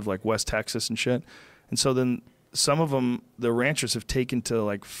parts of like West Texas and shit. And so then some of them, the ranchers have taken to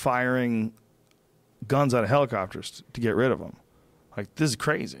like firing guns out of helicopters to get rid of them. Like, this is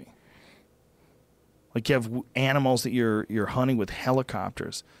crazy. Like, you have animals that you're hunting with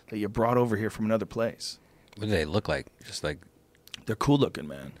helicopters that you brought over here from another place. What do they look like? Just like, they're cool looking,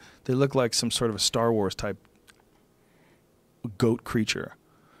 man. They look like some sort of a Star Wars type goat creature,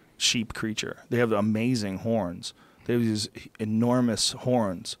 sheep creature. They have amazing horns. They have these enormous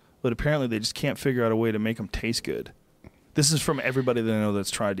horns, but apparently they just can't figure out a way to make them taste good. This is from everybody that I know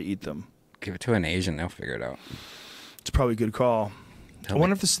that's tried to eat them. give it to an Asian; they'll figure it out. It's probably a good call. I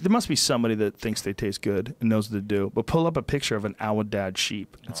wonder if there must be somebody that thinks they taste good and knows what to do. But pull up a picture of an aoudad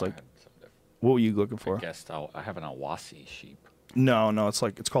sheep. It's like, what were you looking for? I have an Awasi sheep. No,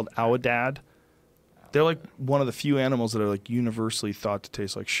 it's called aoudad. They're like one of the few animals that are like universally thought to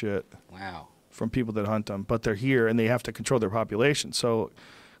taste like shit. Wow. From people that hunt them, but they're here and they have to control their population. So,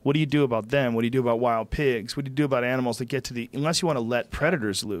 what do you do about them? What do you do about wild pigs? What do you do about animals that get to the? Unless you want to let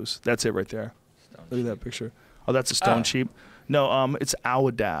predators loose, that's it right there. Look at that picture. Oh, that's a stone sheep. No, it's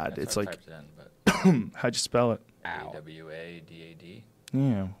aoudad. It's like, how'd you spell it? Awadad.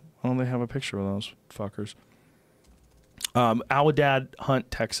 Yeah. Why don't they have a picture of those fuckers? Aoudad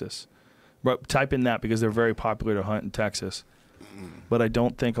hunt Texas. But type in that because they're very popular to hunt in Texas. But I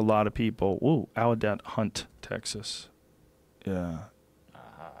don't think a lot of people. Ooh, aoudad hunt Texas. Yeah.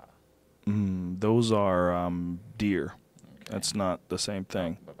 Those are deer. Okay. That's not the same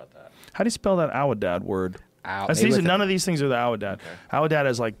thing. What about that? How do you spell that aoudad word? None of these things are the aoudad. Okay. Aoudad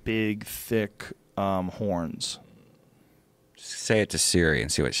has like big, thick horns. Say it to Siri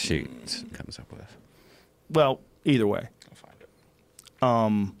and see what she comes up with. Well, either way. I'll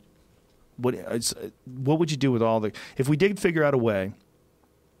find it. What would you do with all the... If we did figure out a way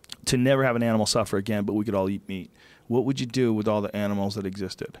to never have an animal suffer again, but we could all eat meat, what would you do with all the animals that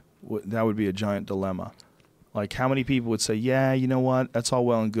existed? That would be a giant dilemma. Like, how many people would say, yeah, you know what, that's all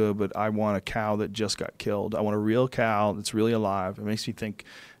well and good, but I want a cow that just got killed. I want a real cow that's really alive. It makes me think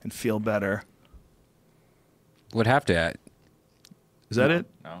and feel better. Would have to. Is that it?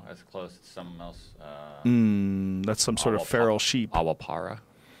 No, that's close. It's something else. That's some sort of feral sheep. Awapara.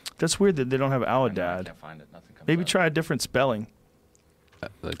 That's weird that they don't have I aoudad. can't find it. Nothing comes Maybe up. try a different spelling.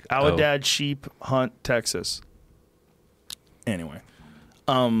 Aoudad sheep hunt Texas. Anyway,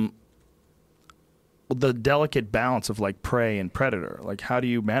 the delicate balance of like prey and predator. Like, how do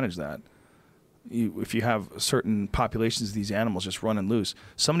you manage that? If you have certain populations of these animals just running loose.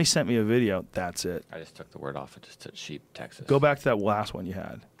 Somebody sent me a video. That's it. I just took the word off. It just said sheep, Texas. Go back to that last one you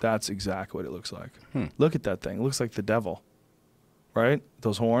had. That's exactly what it looks like. Look at that thing. It looks like the devil. Right?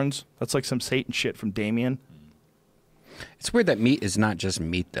 Those horns. That's like some Satan shit from Damien. It's weird that meat is not just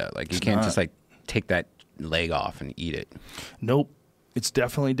meat, though. Like, you can't just, like, take that leg off and eat it. Nope. It's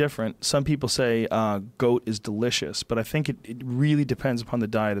definitely different. Some people say goat is delicious, but I think it really depends upon the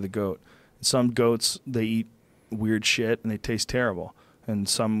diet of the goat. Some goats, they eat weird shit and they taste terrible. And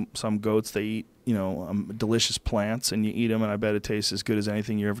some goats, they eat, delicious plants, and you eat them, and I bet it tastes as good as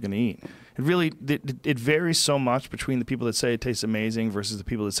anything you're ever going to eat. It really, it varies so much between the people that say it tastes amazing versus the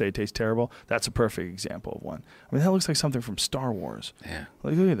people that say it tastes terrible. That's a perfect example of one. I mean, that looks like something from Star Wars. Yeah.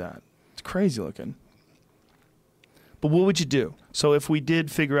 Like, look at that. It's crazy looking. But what would you do? So if we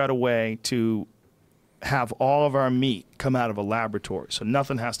did figure out a way to have all of our meat come out of a laboratory so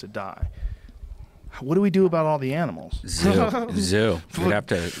nothing has to die, what do we do about all the animals? Zoo. We'd have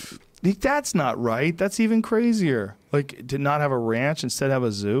to... That's not right. That's even crazier. Like, to not have a ranch, instead have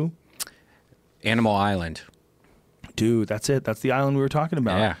a zoo? Animal Island. Dude, that's it. That's the island we were talking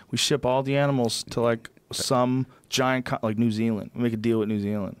about. Yeah. We ship all the animals to, like, some giant... like New Zealand. We make a deal with New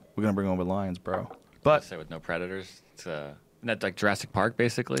Zealand. We're going to bring over lions, bro. But... say with no predators. It's isn't that like Jurassic Park,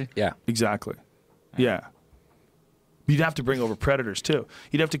 basically? Yeah. Exactly. Yeah. You'd have to bring over predators too.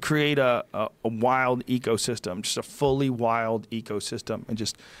 You'd have to create a wild ecosystem, just a fully wild ecosystem, and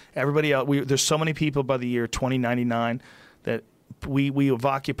just everybody else. There's so many people by the year 2099 that we have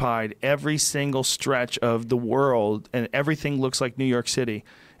occupied every single stretch of the world, and everything looks like New York City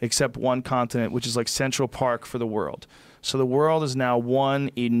except one continent, which is like Central Park for the world. So the world is now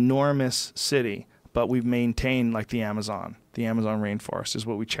one enormous city, but we've maintained like the Amazon. The Amazon rainforest is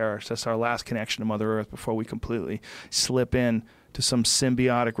what we cherish. That's our last connection to Mother Earth before we completely slip in to some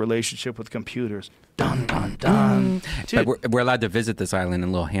symbiotic relationship with computers. Dun, dun, dun. Dude, But we're allowed to visit this island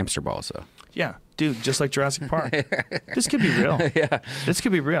in little hamster balls, though. yeah, dude, just like Jurassic Park. This could be real. Yeah. This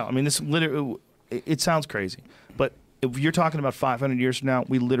could be real. I mean, this literally, it sounds crazy. But if you're talking about 500 years from now,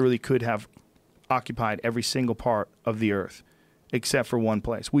 we literally could have occupied every single part of the Earth except for one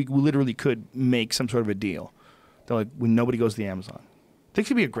place. We literally could make some sort of a deal. They're like, when nobody goes to the Amazon. This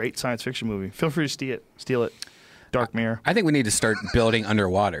could be a great science fiction movie. Feel free to steal it. Dark Mirror. I think we need to start building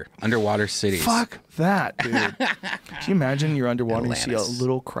underwater cities. Fuck that, dude. Can you imagine you're underwater and you see a Atlantis.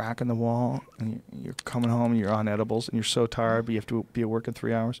 little crack in the wall and you're coming home and you're on edibles and you're so tired but you have to be at work in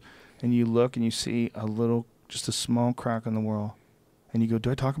 3 hours and you look and you see just a small crack in the wall and you go, do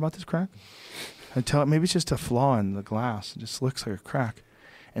I talk about this crack? And tell it maybe it's just a flaw in the glass. It just looks like a crack.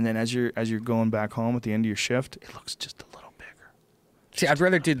 And then as you're going back home at the end of your shift, it looks just a little bigger. See, I'd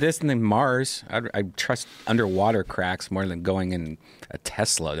rather do this than Mars. I trust underwater cracks more than going in a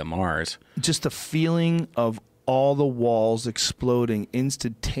Tesla to Mars. Just the feeling of all the walls exploding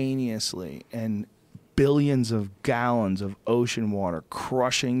instantaneously and billions of gallons of ocean water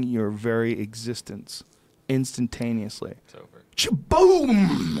crushing your very existence instantaneously. It's over.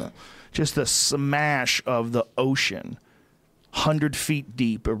 Boom! Just the smash of the ocean, 100 feet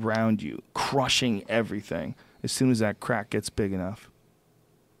deep around you, crushing everything as soon as that crack gets big enough.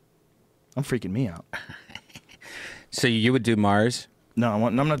 I'm freaking me out. So you would do Mars? No,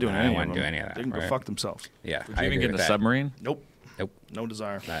 I'm not doing I any don't of wanna them. do any of that, They can go right. fuck themselves. Yeah, Would you even get in a submarine? Nope. Nope. No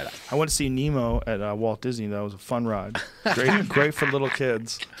desire. Not at all. I went to see Nemo at Walt Disney. That was a fun ride. Great for little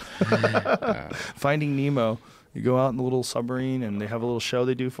kids. Finding Nemo. You go out in the little submarine, and they have a little show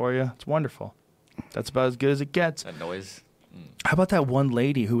they do for you. It's wonderful. That's about as good as it gets. That noise. How about that one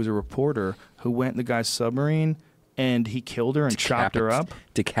lady who was a reporter who went in the guy's submarine, and he killed her and chopped her up?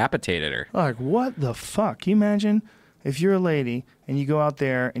 Decapitated her. Like, what the fuck? Can you imagine if you're a lady and you go out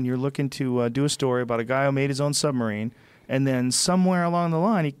there and you're looking to do a story about a guy who made his own submarine, and then somewhere along the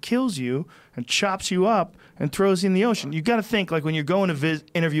line he kills you and chops you up and throws you in the ocean. You got to think, like, when you're going to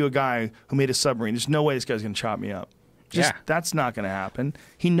interview a guy who made a submarine, there's no way this guy's going to chop me up. Yeah. That's not going to happen.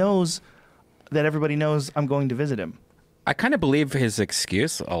 He knows that everybody knows I'm going to visit him. I kind of believe his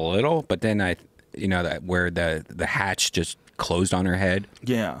excuse a little, but then that where the hatch just closed on her head.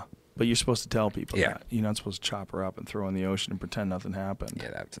 Yeah. But you're supposed to tell people Yeah. that. You're not supposed to chop her up and throw her in the ocean and pretend nothing happened. Yeah,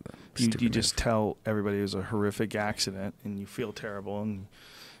 that's the You stupid just tell everybody it was a horrific accident and you feel terrible and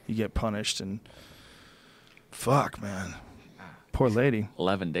you get punished and fuck, man. Poor lady.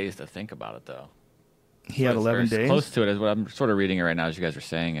 11 days to think about it, though. He had It's 11 very days. Close to it is what I'm sort of reading it right now as you guys are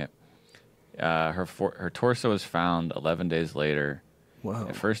saying it. Her torso was found 11 days later. Whoa.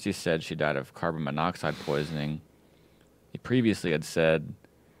 At first, he said she died of carbon monoxide poisoning. He previously had said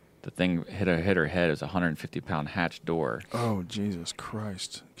the thing hit her head. It was a 150-pound hatch door. Oh, Jesus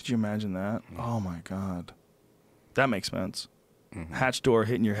Christ. Could you imagine that? Oh, my God. That makes sense. Hatch door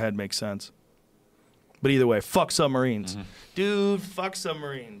hitting your head makes sense. But either way, fuck submarines. Dude, fuck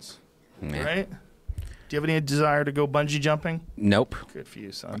submarines. Yeah. Right? Do you have any desire to go bungee jumping? Nope. Good for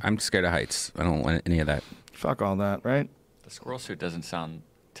you, son. I'm scared of heights. I don't want any of that. Fuck all that, right? The squirrel suit doesn't sound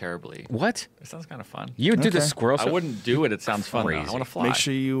terribly. What? It sounds kind of fun. You would do the Okay. squirrel? I wouldn't do it. It sounds fun. Though. I Crazy. want to fly. Make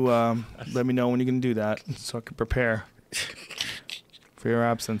sure you let me know when you're going to do that so I can prepare for your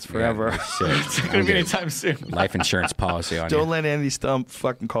absence forever. Shit. It's not going to be anytime soon. Life insurance policy on Don't you. let Andy Stump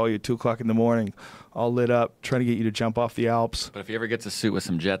fucking call you at 2 o'clock in the morning, all lit up, trying to get you to jump off the Alps. But if he ever gets a suit with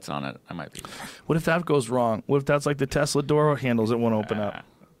some jets on it, I might be. What if that goes wrong? What if that's like the Tesla door handles that won't open up?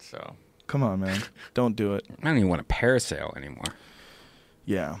 So Come on, man. Don't do it. I don't even want to parasail anymore.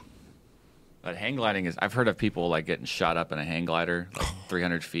 Yeah. But hang gliding is. I've heard of people like getting shot up in a hang glider, like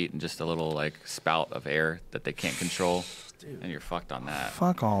 300 feet, and just a little like spout of air that they can't control, and you're fucked on that.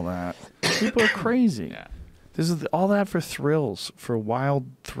 Fuck all that. People are crazy. Yeah. This is all that for thrills, for wild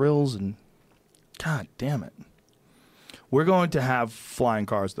thrills, and God damn it. We're going to have flying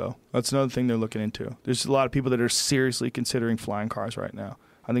cars, though. That's another thing they're looking into. There's a lot of people that are seriously considering flying cars right now.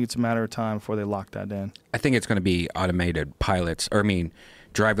 I think it's a matter of time before they lock that in. I think it's going to be automated pilots, or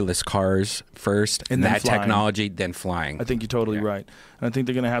driverless cars first, And then that flying. technology, then flying. I think you're totally right. And I think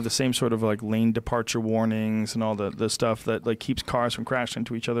they're going to have the same sort of like lane departure warnings and all the stuff that like keeps cars from crashing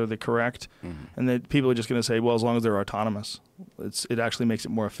into each other. They correct, and that people are just going to say, well, as long as they're autonomous, it actually makes it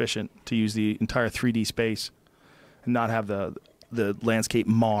more efficient to use the entire 3D space and not have the landscape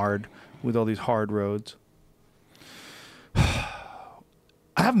marred with all these hard roads.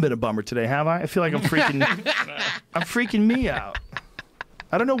 I haven't been a bummer today, have I? I feel like I'm freaking me out.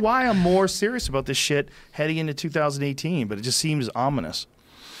 I don't know why I'm more serious about this shit heading into 2018, but it just seems ominous.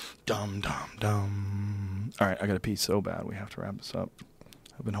 Dum, dum, dum. All right, I got to pee so bad. We have to wrap this up.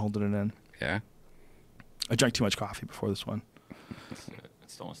 I've been holding it in. Yeah. I drank too much coffee before this one.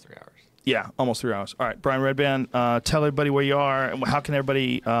 It's almost 3 hours. Yeah, almost 3 hours. All right, Brian Redban, tell everybody where you are. And how can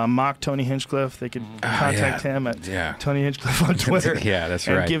everybody mock Tony Hinchcliffe? They can contact him at Tony Hinchcliffe on Twitter. Yeah, that's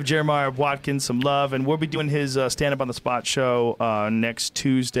and right. give Jeremiah Watkins some love. And we'll be doing his Stand Up on the Spot show next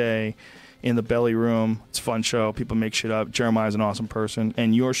Tuesday in the Belly Room. It's a fun show. People make shit up. Jeremiah's an awesome person.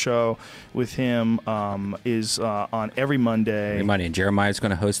 And your show with him is on every Monday. Every Monday. And Jeremiah's going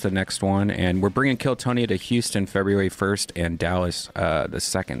to host the next one. And we're bringing Kill Tony to Houston February 1st and Dallas the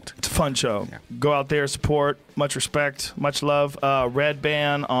 2nd. It's a fun show. Yeah. Go out there, support. Much respect, much love.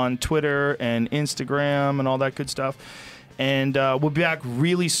 Redban on Twitter and Instagram and all that good stuff. And we'll be back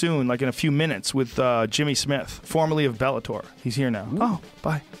really soon, like in a few minutes, with Jimmy Smith, formerly of Bellator. He's here now. Oh,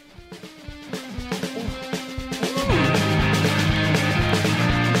 bye.